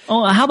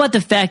 Oh, how about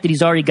the fact that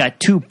he's already got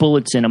 2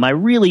 bullets in him? I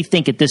really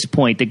think at this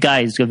point the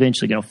guy is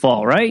eventually going to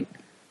fall, right?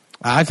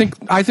 I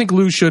think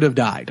Lou should have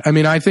died. I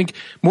mean, I think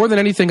more than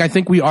anything, I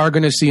think we are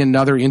going to see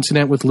another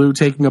incident with Lou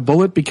taking a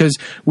bullet, because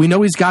we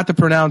know he's got the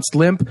pronounced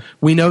limp.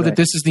 We know that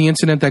this is the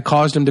incident that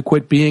caused him to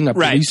quit being a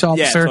police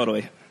officer. Yeah,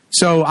 totally.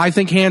 So I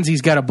think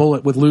Hansy's got a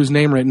bullet with Lou's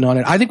name written on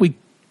it. I think we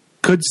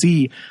could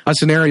see a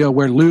scenario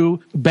where Lou,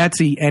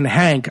 Betsy, and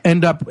Hank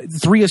end up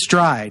 3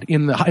 astride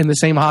in the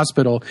same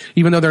hospital,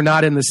 even though they're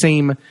not in the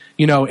same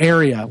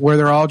area, where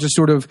they're all just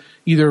sort of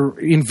either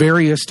in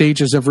various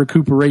stages of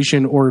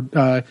recuperation or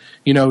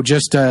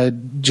just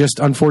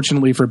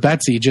unfortunately for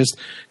Betsy, just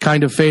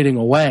kind of fading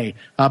away.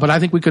 But I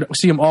think we could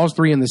see them all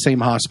 3 in the same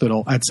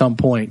hospital at some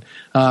point.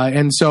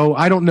 And so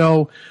I don't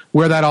know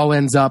where that all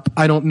ends up.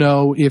 I don't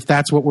know if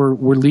that's what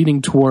we're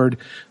leading toward,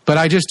 but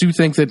I just do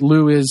think that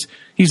Lou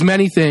he's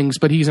many things,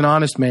 but he's an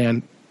honest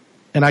man.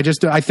 And I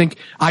think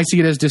I see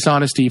it as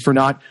dishonesty for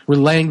not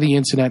relaying the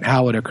incident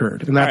how it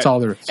occurred, and that's all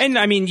there is. And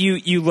I mean,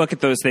 you look at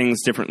those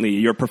things differently.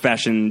 Your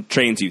profession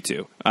trains you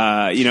to.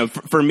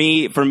 For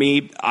me,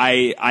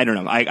 I don't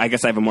know. I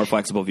guess I have a more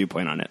flexible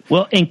viewpoint on it.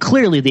 Well, and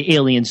clearly the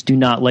aliens do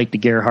not like the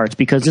Gerhardts,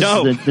 because this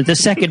is the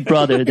second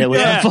brother that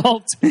was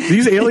involved.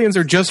 These aliens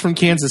are just from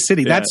Kansas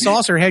City. That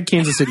saucer had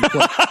Kansas City.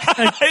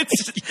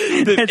 That's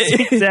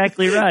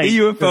exactly right. The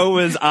UFO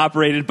was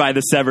operated by the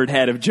severed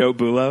head of Joe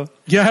Bulo.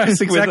 Yes,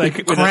 exactly.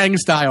 Krang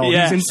style.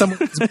 Yeah. He's in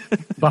someone's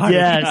body.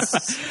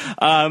 Yes.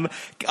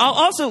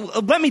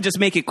 Also, let me just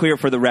make it clear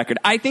for the record.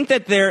 I think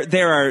that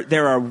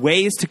there are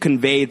ways to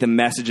convey the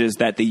messages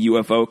that the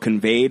UFO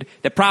conveyed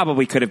that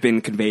probably could have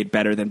been conveyed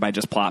better than by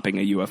just plopping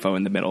a UFO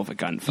in the middle of a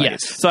gunfight.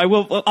 Yes. So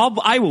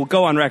I will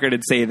go on record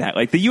and say that,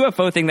 like, the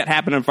UFO thing that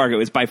happened on Fargo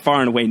is by far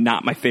and away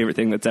not my favorite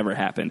thing that's ever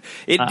happened.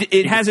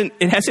 It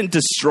hasn't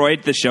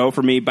destroyed the show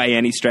for me by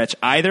any stretch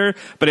either,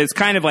 but it's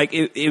kind of like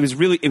it was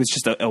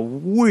just a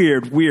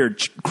weird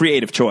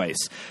creative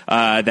choice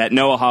that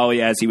Noah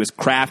Hawley, as he was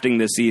crafting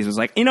this season, was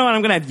like, you know what,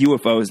 I'm going to have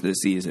UFOs this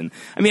season.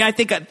 I mean, I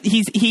think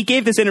he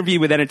gave this interview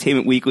with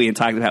Entertainment Weekly and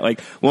talked about,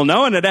 like, well,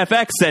 no one at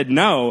FX said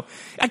no.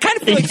 I kind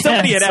of feel like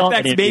somebody at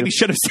FX maybe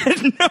should have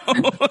said no.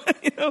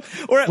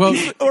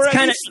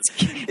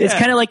 It's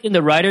kind of like in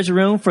the writer's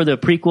room for the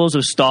prequels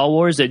of Star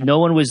Wars, that no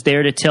one was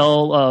there to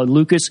tell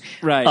Lucas,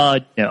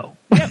 right? No.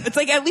 Yeah, it's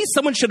like at least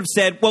someone should have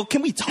said, "Well,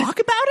 can we talk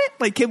about it?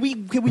 Like, can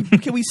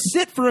we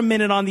sit for a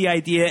minute on the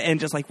idea and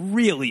just like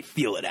really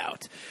feel it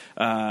out?"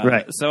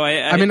 Right. So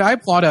I mean, I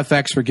applaud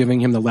FX for giving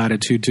him the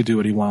latitude to do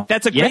what he wants.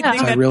 That's a great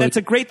thing. That's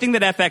a great thing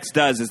that FX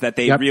does is that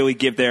they really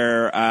give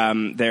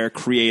their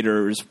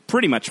creators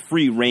pretty much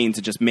free reign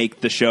to just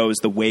make the shows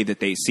the way that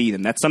they see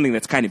them. That's something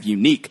that's kind of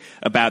unique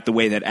about the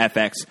way that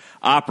FX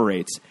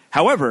operates.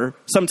 However,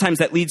 sometimes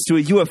that leads to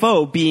a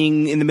UFO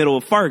being in the middle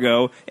of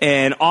Fargo,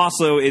 and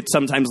also it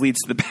sometimes leads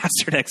to the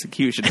bastard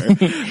executioner.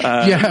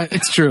 Yeah,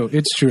 it's true.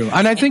 It's true.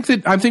 And I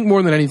think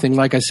more than anything,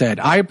 like I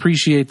said, I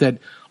appreciate that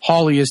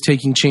Hawley is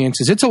taking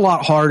chances. It's a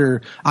lot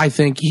harder, I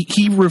think.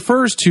 He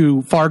refers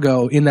to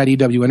Fargo in that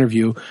EW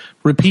interview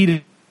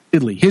repeatedly.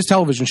 His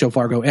television show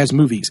Fargo as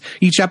movies.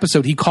 Each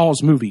episode he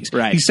calls movies.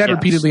 Right. He said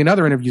repeatedly in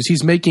other interviews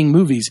he's making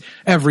movies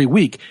every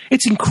week.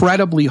 It's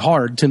incredibly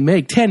hard to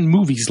make 10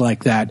 movies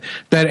like that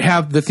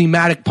have the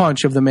thematic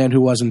punch of The Man Who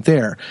Wasn't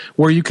There,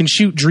 where you can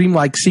shoot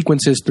dreamlike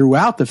sequences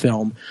throughout the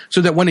film so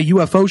that when a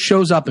UFO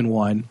shows up in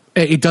one,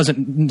 it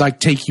doesn't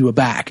like take you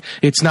aback.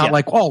 It's not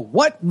like, oh,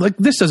 what? Like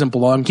this doesn't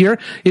belong here.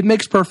 It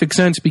makes perfect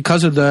sense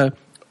because of the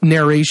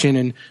narration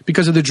and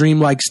because of the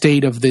dreamlike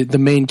state of the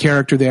main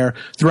character there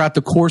throughout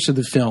the course of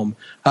the film,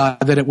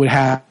 that it would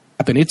happen.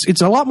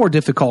 It's a lot more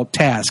difficult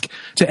task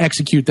to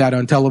execute that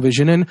on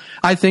television. And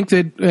I think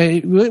that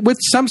with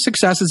some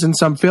successes and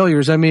some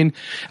failures, I mean,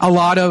 a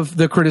lot of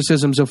the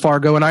criticisms of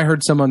Fargo, and I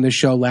heard some on this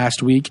show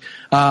last week,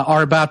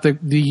 are about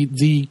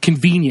the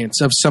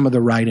convenience of some of the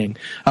writing.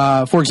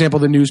 For example,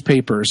 the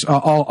newspapers,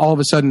 all of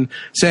a sudden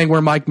saying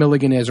where Mike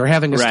Milligan is, or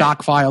having a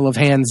stock file of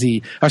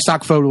Hansy, a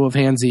stock photo of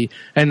Hansy,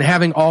 and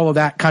having all of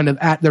that kind of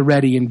at the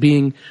ready and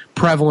being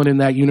prevalent in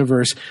that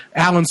universe.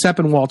 Alan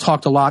Sepinwall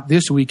talked a lot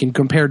this week and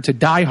compared to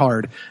Die Hard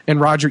and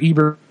Roger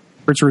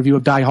Ebert's review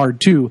of Die Hard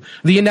 2,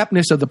 the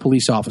ineptness of the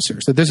police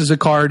officers, that this is a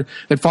card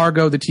that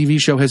Fargo, the TV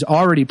show, has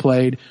already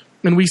played,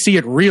 and we see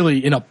it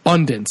really in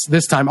abundance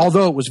this time.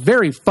 Although it was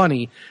very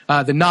funny,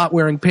 the not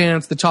wearing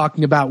pants, the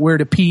talking about where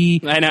to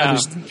pee, I know. The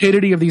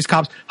stupidity of these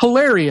cops,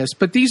 hilarious.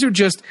 But these are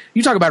just,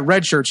 you talk about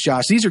red shirts,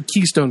 Josh. These are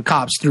Keystone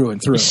cops through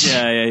and through.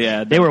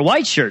 Yeah. They were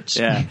white shirts.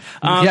 Yeah.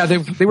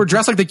 They were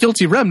dressed like the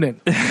guilty remnant.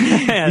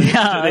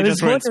 I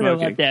was wondering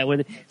about that,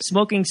 with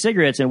smoking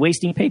cigarettes and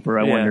wasting paper.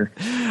 I wonder.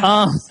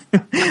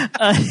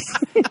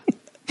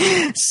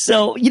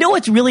 So, you know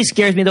what really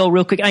scares me, though,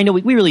 real quick? I know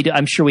we really do.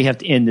 I'm sure we have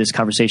to end this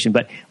conversation,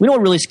 but you know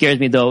what really scares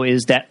me, though,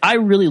 is that I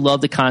really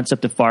love the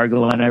concept of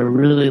Fargo, and I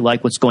really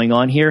like what's going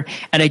on here.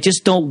 And I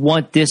just don't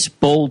want this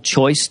bold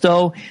choice,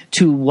 though,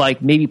 to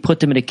like maybe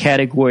put them in a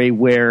category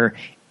where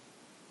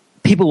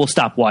people will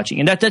stop watching.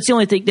 And that's the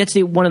only thing. That's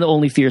one of the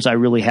only fears I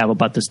really have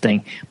about this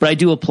thing. But I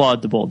do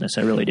applaud the boldness.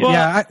 I really do.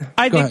 Well,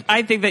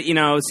 I think that, you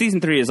know,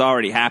 season 3 is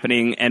already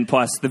happening, and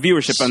plus the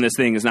viewership on this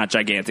thing is not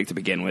gigantic to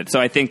begin with. So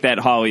I think that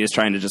Hawley is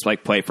trying to just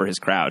like play for his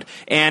crowd.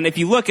 And if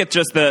you look at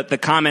just the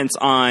comments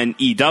on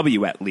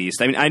EW, at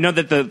least, I mean, I know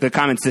that the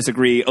comments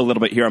disagree a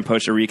little bit here on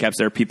Post-Show Recaps.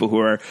 There are people who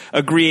are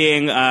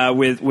agreeing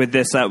with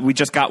this. We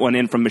just got one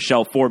in from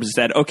Michelle Forbes who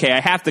said, "Okay, I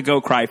have to go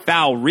cry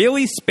foul.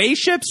 Really?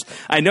 Spaceships?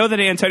 I know that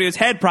Antonio's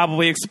head probably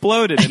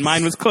exploded and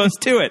mine was close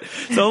to it."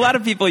 So a lot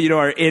of people, you know,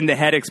 are in the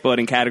head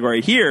exploding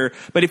category here.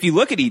 But if you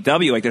look at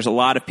EW, like there's a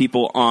lot of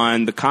people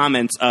on the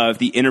comments of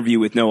the interview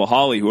with Noah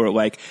Hawley who are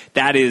like,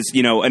 that is,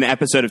 you know, an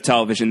episode of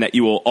television that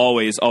you will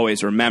always,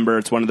 always remember.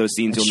 It's one of those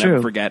scenes you'll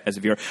never forget as a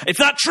viewer. It's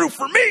not true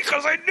for me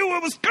because I knew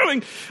it was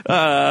coming.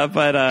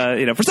 But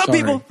you know, for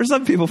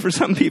some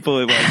people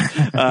it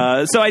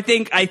was. So I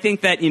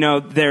think that, you know,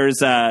 there's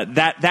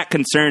that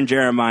concern,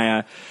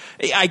 Jeremiah.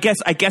 I guess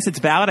it's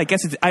valid. I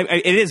guess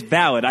it is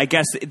valid. I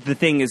guess the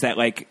thing is that,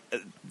 like,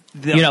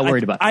 you're not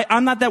worried about it.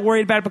 I'm not that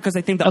worried about it because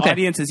I think the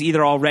audience is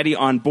either already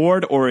on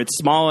board or it's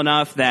small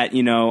enough that,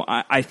 you know,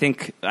 I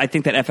think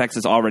that FX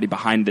is already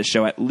behind this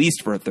show at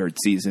least for a third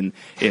season,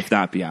 if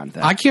not beyond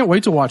that. I can't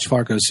wait to watch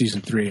Fargo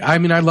season 3. I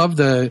mean, I love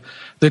the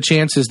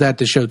chances that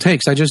the show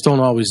takes. I just don't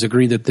always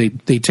agree that they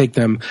take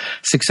them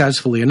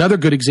successfully. Another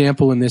good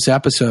example in this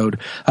episode,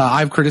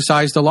 I've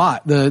criticized a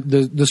lot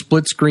the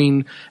split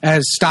screen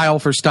as style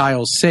for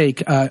style's sake,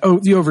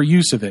 the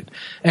overuse of it.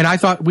 And I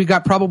thought we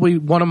got probably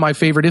one of my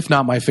favorite, if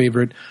not my favorite,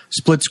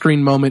 split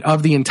screen moment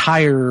of the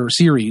entire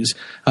series,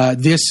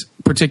 this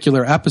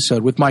particular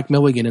episode with Mike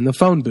Milligan in the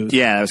phone booth.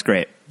 Yeah, that was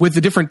great. With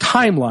the different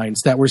timelines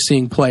that we're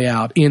seeing play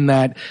out in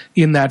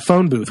that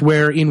phone booth,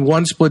 where in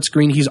one split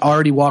screen he's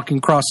already walking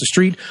across the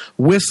street,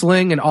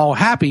 whistling and all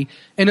happy,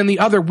 and in the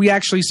other we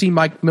actually see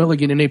Mike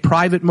Milligan in a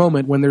private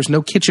moment when there's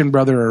no kitchen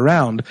brother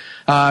around,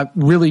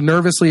 really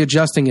nervously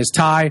adjusting his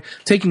tie,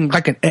 taking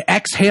like an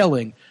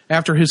exhaling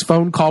after his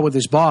phone call with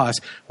his boss,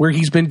 where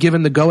he's been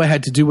given the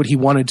go-ahead to do what he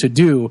wanted to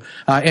do,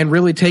 and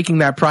really taking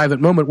that private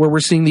moment where we're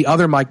seeing the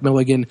other Mike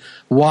Milligan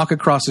walk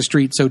across the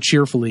street so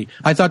cheerfully.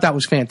 I thought that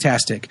was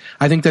fantastic.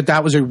 I think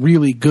that was a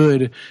really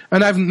good,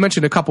 and I've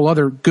mentioned a couple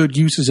other good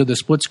uses of the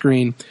split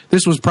screen.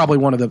 This was probably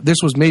this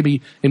was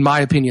maybe, in my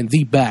opinion,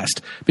 the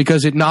best,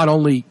 because it not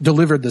only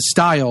delivered the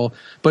style,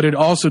 but it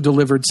also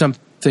delivered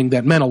something something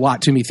that meant a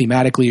lot to me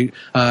thematically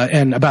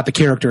and about the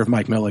character of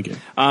Mike Milligan.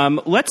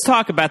 Let's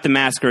talk about the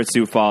massacre at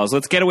Sioux Falls.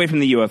 Let's get away from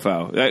the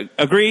UFO.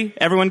 Agree?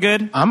 Everyone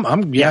good? Whatever.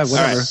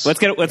 All right. Let's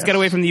get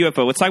away from the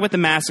UFO. Let's talk about the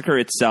massacre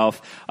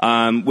itself,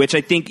 which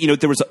I think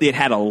it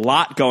had a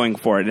lot going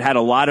for it. It had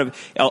a lot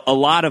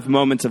of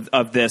moments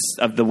of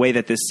the way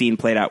that this scene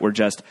played out were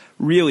just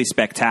really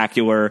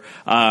spectacular.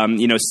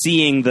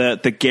 Seeing the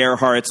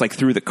Gerhardts like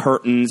through the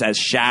curtains as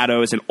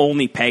shadows, and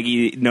only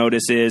Peggy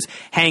notices.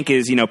 Hank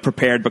is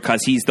prepared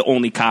because he's the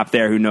only cop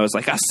there who knows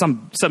like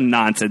some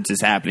nonsense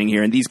is happening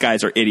here, and these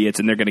guys are idiots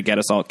and they're going to get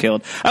us all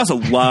killed. I also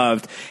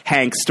loved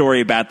Hank's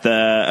story about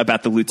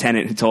the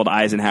lieutenant who told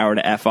Eisenhower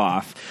to F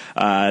off.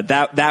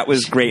 That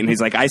was great, and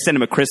he's like, I send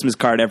him a Christmas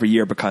card every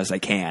year because I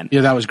can.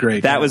 Yeah, that was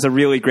great. That was a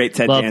really great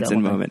Ted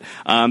Danson moment.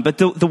 But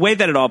the way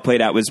that it all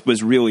played out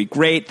was really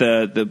great.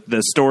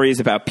 The stories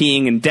about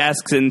peeing in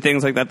desks and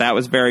things like that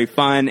was very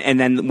fun. And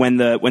then when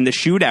the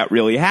shootout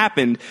really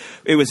happened,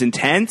 it was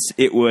intense.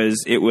 It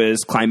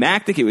was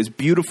climactic. It was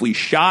beautifully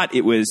shot.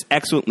 It was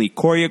excellently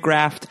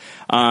choreographed.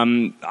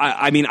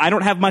 I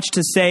don't have much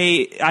to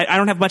say. I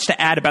don't have much to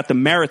add about the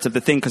merits of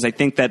the thing because I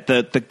think that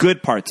the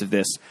good parts of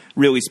this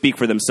really speak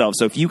for themselves.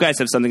 So if you guys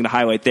have something to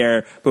highlight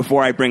there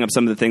before I bring up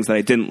some of the things that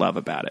I didn't love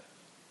about it.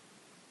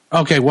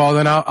 Okay, well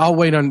then I'll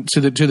wait on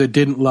to the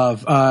didn't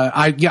love.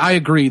 I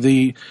agree.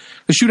 The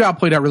shootout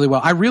played out really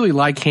well. I really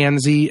like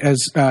Hansy as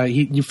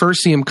you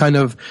first see him kind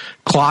of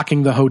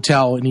clocking the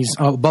hotel, and he's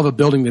above a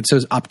building that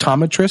says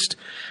optometrist.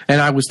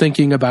 And I was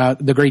thinking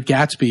about The Great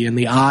Gatsby and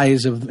the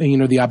eyes of the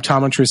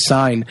optometrist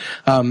sign.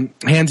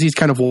 Hansy's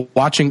kind of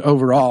watching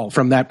overall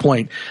from that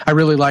point. I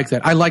really like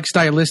that. I like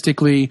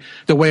stylistically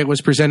the way it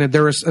was presented.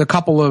 There was a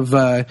couple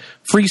of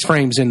freeze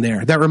frames in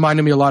there that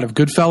reminded me a lot of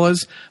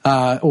Goodfellas,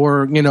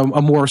 or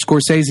a more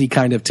Scorsese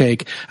kind of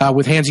take,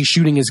 with Hansy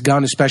shooting his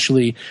gun,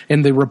 especially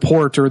in the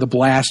report or the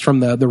blast from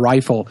the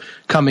rifle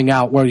coming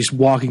out while he's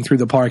walking through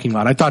the parking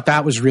lot. I thought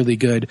that was really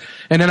good.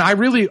 And then I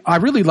really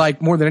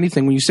like, more than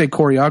anything, when you say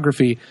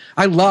choreography,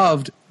 I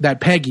loved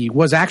that Peggy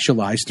was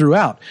actualized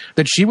throughout.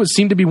 That she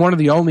seemed to be one of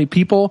the only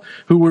people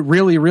who would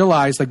really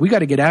realize, like, we got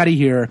to get out of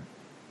here.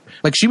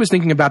 Like, she was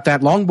thinking about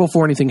that long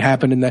before anything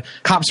happened, and the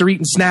cops are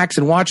eating snacks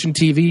and watching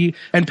TV,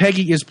 and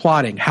Peggy is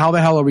plotting. How the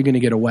hell are we going to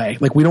get away?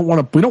 Like, we don't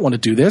want to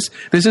do this.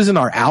 This isn't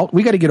our out.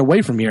 We got to get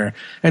away from here.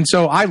 And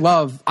so I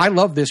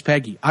love this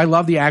Peggy. I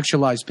love the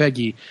actualized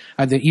Peggy.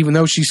 Even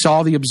though she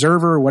saw the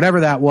Observer or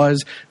whatever that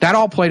was, that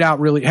all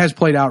has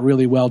played out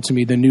really well to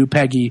me, the new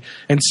Peggy,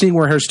 and seeing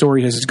where her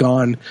story has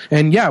gone.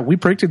 And yeah, we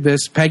predicted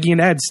this. Peggy and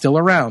Ed's still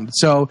around.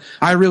 So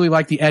I really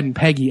like the Ed and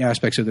Peggy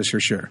aspects of this for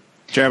sure.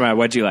 Jeremiah,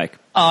 what'd you like?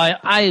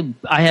 I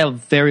have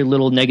very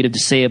little negative to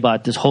say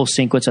about this whole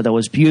sequence. I thought it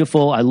was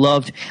beautiful.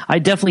 I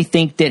definitely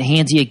think that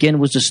Hansy again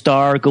was the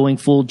star, going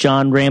full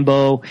John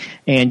Rambo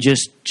and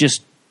just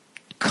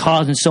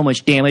causing so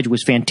much damage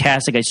was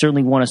fantastic. I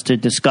certainly want us to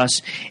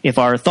discuss if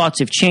our thoughts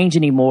have changed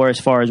anymore as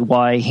far as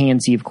why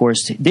Hansy, of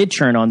course, did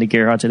turn on the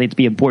Gerhardts. I think it'd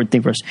be an important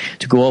thing for us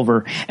to go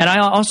over. And I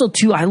also,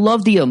 too, I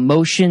love the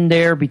emotion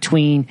there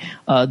between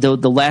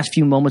the last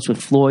few moments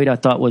with Floyd. I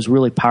thought was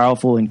really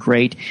powerful and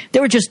great.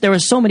 There were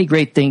so many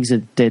great things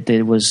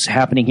that was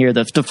happening here.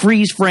 The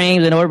freeze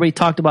frames, I know everybody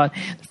talked about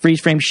the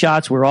freeze frame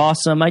shots were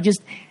awesome.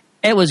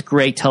 It was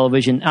great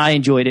television. I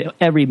enjoyed it,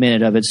 every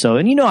minute of it. So,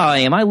 and you know how I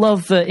am. I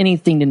love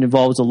anything that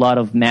involves a lot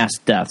of mass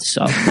death.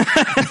 So,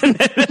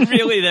 that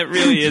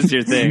really is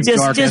your thing.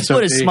 just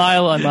put a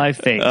smile on my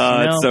face.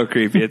 Oh, it's so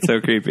creepy. It's so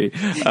creepy,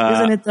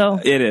 isn't it? Though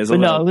it is. But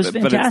no, it was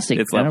fantastic.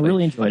 It's I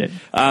really enjoyed it.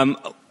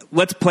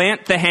 Let's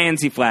plant the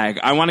Hansy flag.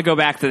 I want to go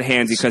back to the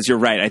Hansy because you're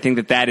right. I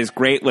think that is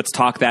great. Let's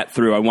talk that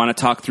through. I want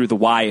to talk through the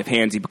why of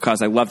Hansy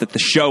because I love that the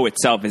show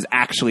itself is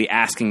actually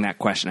asking that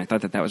question. I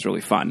thought that was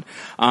really fun.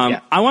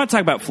 I want to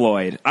talk about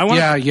Floyd.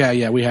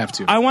 We have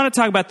to. I want to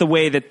talk about the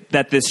way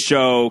that this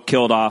show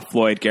killed off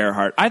Floyd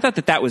Gerhardt. I thought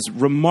that was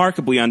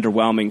remarkably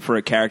underwhelming for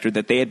a character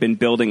that they had been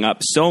building up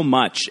so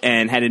much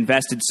and had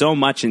invested so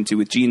much into,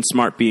 with Jean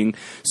Smart being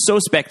so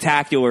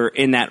spectacular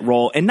in that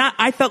role. And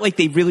I felt like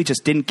they really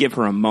just didn't give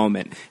her a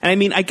moment. And I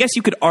mean, I guess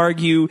you could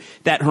argue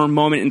that her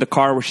moment in the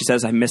car where she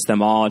says, "I miss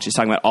them all," and she's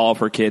talking about all of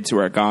her kids who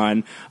are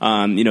gone.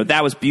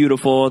 That was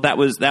beautiful. That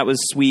was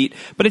sweet.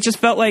 But it just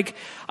felt like,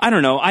 I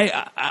don't know.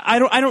 I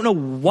don't know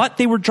what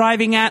they were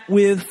driving at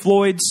with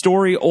Floyd's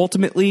story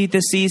ultimately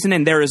this season.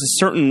 And there is a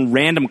certain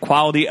random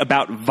quality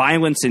about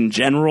violence in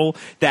general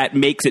that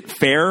makes it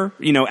fair,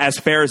 as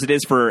fair as it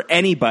is for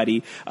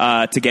anybody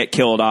to get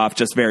killed off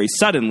just very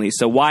suddenly.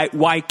 So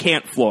why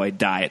can't Floyd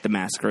die at the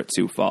massacre at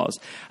Sioux Falls?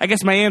 I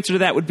guess my answer to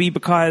that would be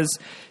because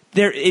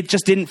it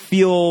just didn't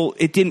feel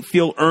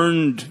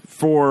earned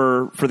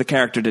for the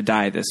character to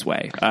die this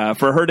way.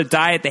 For her to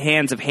die at the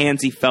hands of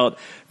Hansy felt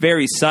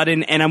very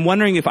sudden, and I'm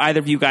wondering if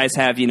either of you guys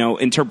have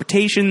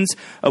interpretations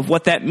of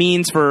what that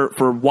means for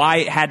why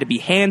it had to be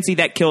Hansy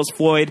that kills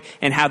Floyd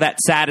and how that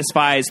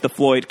satisfies the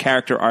Floyd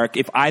character arc.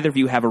 If either of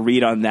you have a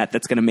read on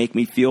that's going to make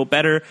me feel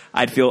better,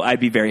 I'd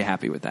be very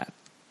happy with that.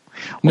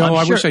 No, I'm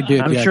I sure, wish I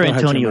did. I'm Yeah, sure go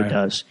ahead, Antonio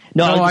Jeremiah. does.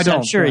 No, I don't.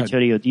 I'm sure Go ahead.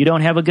 Antonio. You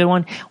don't have a good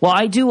one? Well,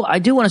 I do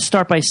want to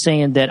start by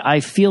saying that I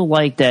feel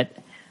like that.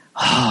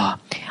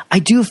 I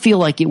do feel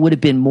like it would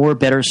have been more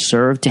better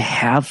served to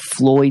have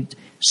Floyd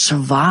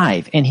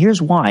survive. And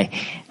here's why.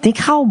 Think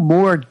how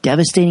more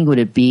devastating would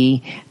it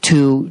be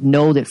to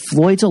know that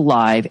Floyd's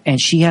alive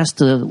and she has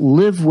to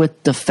live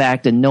with the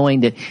fact of knowing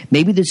that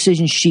maybe the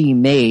decision she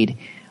made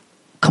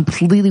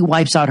completely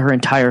wipes out her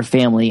entire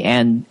family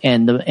and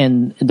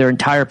their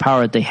entire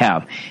power that they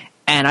have.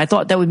 And I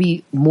thought that would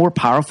be more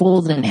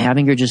powerful than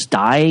having her just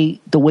die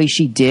the way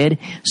she did.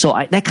 So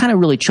that kind of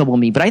really troubled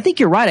me. But I think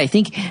you're right. I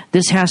think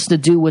this has to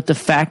do with the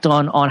fact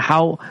on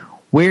how,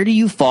 where do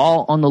you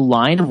fall on the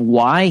line of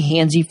why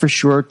Hansie for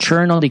sure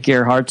turned on the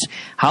Gerhardts?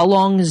 How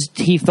long has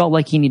he felt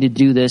like he needed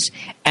to do this?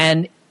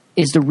 And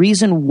is the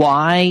reason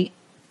why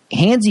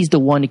Hansie's the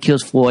one who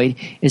kills Floyd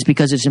is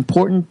because it's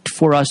important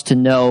for us to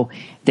know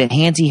that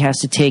Hansie has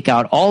to take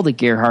out all the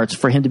Gerhardts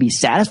for him to be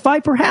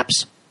satisfied,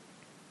 perhaps?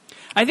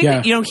 I think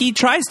that, he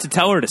tries to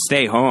tell her to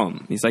stay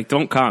home. He's like,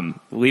 "Don't come.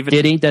 Leave it."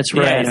 Did he? That's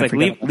right. Yeah, he's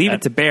like, "Leave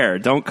it to Bear.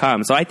 Don't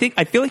come." So I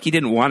feel like he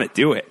didn't want to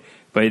do it,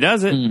 but he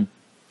does it.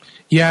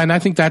 Yeah, and I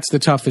think that's the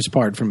toughest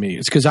part for me.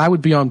 It's because I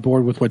would be on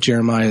board with what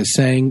Jeremiah is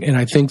saying, and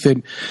I think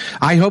that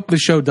I hope the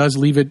show does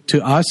leave it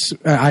to us.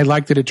 I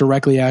like that it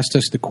directly asked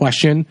us the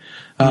question.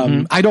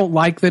 I don't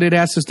like that it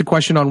asked us the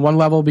question on one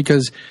level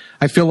because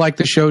I feel like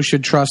the show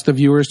should trust the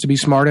viewers to be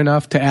smart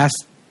enough to ask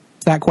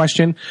that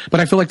question. But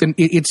I feel like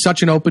it's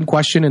such an open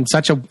question and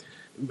such a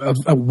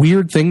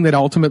weird thing that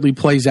ultimately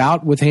plays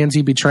out with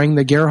Hansie betraying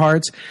the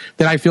Gerhardts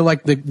that I feel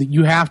like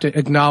you have to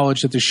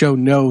acknowledge that the show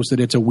knows that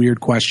it's a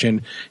weird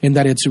question and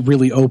that it's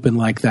really open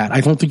like that.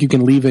 I don't think you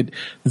can leave it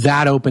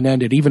that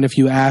open-ended, even if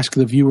you ask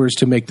the viewers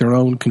to make their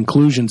own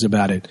conclusions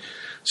about it.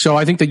 So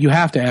I think that you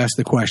have to ask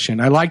the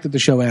question. I like that the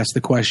show asked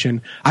the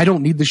question. I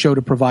don't need the show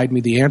to provide me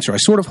the answer. I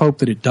sort of hope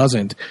that it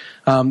doesn't.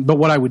 But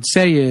what I would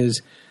say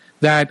is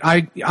that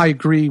I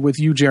agree with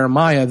you,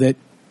 Jeremiah, that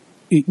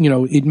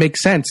it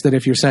makes sense that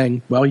if you're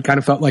saying, well, he kind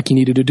of felt like he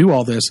needed to do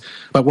all this.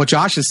 But what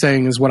Josh is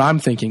saying is what I'm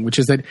thinking, which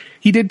is that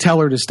he did tell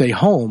her to stay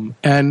home.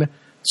 And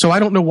so I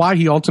don't know why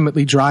he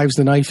ultimately drives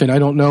the knife in. I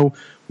don't know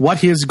what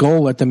his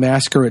goal at the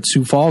massacre at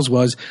Sioux Falls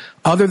was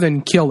other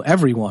than kill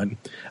everyone.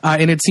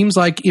 And it seems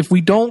like if we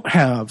don't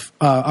have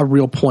a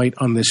real point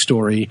on this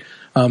story,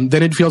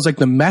 then it feels like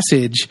the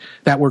message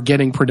that we're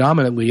getting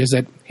predominantly is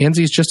that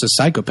Hansie is just a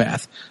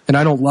psychopath, and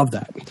I don't love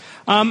that.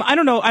 I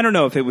don't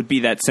know if it would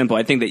be that simple.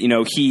 I think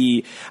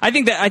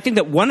that I think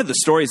that one of the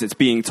stories that's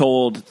being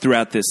told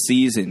throughout this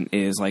season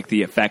is like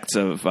the effects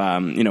of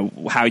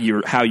how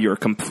you're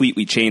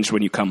completely changed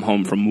when you come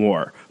home from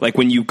war, like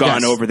when you've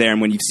gone over there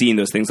and when you've seen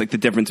those things, like the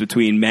difference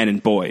between men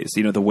and boys.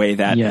 The way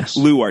that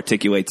Lou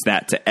articulates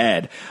that to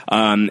Ed,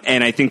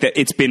 and I think that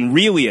it's been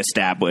really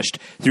established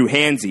through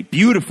Hansie,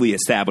 beautifully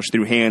established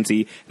through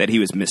Hansie, that he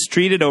was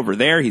mistreated over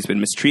there. He's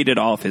been mistreated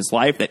all of his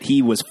life. That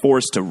he was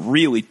forced to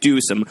really do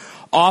some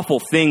awful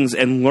things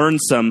and learn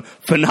some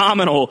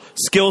phenomenal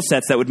skill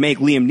sets that would make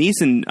Liam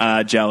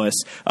Neeson jealous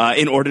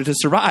in order to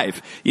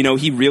survive.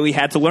 He really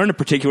had to learn a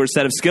particular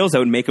set of skills that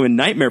would make him a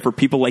nightmare for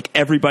people like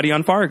everybody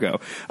on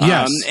Fargo.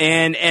 Yes.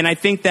 And I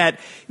think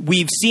that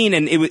we've seen,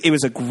 and it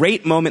was a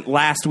great moment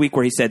last week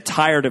where he said,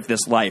 "Tired of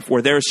this life,"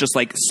 where there's just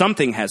like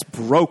something has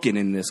broken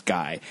in this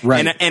guy.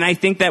 Right. And I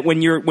think that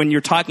when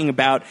you're talking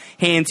about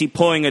Hansie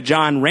pulling a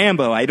John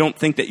Rambo, I don't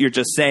think that you're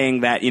just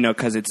saying that,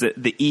 because it's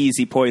the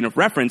easy point of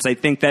reference. I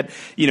think that,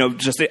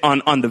 just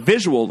on the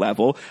visual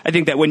level, I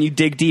think that when you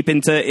dig deep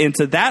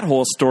into that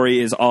whole story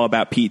is all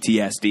about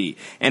PTSD.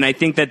 And I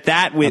think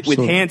that with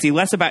Hansie,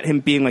 less about him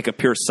being like a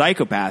pure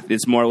psychopath,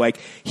 is more like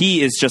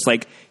he is just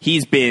like,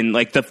 he's been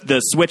like the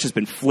switch has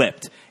been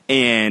flipped.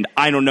 And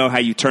I don't know how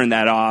you turn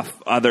that off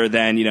other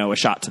than, a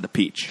shot to the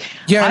peach.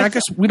 Yeah, and I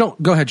guess we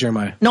don't... Go ahead,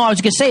 Jeremiah. No, I was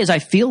going to say is I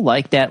feel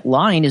like that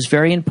line is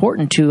very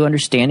important to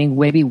understanding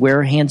maybe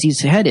where Hansie's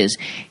head is.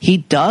 He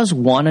does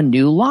want a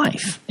new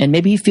life. And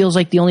maybe he feels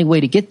like the only way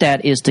to get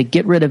that is to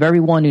get rid of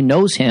everyone who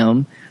knows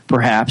him,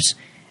 perhaps.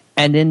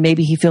 And then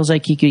maybe he feels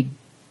like he could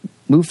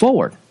move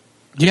forward.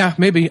 Yeah,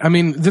 maybe. I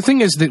mean, the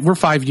thing is that we're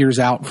 5 years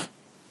out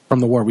from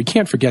the war. We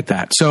can't forget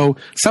that. So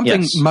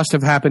something must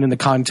have happened in the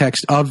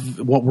context of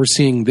what we're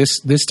seeing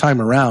this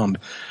time around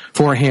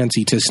for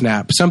Hansie to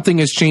snap. Something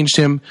has changed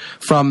him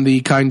from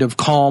the kind of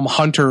calm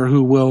hunter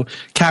who will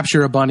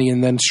capture a bunny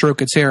and then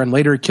stroke its hair and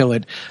later kill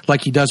it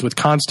like he does with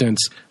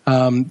Constance,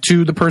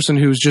 to the person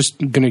who's just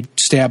going to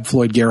stab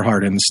Floyd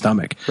Gerhardt in the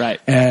stomach. Right.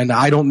 And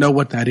I don't know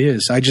what that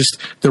is.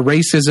 The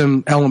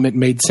racism element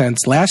made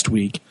sense last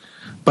week.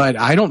 But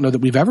I don't know that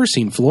we've ever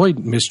seen Floyd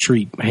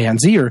mistreat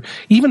Hansie, or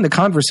even the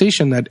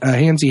conversation that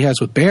Hansie has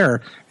with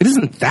Bear. It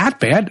isn't that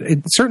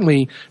bad.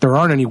 Certainly, there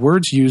aren't any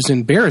words used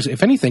in Bear's.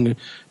 If anything,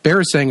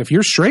 Bear is saying, "If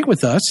you're straight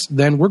with us,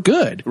 then we're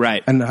good."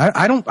 Right. And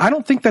I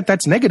don't think that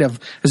that's negative.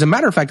 As a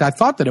matter of fact, I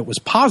thought that it was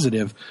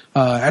positive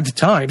at the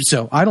time.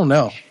 So I don't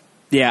know.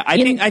 Yeah,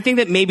 I think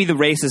that maybe the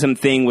racism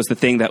thing was the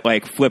thing that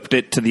like flipped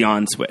it to the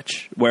on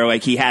switch, where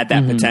like he had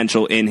that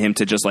potential in him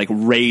to just like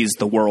raise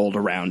the world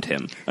around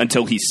him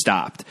until he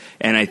stopped.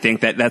 And I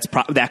think that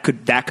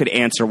that could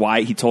answer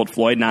why he told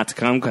Floyd not to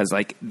come, because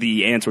like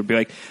the answer would be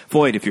like,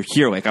 Floyd, if you're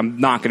here, like I'm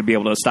not going to be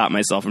able to stop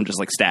myself from just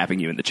like stabbing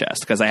you in the chest,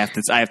 because I have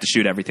to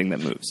shoot everything that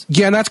moves.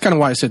 Yeah, and that's kind of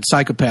why I said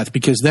psychopath,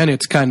 because then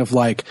it's kind of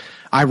like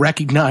I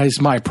recognize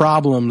my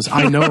problems.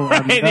 I know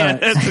I'm nuts, yeah,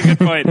 that's a good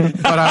point.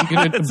 but I'm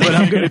going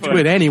to do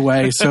it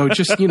anyway. So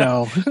just, I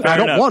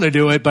don't want to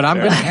do it, but I'm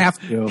going to have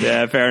to.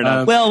 Yeah, fair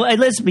enough. Well,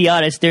 let's be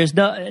honest. There's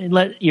no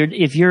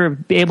if you're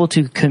able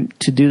to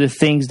do the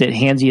things that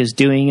Hansi is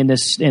doing in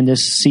this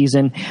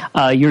season,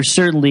 you're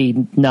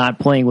certainly not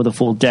playing with a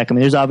full deck. I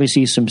mean, there's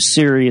obviously some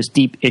serious,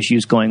 deep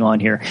issues going on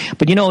here.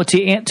 But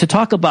to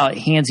talk about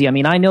Hansi, I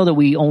mean, I know that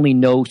we only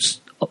know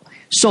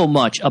so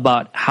much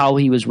about how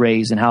he was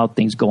raised and how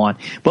things go on.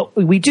 But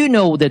we do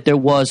know that there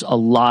was a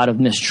lot of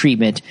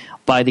mistreatment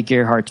by the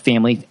Gerhardt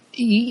family,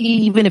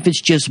 even if it's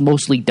just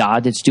mostly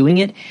Dodd that's doing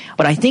it.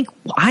 But I think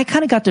I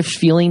kind of got the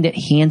feeling that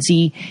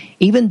Hansi,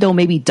 even though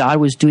maybe Dodd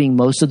was doing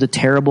most of the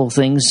terrible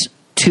things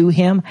to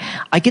him,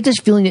 I get this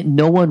feeling that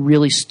no one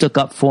really stuck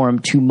up for him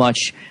too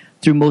much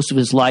through most of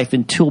his life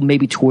until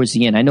maybe towards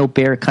the end. I know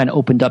Bear kind of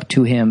opened up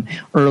to him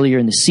earlier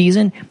in the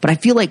season, but I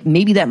feel like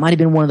maybe that might have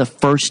been one of the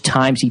first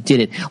times he did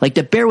it. Like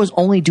the Bear was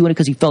only doing it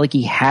because he felt like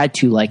he had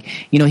to, like,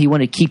 he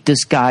wanted to keep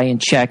this guy in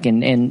check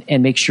and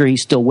make sure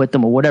he's still with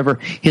them or whatever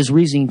his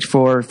reasons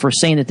for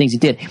saying the things he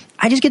did.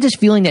 I just get this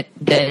feeling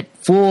that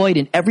Floyd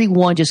and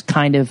everyone just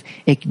kind of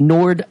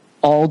ignored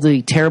all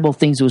the terrible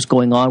things that was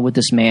going on with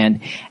this man,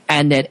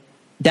 and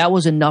that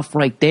was enough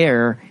right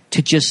there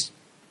to just,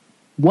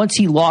 once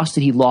he lost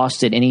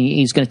it, and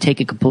he's going to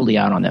take it completely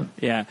out on them.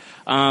 Yeah.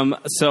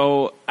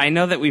 So I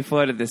know that we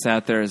floated this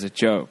out there as a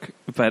joke,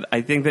 but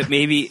I think that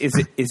maybe is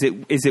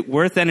it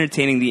worth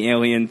entertaining the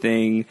alien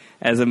thing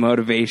as a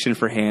motivation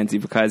for Hansi?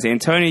 Because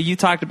Antonio, you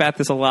talked about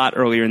this a lot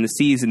earlier in the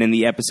season in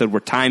the episode where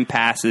time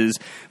passes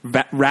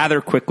rather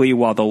quickly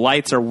while the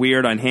lights are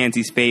weird on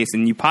Hansi's face,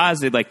 and you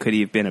posited like, could he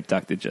have been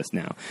abducted just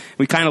now?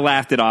 We kind of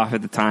laughed it off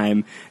at the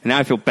time, and now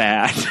I feel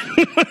bad.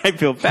 I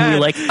feel bad.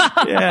 You're like,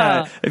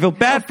 yeah, I feel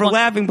bad for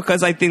laughing,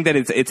 because I think that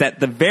it's at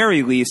the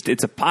very least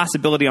it's a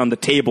possibility on the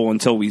table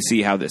until we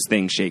see how this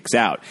thing shakes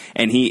out.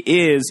 And he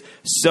is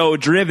so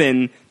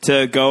driven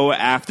to go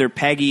after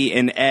Peggy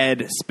and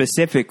Ed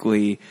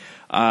specifically.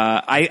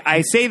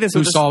 I say this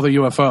who saw the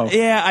UFO.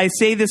 Yeah, I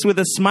say this with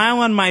a smile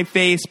on my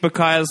face,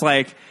 because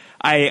like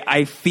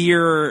I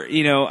fear,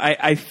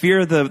 I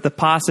fear the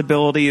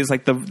possibilities,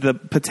 like the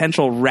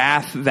potential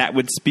wrath that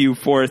would spew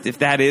forth if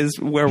that is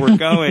where we're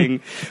going.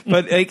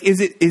 But like,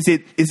 is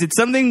it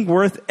something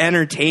worth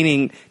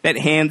entertaining that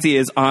Hansi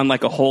is on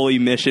like a holy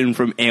mission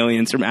from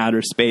aliens from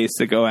outer space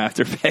to go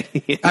after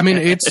Peggy? I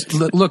mean,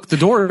 look, the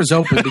door is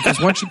open,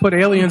 because once you put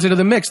aliens into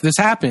the mix, this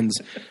happens.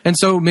 And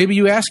so maybe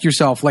you ask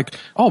yourself, like,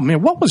 oh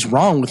man, what was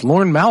wrong with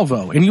Lorne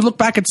Malvo? And you look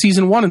back at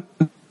season 1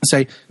 and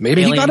say,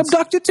 maybe aliens. He got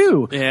abducted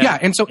too. Yeah.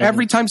 And so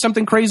every time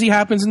something crazy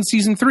happens in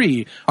season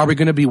 3, are we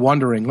going to be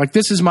wondering, like,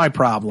 this is my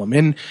problem?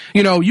 And,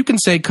 you can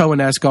say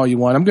Coen-esque all you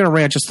want. I'm going to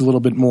rant just a little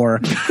bit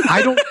more.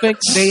 I don't think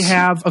they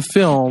have a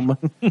film,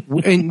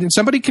 and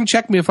somebody can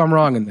check me if I'm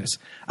wrong in this.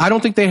 I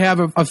don't think they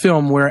have a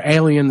film where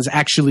aliens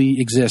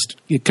actually exist,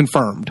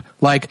 confirmed,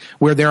 like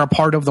where they're a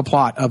part of the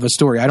plot of a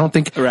story. I don't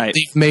think they've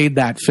made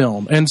that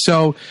film. And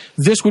so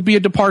this would be a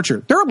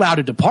departure. They're allowed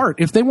to depart.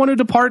 If they want to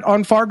depart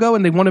on Fargo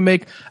and they want to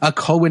make a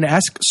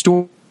Coen-esque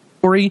story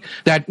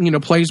that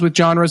plays with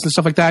genres and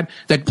stuff like that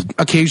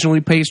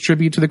occasionally pays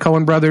tribute to the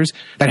Coen brothers,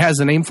 that has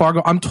the name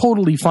Fargo, I'm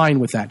totally fine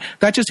with that.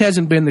 That just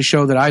hasn't been the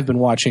show that I've been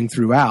watching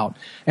throughout.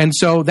 And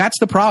so that's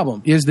the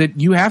problem, is that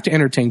you have to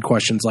entertain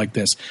questions like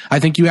this. I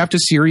think you have to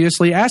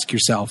seriously ask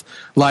yourself,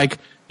 like,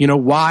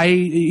 why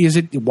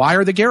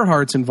are the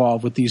Gerhardts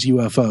involved with these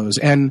UFOs?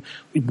 And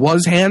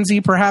was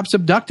Hansi perhaps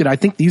abducted? I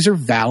think these are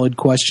valid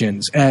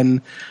questions.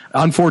 And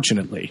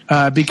unfortunately,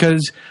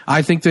 because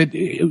I think that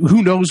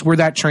who knows where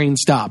that train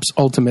stops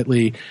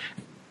ultimately.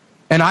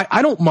 And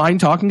I don't mind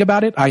talking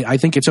about it. I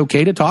think it's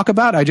okay to talk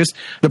about.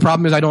 The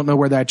problem is I don't know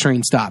where that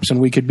train stops, and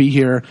we could be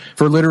here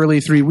for literally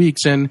 3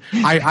 weeks. And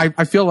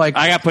I feel like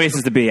I got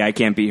places to be. I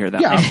can't be here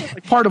that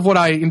long. Part of what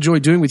I enjoy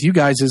doing with you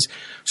guys is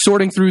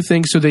sorting through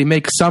things so they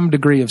make some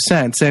degree of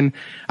sense. And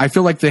I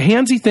feel like the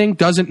Hansi thing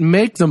doesn't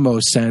make the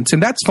most sense,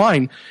 and that's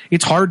fine.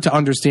 It's hard to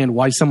understand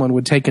why someone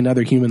would take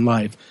another human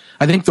life.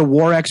 I think the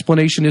war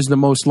explanation is the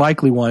most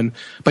likely one,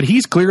 but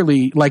he's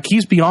clearly, like,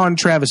 he's beyond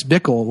Travis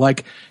Bickle.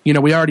 Like, we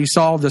already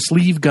saw the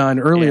sleeve gun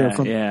earlier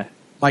from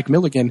Mike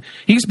Milligan.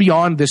 He's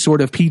beyond this sort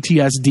of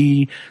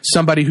PTSD,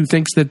 somebody who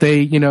thinks that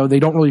they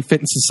don't really fit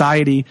in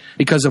society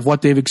because of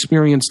what they've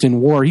experienced in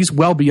war. He's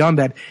well beyond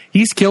that.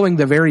 He's killing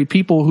the very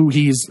people who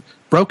he's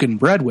broken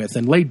bread with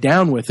and laid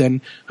down with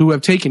and who have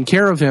taken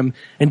care of him.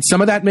 And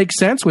some of that makes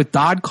sense with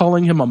Dodd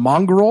calling him a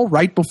mongrel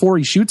right before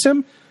he shoots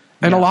him.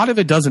 And a lot of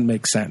it doesn't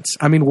make sense.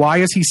 I mean, why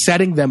is he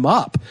setting them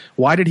up?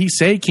 Why did he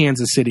say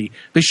Kansas City?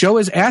 The show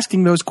is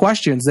asking those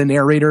questions. The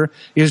narrator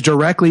is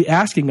directly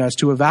asking us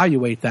to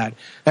evaluate that.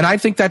 And I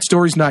think that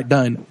story's not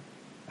done.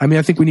 I mean,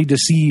 I think we need to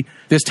see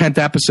this 10th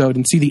episode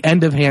and see the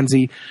end of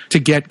Hansy to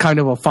get kind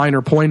of a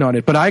finer point on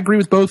it. But I agree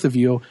with both of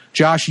you.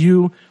 Josh,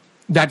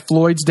 that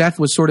Floyd's death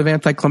was sort of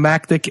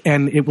anticlimactic,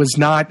 and it was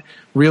not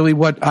really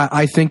what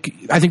I think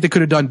they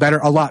could have done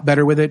a lot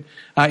better with it.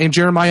 And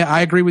Jeremiah,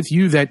 I agree with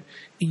you that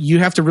you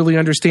have to really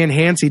understand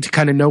Hansy to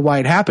kind of know why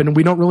it happened, and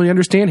we don't really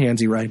understand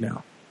Hansy right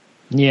now.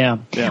 Yeah.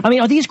 I mean,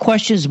 are these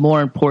questions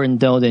more important,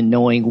 though, than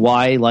knowing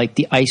why, like,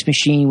 the ice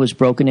machine was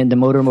broken in the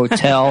Motor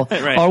Motel?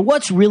 Right. Or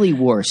what's really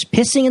worse,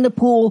 pissing in the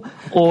pool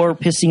or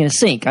pissing in a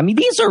sink? I mean,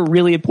 these are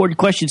really important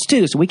questions,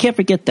 too, so we can't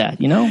forget that,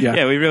 you know?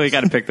 Yeah, we really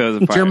got to pick those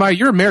apart. Jeremiah,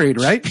 you're married,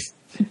 right?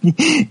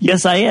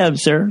 Yes, I am,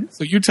 sir.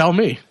 So you tell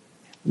me.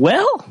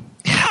 Well,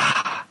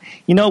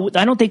 you know,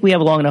 I don't think we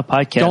have a long enough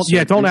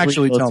podcast. Don't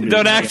actually tell me.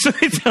 Don't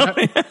actually tell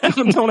me.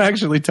 Don't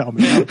actually tell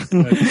me.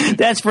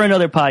 That's for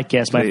another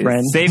podcast, my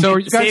friend.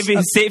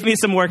 Save me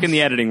some work in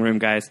the editing room,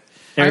 guys.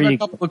 I have a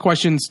couple of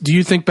questions. Do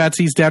you think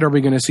Betsy's dead, or are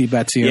we going to see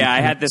Betsy? Yeah,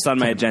 I had this on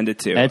my agenda,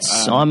 too.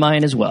 That's on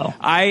mine as well.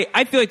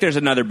 I feel like there's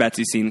another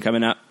Betsy scene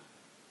coming up.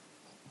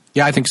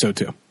 Yeah, I think so,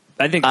 too.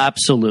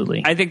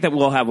 Absolutely. I think that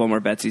we'll have one more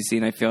Betsy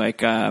scene. I feel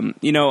like,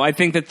 I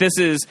think that this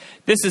is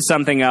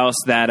something else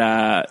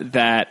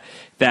that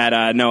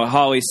Noah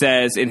Hawley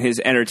says in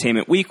his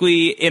Entertainment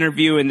Weekly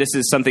interview, and this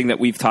is something that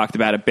we've talked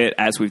about a bit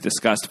as we've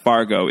discussed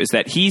Fargo, is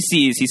that he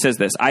says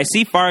this, I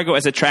see Fargo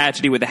as a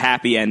tragedy with a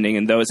happy ending,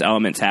 and those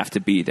elements have to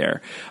be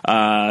there.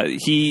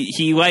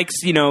 He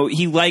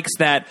likes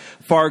that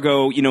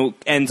Fargo,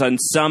 ends on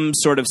some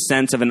sort of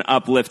sense of an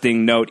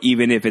uplifting note,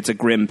 even if it's a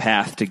grim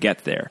path to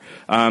get there.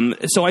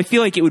 So I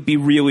feel like it would be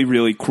really,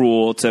 really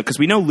cruel because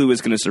we know Lou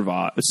is going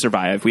to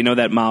survive. We know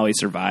that Molly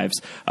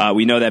survives.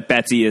 We know that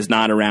Betsy is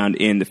not around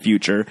in the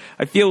future.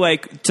 I feel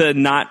like to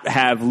not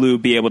have Lou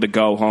be able to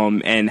go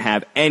home and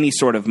have any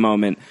sort of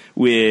moment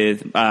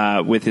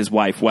with his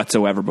wife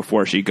whatsoever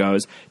before she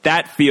goes,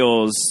 that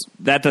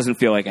doesn't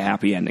feel like a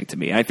happy ending to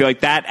me. I feel like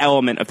that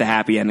element of the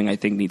happy ending, I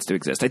think, needs to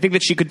exist. I think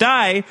that she could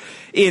die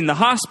in the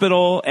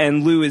hospital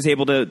and Lou is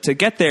able to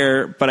get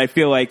there, but I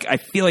feel like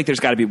there's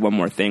got to be one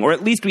more thing, or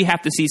at least we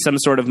have to see some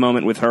sort of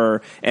moment with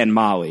her and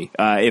Molly,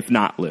 if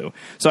not Lou.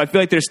 So I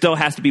feel like there still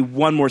has to be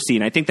one more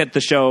scene. I think that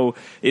the show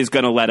is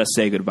going to let us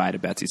say goodbye to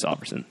Betsy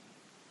Salverson.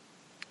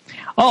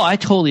 Oh, I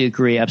totally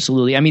agree.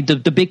 Absolutely. I mean,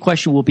 the big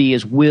question will be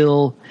is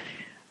will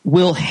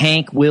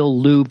Hank, will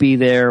Lou be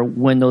there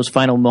when those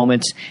final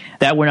moments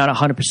that we're not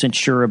 100%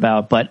 sure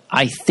about, but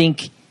I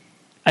think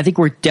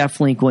we're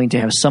definitely going to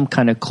have some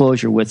kind of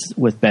closure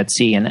with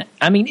Betsy. And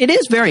I mean, it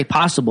is very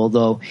possible,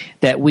 though,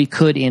 that we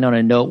could end on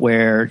a note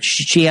where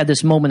she had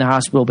this moment in the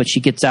hospital, but she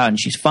gets out and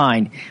she's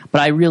fine.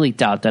 But I really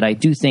doubt that. I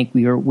do think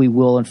we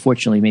will,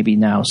 unfortunately, maybe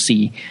now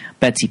see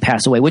Betsy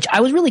pass away, which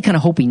I was really kind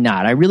of hoping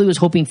not. I really was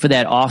hoping for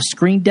that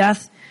off-screen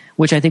death,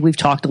 which I think we've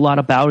talked a lot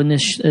about in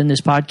this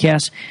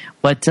podcast.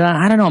 But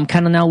I don't know. I'm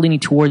kind of now leaning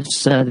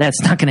towards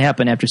that's not going to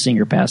happen after seeing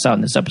her pass out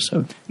in this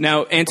episode.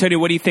 Now, Antonio,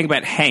 what do you think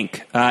about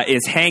Hank?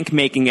 Is Hank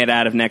making it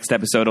out of next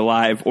episode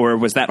alive, or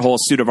was that whole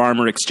suit of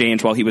armor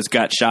exchange while he was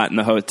gut shot in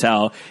the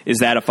hotel, is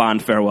that a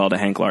fond farewell to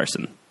Hank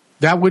Larson?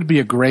 That would be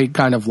a great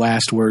kind of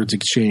last words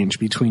exchange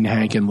between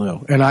Hank and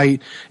Lou. And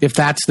if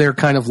that's their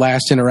kind of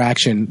last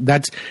interaction,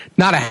 that's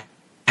not a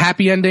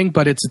happy ending,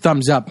 but it's a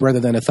thumbs up rather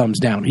than a thumbs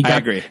down. I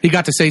agree. He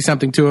got to say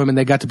something to him, and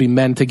they got to be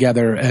men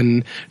together,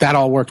 and that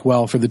all worked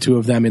well for the two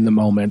of them in the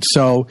moment.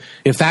 So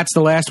if that's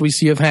the last we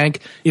see of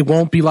Hank, it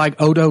won't be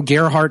like Odo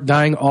Gerhardt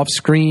dying off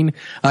screen.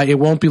 It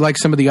won't be like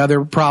some of the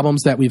other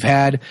problems that we've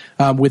had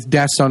with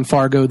deaths on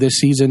Fargo this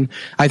season.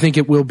 I think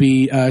it will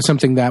be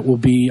something that will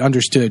be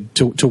understood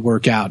to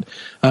work out.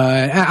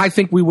 I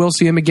think we will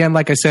see him again.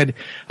 Like I said,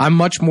 I'm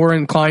much more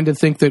inclined to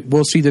think that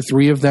we'll see the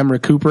three of them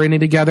recuperating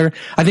together.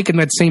 I think in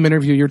that same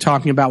interview you're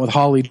talking about with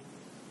Hawley,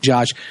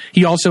 Josh,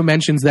 he also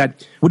mentions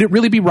that would it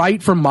really be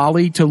right for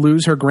Molly to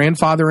lose her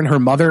grandfather and her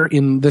mother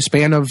in the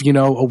span of,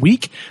 a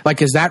week?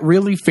 Like, is that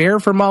really fair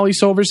for Molly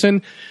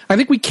Silverson? I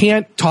think we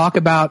can't talk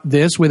about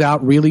this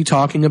without really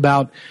talking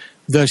about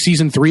the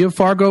season 3 of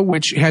Fargo,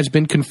 which has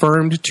been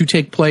confirmed to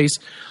take place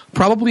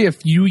probably a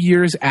few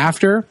years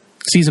after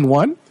season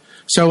 1.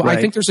 So right.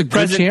 I think there's a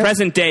good chance.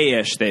 Present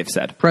day-ish, they've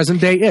said. Present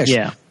day-ish.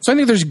 Yeah. So I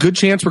think there's a good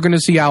chance we're going to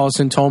see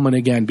Allison Tolman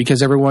again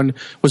because everyone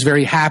was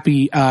very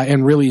happy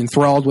and really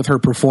enthralled with her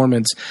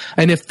performance.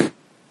 And if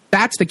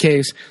that's the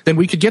case, then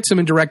we could get some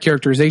indirect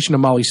characterization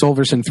of Molly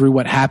Silverson through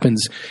what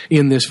happens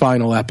in this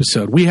final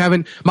episode.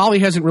 Molly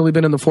hasn't really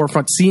been in the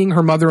forefront. Seeing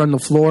her mother on the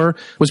floor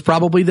was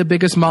probably the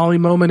biggest Molly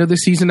moment of the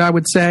season, I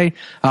would say.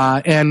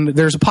 And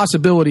there's a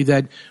possibility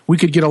that we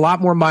could get a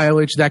lot more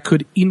mileage that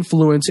could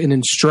influence and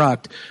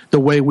instruct the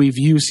way we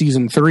view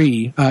season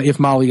 3, if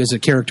Molly is a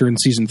character in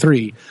season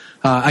 3.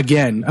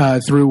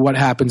 Through what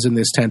happens in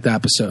this 10th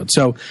episode.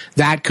 So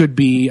that could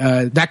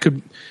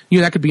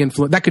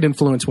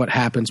influence what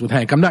happens with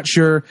Hank. I'm not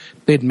sure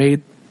they'd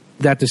made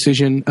that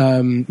decision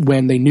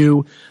when they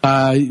knew,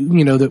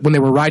 that when they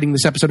were writing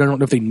this episode. I don't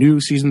know if they knew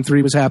season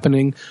 3 was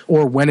happening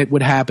or when it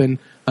would happen.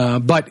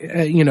 But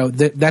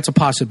that's a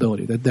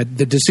possibility that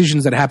the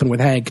decisions that happen with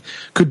Hank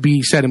could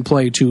be set in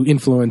play to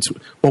influence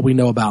what we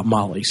know about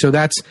Molly. So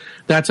that's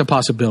a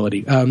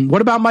possibility.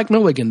 What about Mike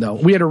Milligan, though?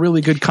 We had a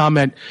really good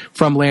comment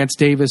from Lance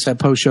Davis at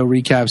Post Show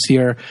Recaps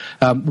here.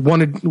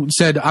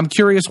 Said, I'm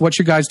curious what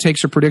your guys'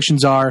 takes or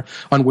predictions are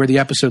on where the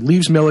episode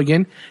leaves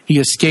Milligan. He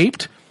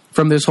escaped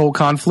from this whole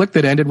conflict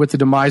that ended with the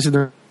demise of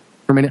the.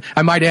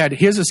 I might add,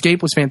 his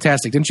escape was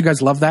fantastic. Didn't you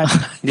guys love that?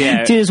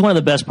 Yeah, it is one of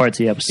the best parts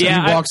of the episode.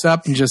 Yeah, he walks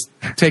up and just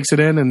takes it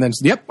in, and then,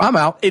 yep, I'm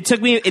out. It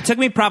took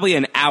me probably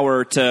an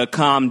hour to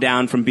calm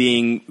down from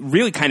being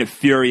really kind of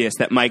furious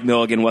that Mike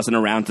Milligan wasn't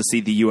around to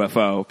see the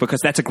UFO, because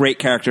that's a great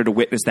character to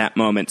witness that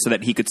moment so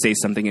that he could say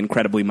something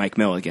incredibly Mike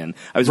Milligan.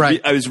 I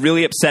was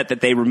really upset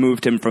that they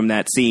removed him from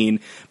that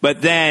scene,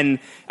 but then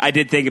I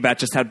did think about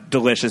just how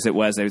delicious it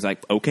was. I was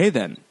like, okay,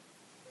 then.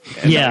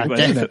 And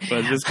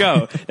let's just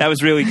go. That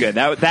was really good.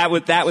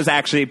 That was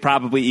actually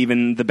probably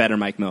even the better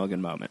Mike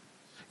Milligan moment.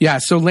 Yeah,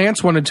 so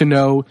Lance wanted to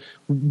know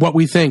what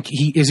we think.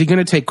 Is he going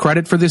to take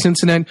credit for this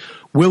incident?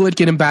 Will it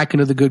get him back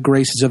into the good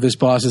graces of his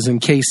bosses in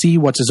KC?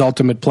 What's his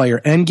ultimate player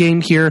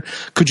endgame here?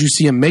 Could you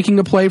see him making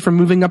a play for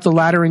moving up the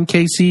ladder in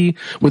KC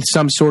with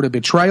some sort of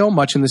betrayal,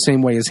 much in the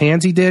same way as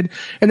Hansy did?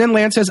 And then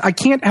Lance says, I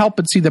can't help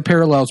but see the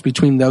parallels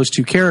between those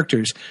two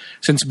characters.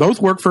 Since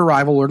both work for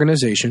rival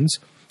organizations,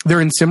 they're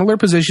in similar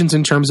positions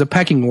in terms of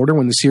pecking order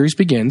when the series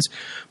begins.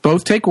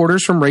 Both take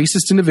orders from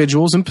racist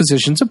individuals in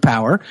positions of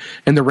power,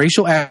 and the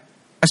racial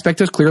aspect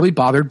has clearly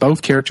bothered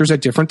both characters at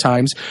different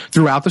times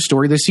throughout the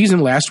story this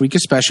season, last week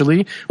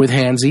especially with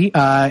Hansy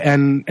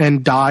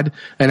and Dodd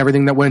and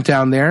everything that went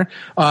down there.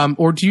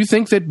 Or do you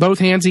think that both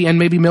Hansy and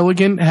maybe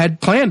Milligan had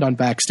planned on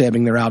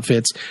backstabbing their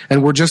outfits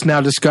and we're just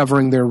now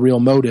discovering their real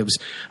motives?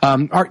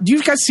 Do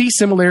you guys see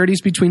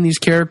similarities between these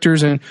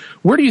characters, and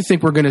where do you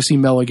think we're going to see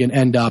Milligan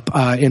end up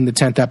in the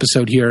 10th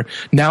episode here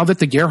now that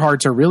the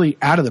Gerhardts are really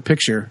out of the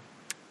picture?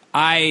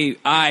 I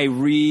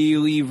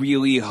really,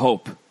 really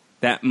hope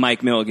that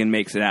Mike Milligan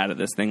makes it out of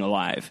this thing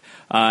alive.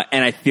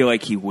 And I feel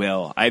like he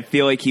will. I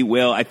feel like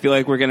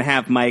we're going to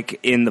have Mike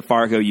in the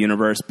Fargo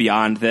universe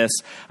beyond this.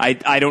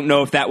 I don't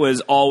know if that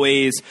was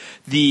always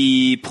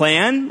the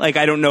plan. Like,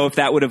 I don't know if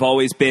that would have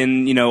always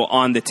been,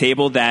 on the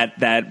table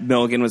that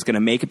Milligan was going to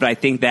make it. But I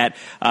think that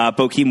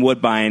Bokeem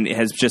Woodbine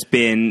has just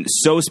been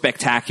so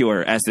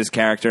spectacular as this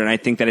character. And I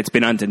think that it's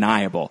been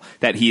undeniable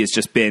that he has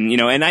just been,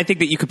 and I think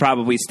that you could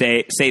probably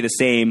say the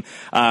same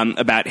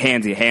about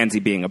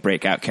Hansy being a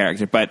breakout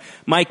character. But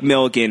Mike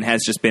Milligan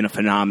has just been a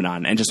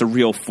phenomenon and just a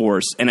real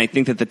force. And I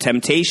think that the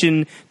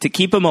temptation to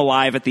keep him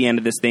alive at the end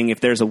of this thing, if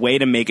there's a way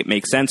to make it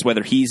make sense,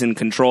 whether he's in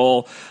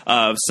control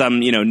of some,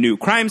 new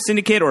crime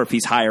syndicate, or if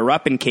he's higher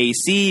up in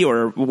KC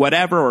or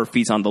whatever, or if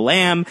he's on the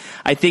lam,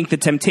 I think the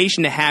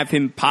temptation to have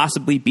him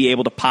possibly be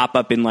able to pop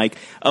up in like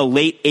a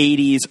late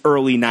 80s,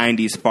 early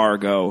 90s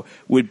Fargo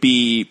would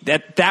be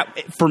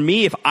that for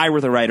me, if I were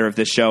the writer of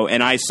this show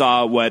and I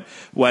saw what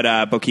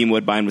Bokeem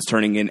Woodbine was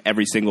turning in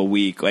every single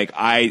week, like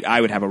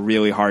I would have a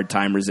really hard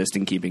time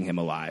resisting keeping him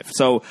alive.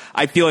 So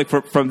I feel like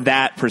from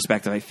that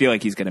perspective, I feel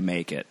like he's going to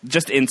make it.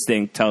 Just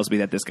instinct tells me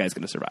that this guy's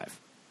going to survive.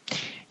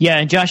 Yeah,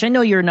 and Josh, I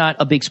know you're not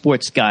a big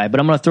sports guy,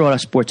 but I'm going to throw out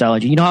a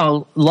sportsology. You know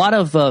how a lot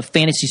of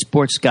fantasy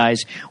sports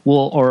guys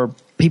or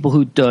people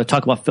who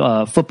talk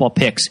about football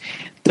picks,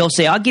 they'll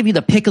say, I'll give you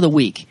the pick of the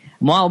week.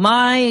 Well,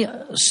 my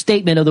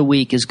statement of the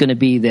week is going to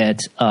be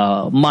that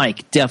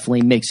Mike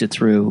definitely makes it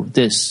through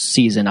this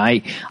season.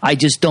 I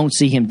just don't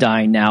see him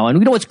dying now.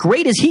 And what's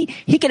great is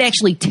he could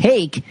actually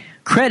take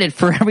credit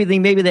for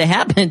everything maybe that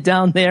happened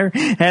down there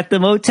at the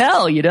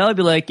motel. I'd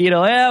be like,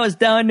 I was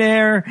down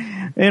there,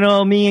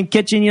 me and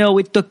Kitchen,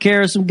 we took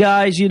care of some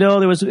guys. It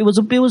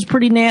was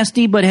pretty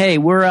nasty, but hey,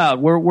 we're out.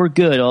 We're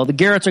good. All the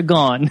Garretts are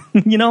gone.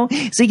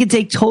 So he can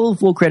take total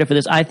full credit for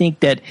this. I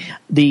think that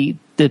the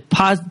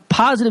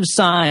positive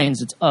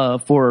signs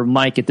for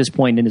Mike at this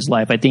point in his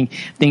life, I think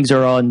things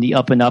are on the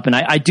up and up, and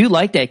I do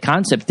like that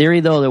concept theory,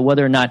 though, that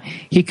whether or not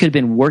he could have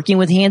been working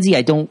with Hansy,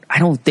 I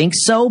don't think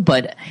so,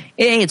 but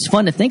it's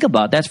fun to think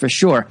about, that's for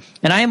sure.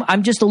 And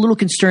I'm just a little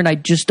concerned. I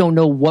just don't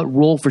know what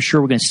role for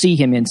sure we're going to see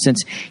him in,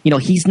 since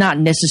he's not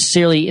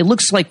necessarily. It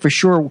looks like for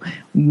sure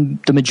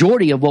the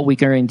majority of what we're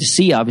going to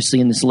see, obviously,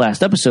 in this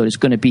last episode is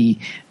going to be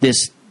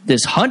this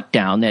hunt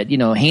down that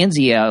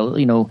Hansy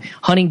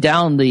hunting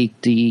down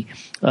the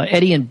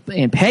Eddie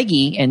and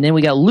Peggy, and then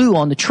we got Lou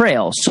on the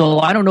trail. So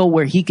I don't know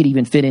where he could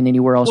even fit in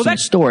anywhere else in the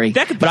story.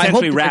 That could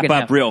potentially wrap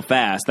up real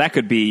fast. That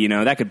could be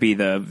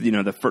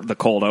the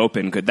cold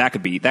open. That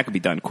could be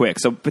done quick.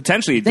 So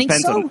potentially it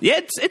depends on. Yeah,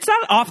 it's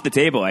not off the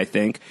table. I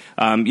think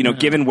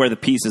given where the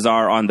pieces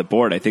are on the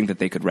board, I think that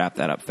they could wrap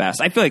that up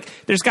fast. I feel like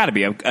there's got to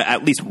be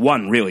at least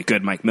one really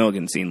good Mike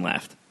Milligan scene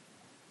left.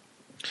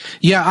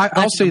 Yeah,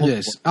 I'll say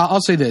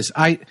this.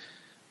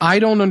 I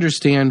don't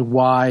understand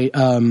why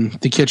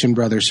the Kitchen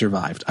brothers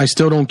survived. I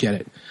still don't get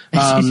it.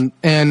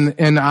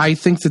 And I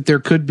think that there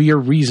could be a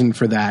reason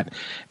for that.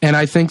 And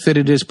I think that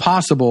it is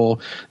possible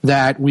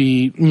that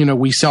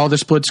we saw the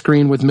split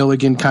screen with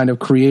Milligan kind of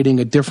creating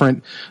a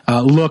different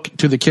look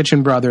to the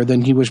Kitchen brother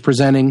than he was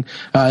presenting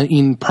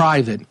in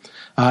private.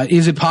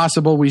 Is it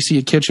possible we see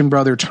a Kitchen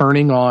brother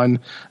turning on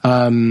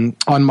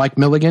Mike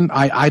Milligan?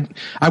 I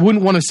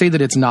wouldn't want to say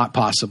that it's not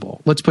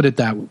possible. Let's put it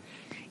that way.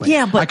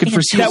 Yeah, but I could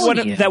foresee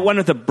that one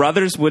of the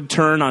brothers would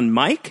turn on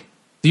Mike.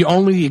 The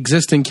only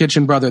existing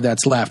Kitchen brother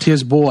that's left,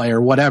 his boy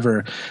or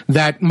whatever,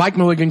 that Mike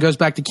Milligan goes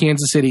back to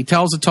Kansas City,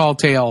 tells a tall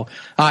tale,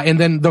 and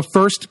then the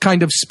first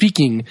kind of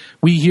speaking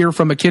we hear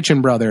from a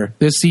Kitchen brother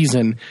this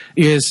season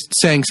is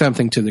saying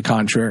something to the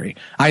contrary.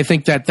 I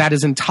think that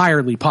is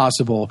entirely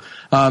possible,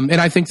 and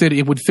I think that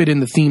it would fit in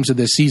the themes of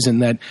this season,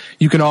 that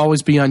you can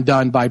always be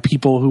undone by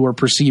people who are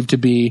perceived to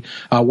be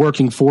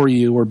working for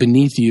you or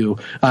beneath you,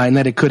 and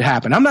that it could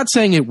happen. I'm not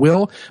saying it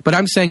will, but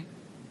I'm saying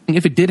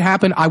if it did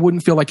happen, I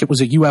wouldn't feel like it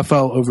was a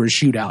UFO over a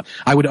shootout.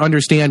 I would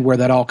understand where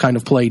that all kind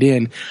of played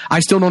in. I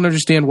still don't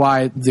understand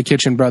why the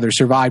Kitchen brothers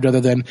survived, other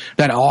than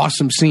that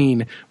awesome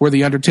scene where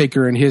the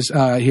Undertaker and his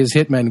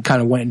hitmen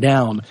kind of went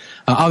down.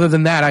 Other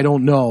than that, I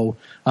don't know.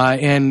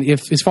 And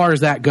if, as far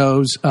as that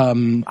goes,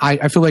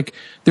 I feel like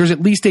there's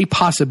at least a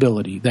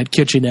possibility that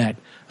Kitchenette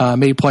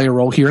may play a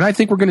role here. And I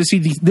think we're going to see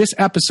this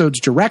episode's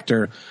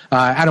director,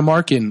 Adam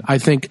Arkin, I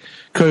think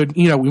could,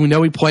 we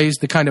know he plays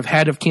the kind of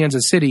head of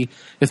Kansas City.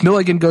 If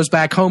Milligan goes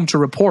back home to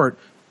report,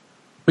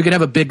 we could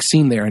have a big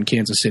scene there in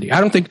Kansas City. I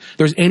don't think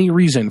there's any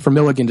reason for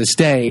Milligan to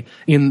stay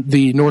in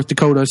the North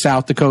Dakota,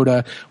 South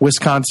Dakota,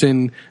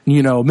 Wisconsin,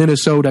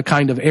 Minnesota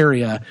kind of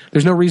area.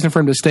 There's no reason for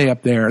him to stay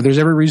up there. There's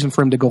every reason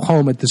for him to go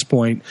home at this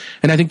point.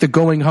 And I think the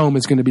going home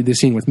is going to be the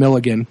scene with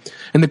Milligan.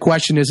 And the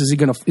question is he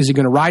going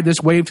to ride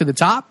this wave to the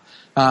top?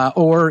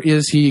 Or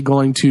is he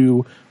going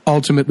to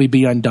ultimately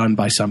be undone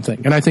by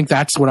something? And I think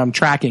that's what I'm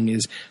tracking,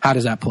 is how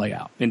does that play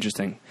out?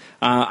 Interesting.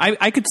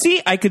 I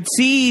could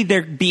see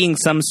there being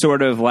some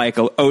sort of like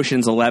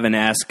Ocean's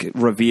 11-esque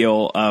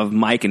reveal of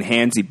Mike and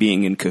Hansy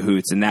being in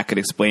cahoots, and that could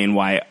explain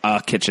why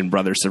a Kitchen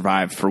brother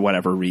survived for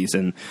whatever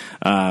reason.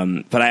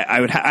 But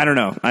I don't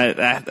know.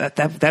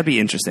 That'd be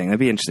interesting. That'd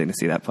be interesting to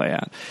see that play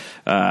out.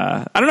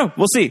 I don't know.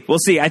 We'll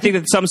see. I think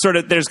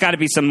that there's got to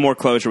be some more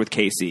closure with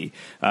Casey.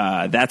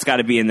 That's got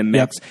to be in the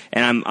mix, yep.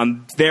 And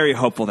I'm very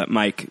hopeful that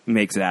Mike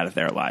makes it out of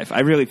there alive. I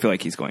really feel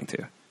like he's going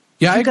to.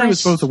 Yeah, I agree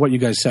with both of what you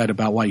guys said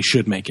about why he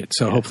should make it,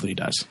 so hopefully he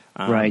does.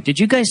 Right. Did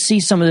you guys see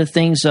some of the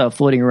things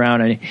floating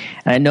around?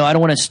 I know I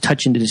don't want to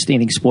touch into this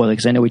anything spoiler,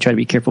 because I know we try to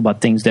be careful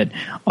about things that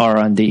are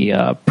on the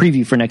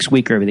preview for next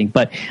week or everything.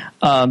 But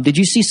did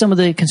you see some of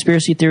the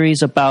conspiracy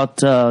theories about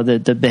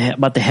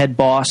the head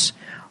boss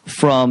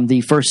from the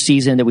first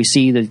season that we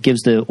see that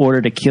gives the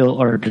order to kill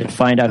or to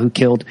find out who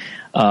killed?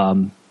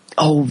 Sam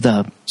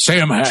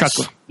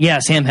Hess. Yeah,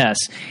 Sam Hess.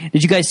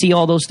 Did you guys see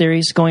all those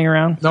theories going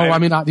around? No,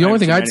 the only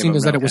thing I'd seen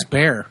is that it was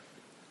Bear.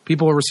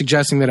 People were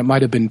suggesting that it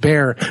might have been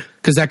Bear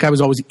because that guy was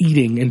always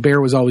eating and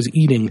Bear was always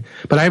eating.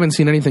 But I haven't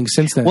seen anything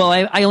since then. Well,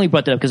 I only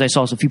brought that up because I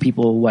saw a few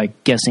people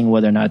guessing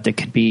whether or not that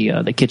could be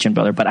the Kitchen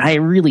brother. But I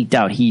really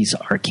doubt he's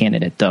our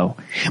candidate, though.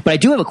 But I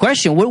do have a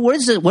question. What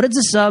does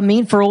this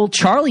mean for old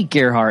Charlie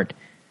Gerhardt?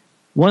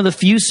 One of the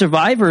few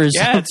survivors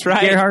of the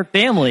Gerhardt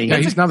family. Yeah,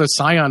 he's now the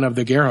scion of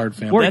the Gerhardt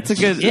family. That's a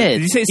good...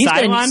 Did you say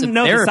Cylon?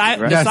 No, the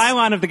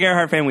Cylon of the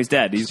Gerhardt family's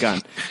dead. He's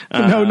gone.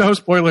 No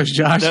spoilers,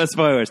 Josh. No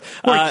spoilers.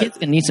 Poor kid's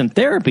going to need some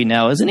therapy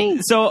now, isn't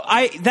he? So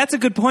that's a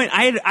good point.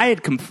 I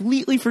had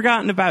completely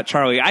forgotten about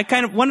Charlie.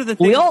 One of the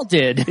things... We all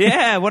did.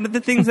 Yeah, one of the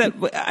things that...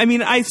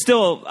 I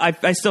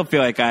still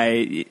feel like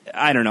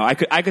I don't know.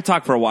 I could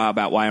talk for a while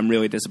about why I'm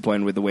really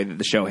disappointed with the way that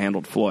the show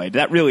handled Floyd.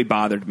 That really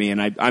bothered me,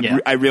 and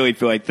I really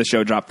feel like the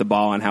show dropped the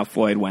ball on how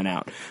Floyd went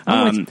out.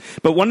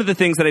 But one of the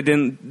things that I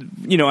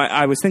didn't,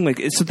 I was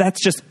thinking so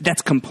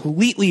that's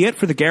completely it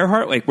for the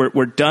Gerhardt. Like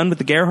we're done with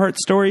the Gerhardt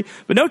story.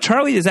 But no,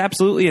 Charlie is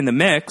absolutely in the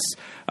mix.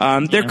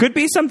 There could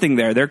be something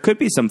there. There could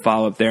be some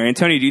follow up there.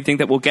 Antonio, do you think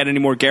that we'll get any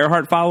more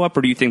Gerhardt follow up,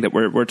 or do you think that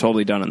we're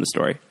totally done on the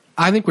story?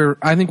 I think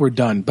we're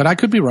done, but I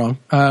could be wrong.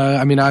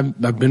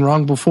 I've been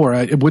wrong before.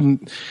 It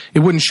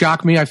wouldn't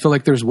shock me. I feel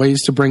like there's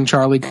ways to bring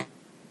Charlie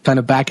kind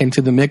of back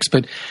into the mix,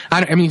 but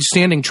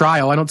standing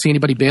trial, I don't see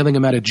anybody bailing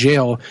him out of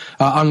jail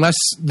unless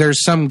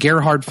there's some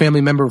Gerhardt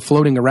family member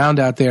floating around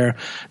out there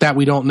that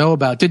we don't know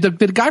about. Did the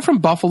guy from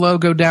Buffalo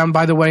go down,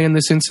 by the way, in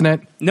this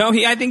incident? No,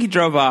 I think he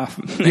drove off.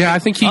 Yeah, I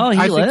think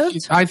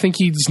I think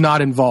he's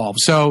not involved.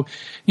 So,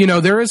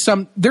 there is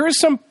some.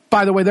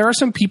 By the way, there are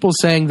some people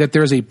saying that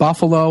there's a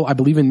buffalo, I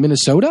believe in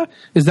Minnesota.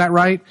 Is that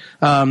right?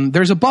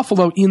 There's a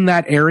buffalo in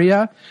that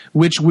area,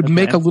 which would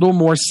make a little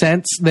more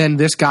sense than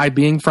this guy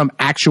being from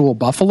actual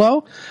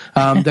Buffalo.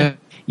 That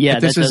Yeah,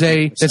 this is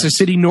it's a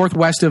city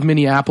northwest of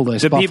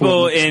Minneapolis. The Buffalo,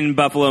 people in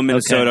Buffalo,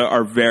 Minnesota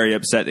are very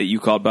upset that you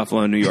called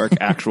Buffalo, New York,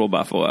 actual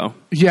Buffalo.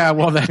 Yeah,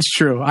 well, that's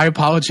true. I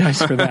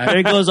apologize for that.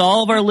 There goes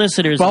all of our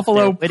listeners.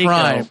 Buffalo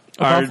Prime.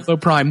 Buffalo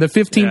Prime. The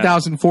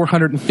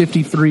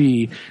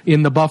 15,453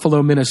 in the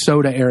Buffalo,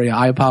 Minnesota area.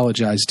 I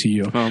apologize to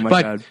you. Oh,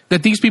 my God.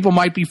 That these people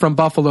might be from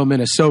Buffalo,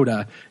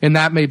 Minnesota, and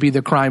that may be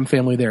the crime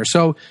family there.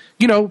 So,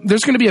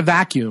 there's going to be a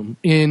vacuum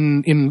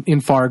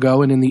in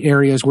Fargo and in the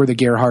areas where the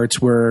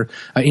Gerhardts were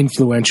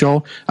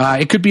influential.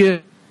 It could be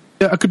a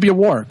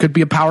war. It could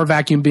be a power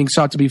vacuum being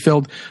sought to be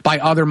filled by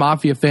other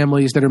mafia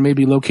families that are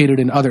maybe located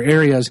in other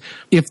areas.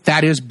 If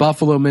that is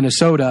Buffalo,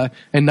 Minnesota,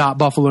 and not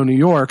Buffalo, New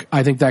York,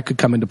 I think that could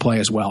come into play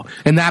as well.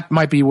 And that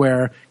might be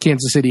where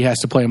Kansas City has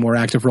to play a more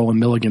active role and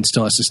Milligan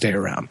still has to stay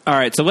around. All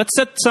right, so let's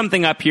set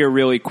something up here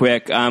really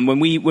quick. When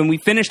we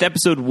finished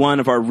episode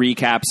 1 of our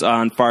recaps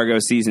on Fargo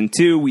season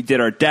 2, we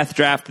did our death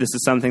draft. This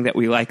is something that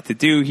we like to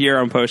do here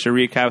on Post Show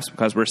Recaps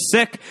because we're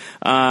sick.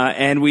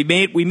 And we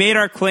made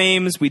our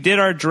claims. We did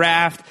our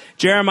draft.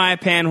 Jeremiah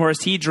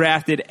Panhorst, he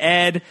drafted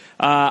Ed.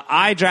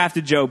 I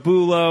drafted Joe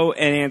Bulo,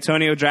 and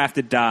Antonio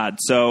drafted Dodd.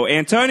 So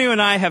Antonio and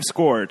I have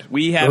scored.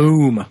 We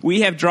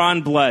have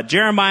drawn blood.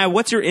 Jeremiah,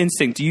 what's your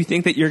instinct? Do you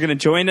think that you're going to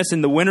join us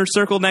in the winner's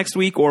circle next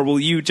week, or will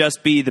you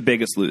just be the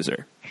biggest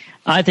loser?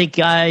 I think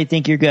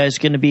you guys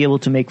are going to be able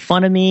to make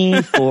fun of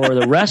me for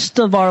the rest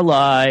of our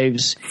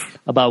lives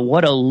about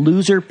what a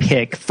loser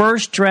pick.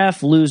 First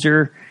draft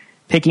loser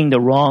picking the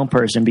wrong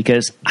person,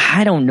 because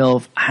I don't know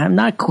if I'm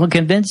not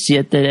convinced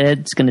yet that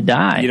Ed's going to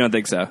die. You don't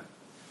think so?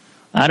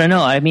 I don't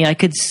know. I mean, I've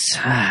gone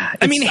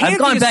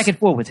back and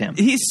forth with him.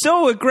 He's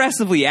so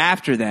aggressively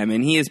after them,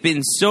 and he has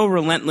been so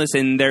relentless.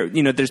 And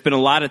there's been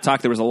a lot of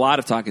talk. There was a lot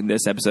of talk in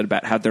this episode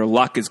about how their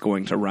luck is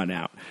going to run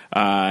out,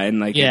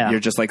 you're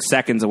just like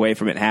seconds away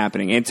from it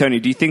happening. Antonio,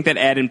 do you think that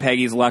Ed and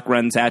Peggy's luck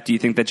runs out? Do you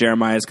think that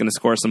Jeremiah is going to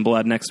score some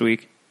blood next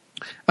week?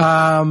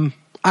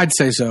 I'd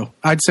say so.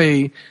 I'd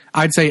say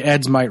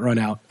Ed's might run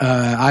out.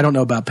 I don't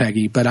know about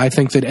Peggy, but I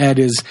think that Ed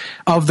is,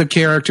 of the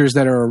characters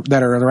that are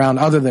around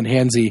other than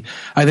Hansy,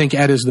 I think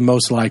Ed is the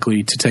most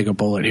likely to take a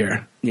bullet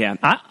here. Yeah,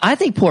 I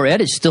think poor Ed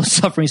is still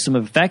suffering some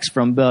effects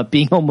from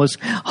being almost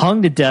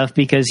hung to death,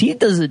 because he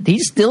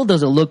still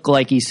doesn't look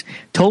like he's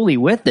totally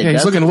with it. Yeah,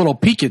 he's looking a little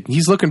peaked.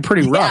 He's looking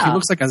pretty rough. Yeah. He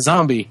looks like a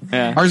zombie.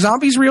 Yeah. Are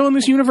zombies real in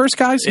this universe,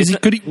 guys?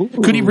 Could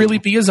he really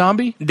be a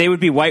zombie? They would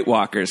be White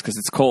Walkers because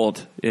it's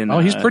cold.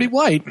 He's pretty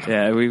white.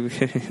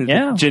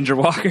 Yeah, Ginger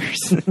Walkers.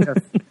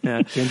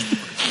 Yeah.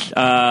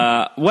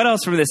 What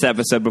else from this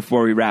episode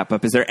before we wrap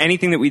up? Is there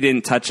anything that we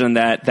didn't touch on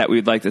that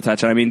we'd like to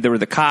touch on? I mean, there were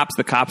the cops.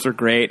 The cops are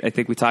great. I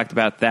think we talked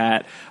about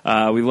that.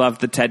 We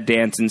loved the Ted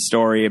Danson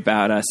story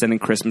about sending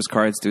Christmas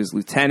cards to his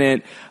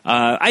lieutenant.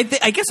 I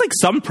guess like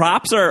some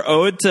props are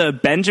owed to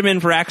Benjamin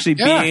for actually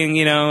being,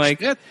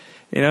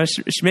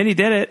 Schmitty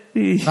did it.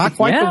 Not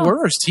quite the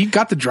worst. He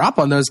got the drop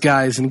on those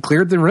guys and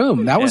cleared the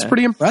room. That was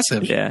pretty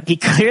impressive. Yeah. He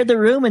cleared the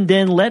room and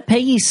then let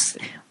Peggy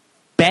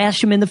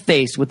bash him in the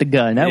face with the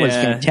gun. That was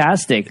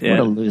fantastic. Yeah. What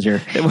a loser.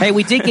 Hey,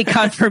 we did get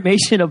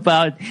confirmation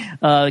about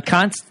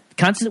Constance.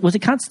 Was it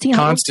Constantine?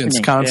 Constance.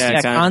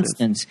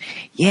 Constance.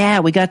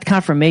 Yeah, we got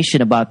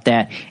confirmation about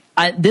that.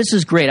 This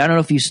is great. I don't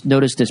know if you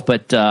noticed this,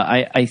 but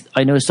I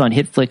noticed on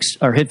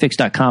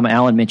Hitfix.com,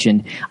 Alan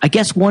mentioned, I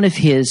guess one of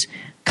his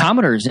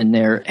commenters in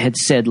there had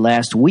said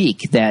last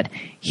week that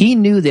he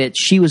knew that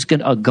she was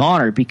a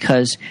goner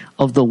because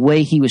of the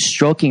way he was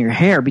stroking her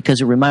hair,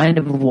 because it reminded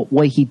him of what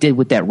way he did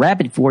with that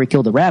rabbit before he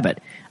killed the rabbit.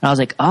 And I was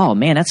like, oh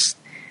man,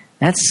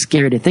 that's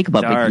scary to think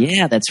about. Dark. But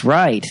yeah, that's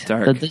right.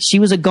 She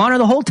was a goner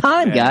the whole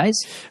time, guys.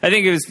 I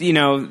think it was,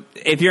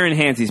 if you're in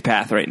Hansy's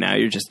path right now,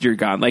 you're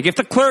gone. Like if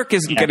the clerk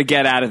isn't going to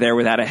get out of there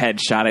without a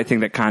headshot, I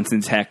think that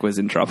Constance Heck was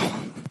in trouble.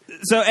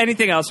 So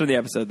anything else from the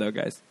episode though,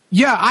 guys?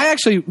 Yeah,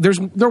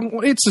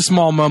 it's a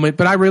small moment,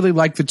 but I really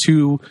like the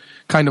two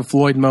kind of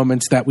Floyd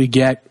moments that we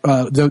get,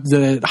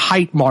 the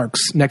height marks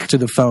next to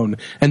the phone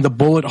and the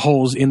bullet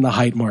holes in the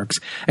height marks.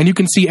 And you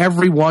can see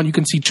everyone. You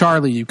can see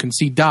Charlie. You can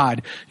see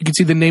Dodd. You can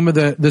see the name of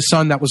the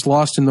son that was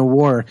lost in the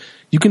war.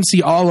 You can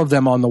see all of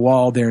them on the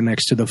wall there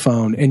next to the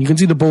phone, and you can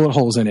see the bullet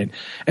holes in it.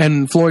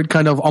 And Floyd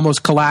kind of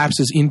almost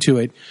collapses into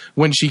it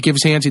when she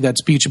gives Hansy that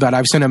speech about,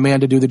 I've sent a man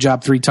to do the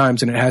job 3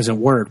 times and it hasn't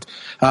worked.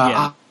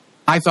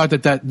 I thought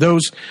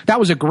that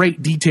was a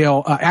great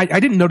detail. I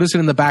didn't notice it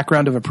in the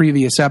background of a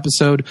previous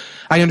episode.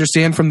 I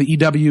understand from the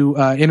EW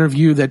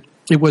interview that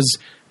it was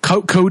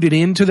coded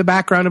into the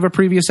background of a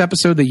previous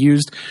episode. They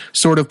used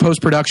sort of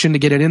post-production to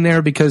get it in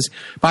there, because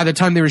by the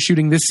time they were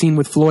shooting this scene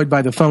with Floyd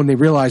by the phone, they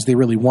realized they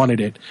really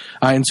wanted it.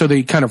 And so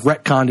they kind of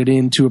retconned it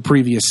into a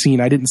previous scene.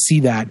 I didn't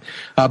see that.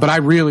 But I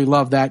really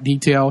love that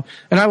detail.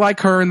 And I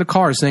like her in the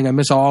car saying, I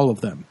miss all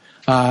of them.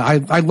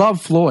 I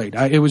love Floyd.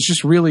 It was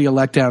just really a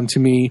letdown to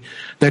me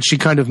that she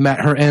kind of met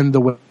her end the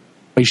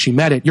way she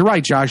met it. You're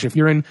right, Josh. If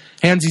you're in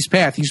Hansy's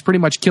path, he's pretty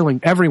much killing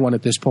everyone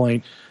at this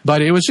point.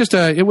 But it was just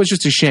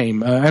a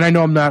shame. And I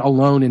know I'm not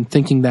alone in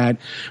thinking that.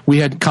 We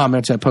had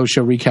comments at Post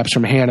Show Recaps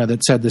from Hannah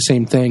that said the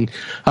same thing.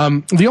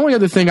 The only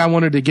other thing I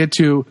wanted to get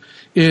to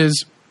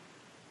is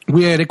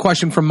we had a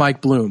question from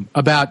Mike Bloom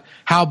about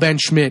how Ben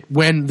Schmidt,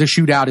 when the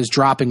shootout is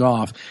dropping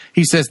off,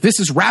 he says, "This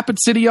is Rapid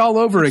City all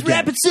over again."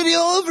 Rapid City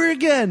all over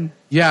again.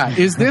 Yeah,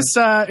 is this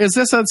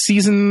a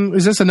season?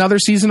 Is this another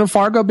season of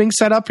Fargo being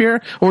set up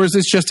here, or is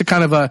this just a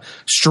kind of a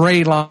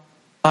stray line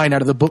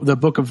out of the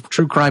book of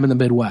true crime in the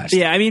Midwest?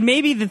 Yeah, I mean,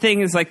 maybe the thing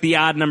is like the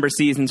odd number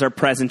seasons are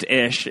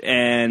present-ish,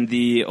 and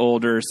the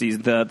older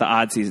seasons, the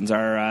odd seasons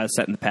are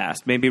set in the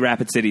past. Maybe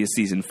Rapid City is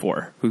season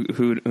 4.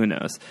 Who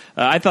knows?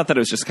 I thought that it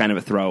was just kind of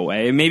a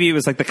throwaway. Maybe it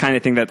was like the kind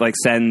of thing that like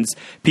sends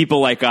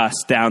people like us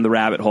down the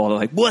rabbit hole. They're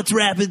like, "What's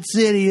Rapid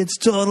City? It's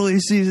totally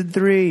season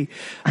 3."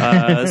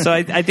 So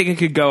I think it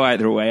could go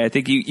either way. I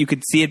think you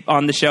could see it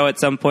on the show at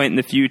some point in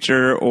the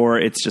future, or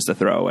it's just a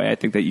throwaway. I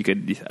think that you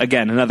could,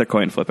 again, another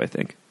coin flip, I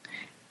think.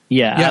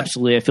 Yeah,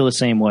 absolutely. I feel the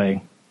same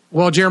way.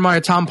 Well,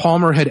 Jeremiah, Tom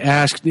Palmer had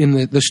asked in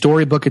the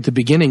storybook at the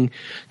beginning,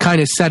 kind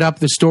of set up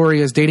the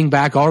story as dating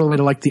back all the way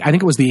to like I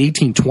think it was the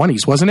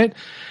 1820s, wasn't it?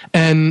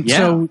 And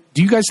so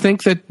do you guys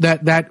think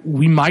that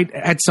we might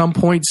at some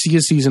point see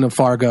a season of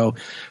Fargo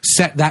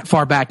set that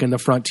far back in the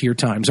frontier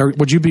times? Or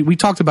would you be, we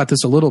talked about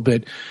this a little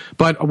bit,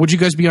 but would you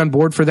guys be on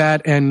board for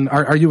that? And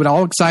are you at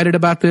all excited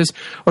about this?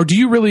 Or do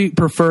you really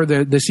prefer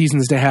the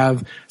seasons to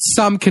have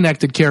some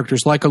connected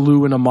characters like a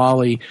Lou and a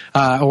Molly,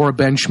 or a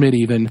Ben Schmidt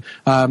even?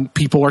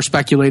 People are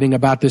speculating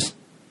about this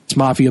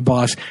mafia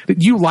boss. Do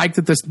you like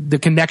that the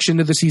connection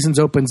to the seasons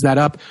opens that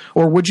up,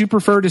 or would you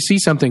prefer to see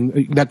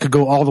something that could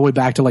go all the way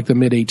back to like the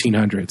mid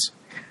 1800s?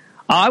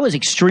 I was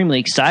extremely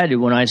excited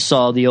when I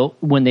saw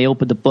when they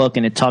opened the book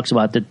and it talks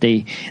about that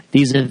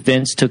these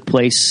events took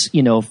place,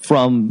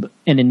 from,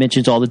 and it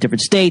mentions all the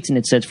different states, and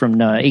it says from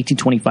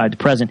 1825 to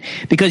present.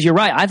 Because you're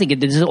right, I think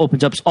this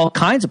opens up all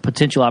kinds of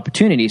potential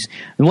opportunities.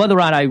 And whether or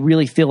not I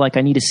really feel like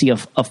I need to see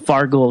a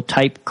Fargo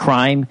type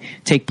crime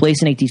take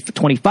place in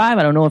 1825,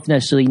 I don't know if I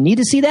necessarily need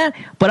to see that,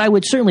 but I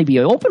would certainly be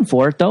open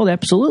for it, though.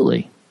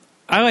 Absolutely.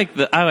 I like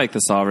the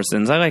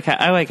Solversons.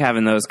 I like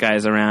having those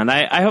guys around.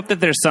 I hope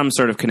that there's some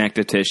sort of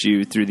connective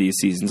tissue through these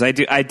seasons. I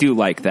do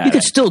like that. You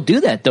could still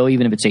do that though,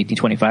 even if it's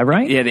 1825,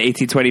 right? Yeah, the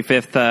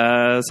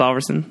 1825th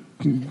Solverson.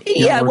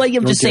 Yeah, well,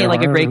 I'm just saying,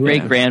 like a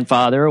great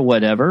grandfather or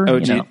whatever.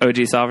 OG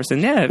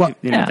Solverson. Yeah, well,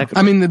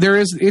 I mean,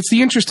 it's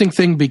the interesting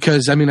thing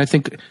because I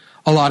think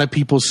a lot of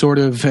people sort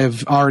of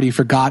have already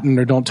forgotten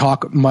or don't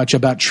talk much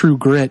about True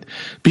Grit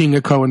being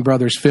a Coen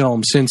Brothers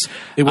film since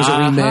it was a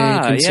remake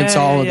and since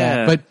all of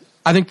that. But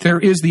I think there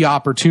is the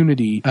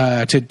opportunity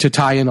to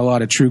tie in a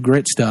lot of True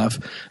Grit stuff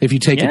if you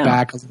take it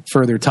back a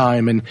further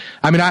time. And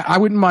I mean, I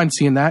wouldn't mind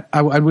seeing that.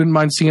 I wouldn't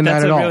mind seeing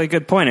that at all. That's a really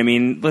good point. I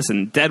mean,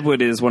 listen,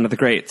 Deadwood is one of the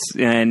greats.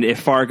 And if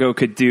Fargo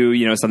could do,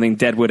 something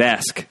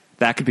Deadwood-esque,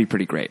 that could be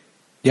pretty great.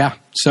 Yeah.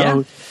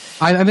 So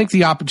I think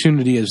the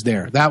opportunity is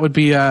there. That would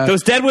be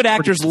those Deadwood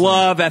actors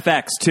love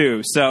FX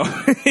too. So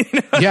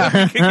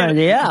Josh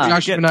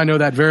and I know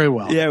that very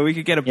well. Yeah, we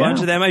could get a bunch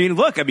of them. I mean,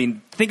 look. I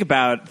mean, think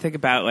about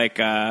like.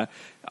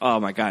 Oh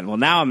my God! Well,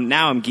 now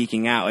I'm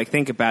geeking out. Like,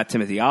 think about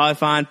Timothy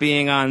Olyphant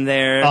being on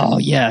there. Oh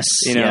yes,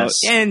 yes.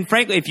 And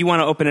frankly, if you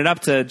want to open it up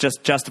to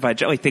just justify,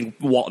 like, think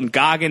Walton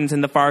Goggins in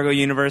the Fargo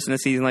universe in a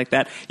season like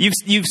that.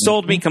 You've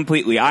sold me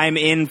completely. I'm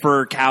in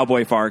for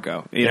Cowboy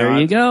Fargo. There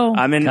you go.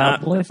 I'm in.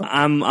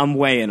 I'm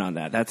way in on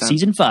that. That's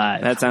season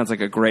 5. That sounds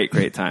like a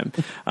great time.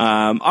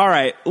 All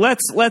right,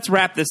 let's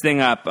wrap this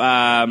thing up.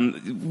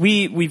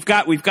 We've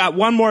got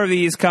one more of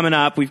these coming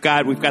up. We've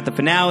got the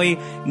finale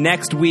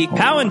next week.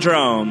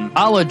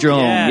 Palindrome.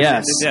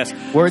 Yes.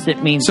 Word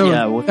that means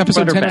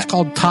episode 10 is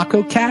called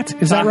Taco Cat.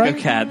 Is that right?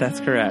 Taco Cat. That's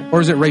correct. Or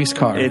is it Race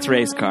Car? It's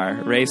Race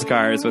Car. Race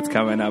Car is what's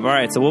coming up. All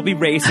right, so we'll be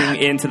racing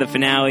into the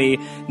finale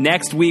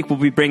next week. We'll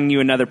be bringing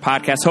you another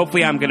podcast.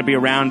 Hopefully, I'm going to be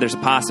around. There's a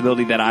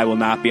possibility that I will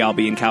not be. I'll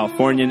be in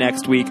California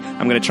next week.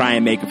 I'm going to try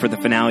and make it for the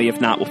finale.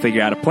 If not, we'll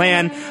figure out a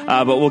plan.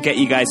 But we'll get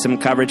you guys some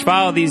coverage.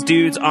 Follow these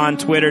dudes on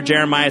Twitter.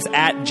 Jeremiah's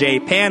at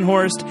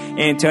JPanhorst.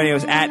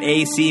 Antonio's at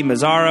AC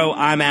Mazzaro.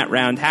 I'm at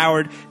Round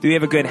Howard. Do we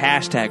have a good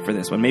hashtag for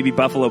this one? Maybe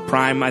Buffalo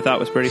Prime, I thought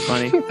was pretty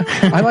funny.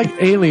 I like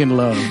Alien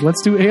Love.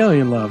 Let's do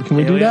Alien Love. Can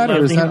we do that,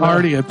 or is that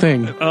already a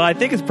thing? Well, I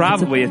think it's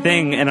probably a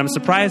thing, and I'm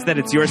surprised that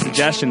it's your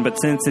suggestion, but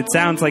since it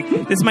sounds like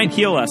this might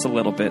heal us a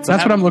little bit. So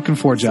that's what I'm looking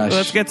for, Josh.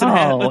 Let's get some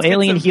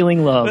Alien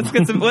Healing Love.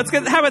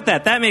 How about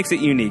that? That makes it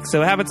unique.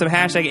 So how about some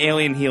hashtag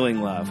Alien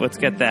Healing Love? Let's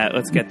get that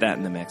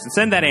in the mix. And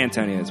send that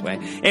Antonio's way.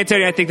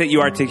 Antonio, I think that you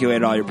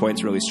articulated all your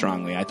points really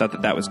strongly. I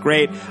thought that was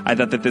great. I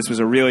thought that this was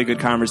a really good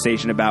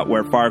conversation about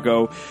where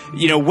Fargo,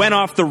 went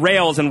off the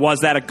rails, and was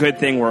that a good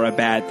thing or a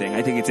bad thing?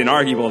 I think it's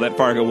inarguable that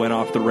Fargo went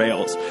off the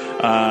rails.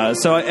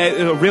 So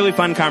a really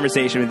fun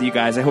conversation with you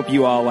guys. I hope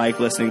you all like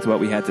listening to what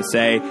we had to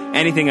say.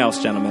 Anything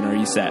else, gentlemen? Are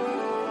you set?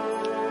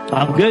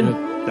 I'm good.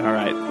 All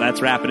right,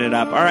 that's wrapping it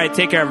up. All right,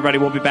 take care, everybody.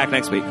 We'll be back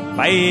next week.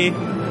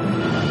 Bye.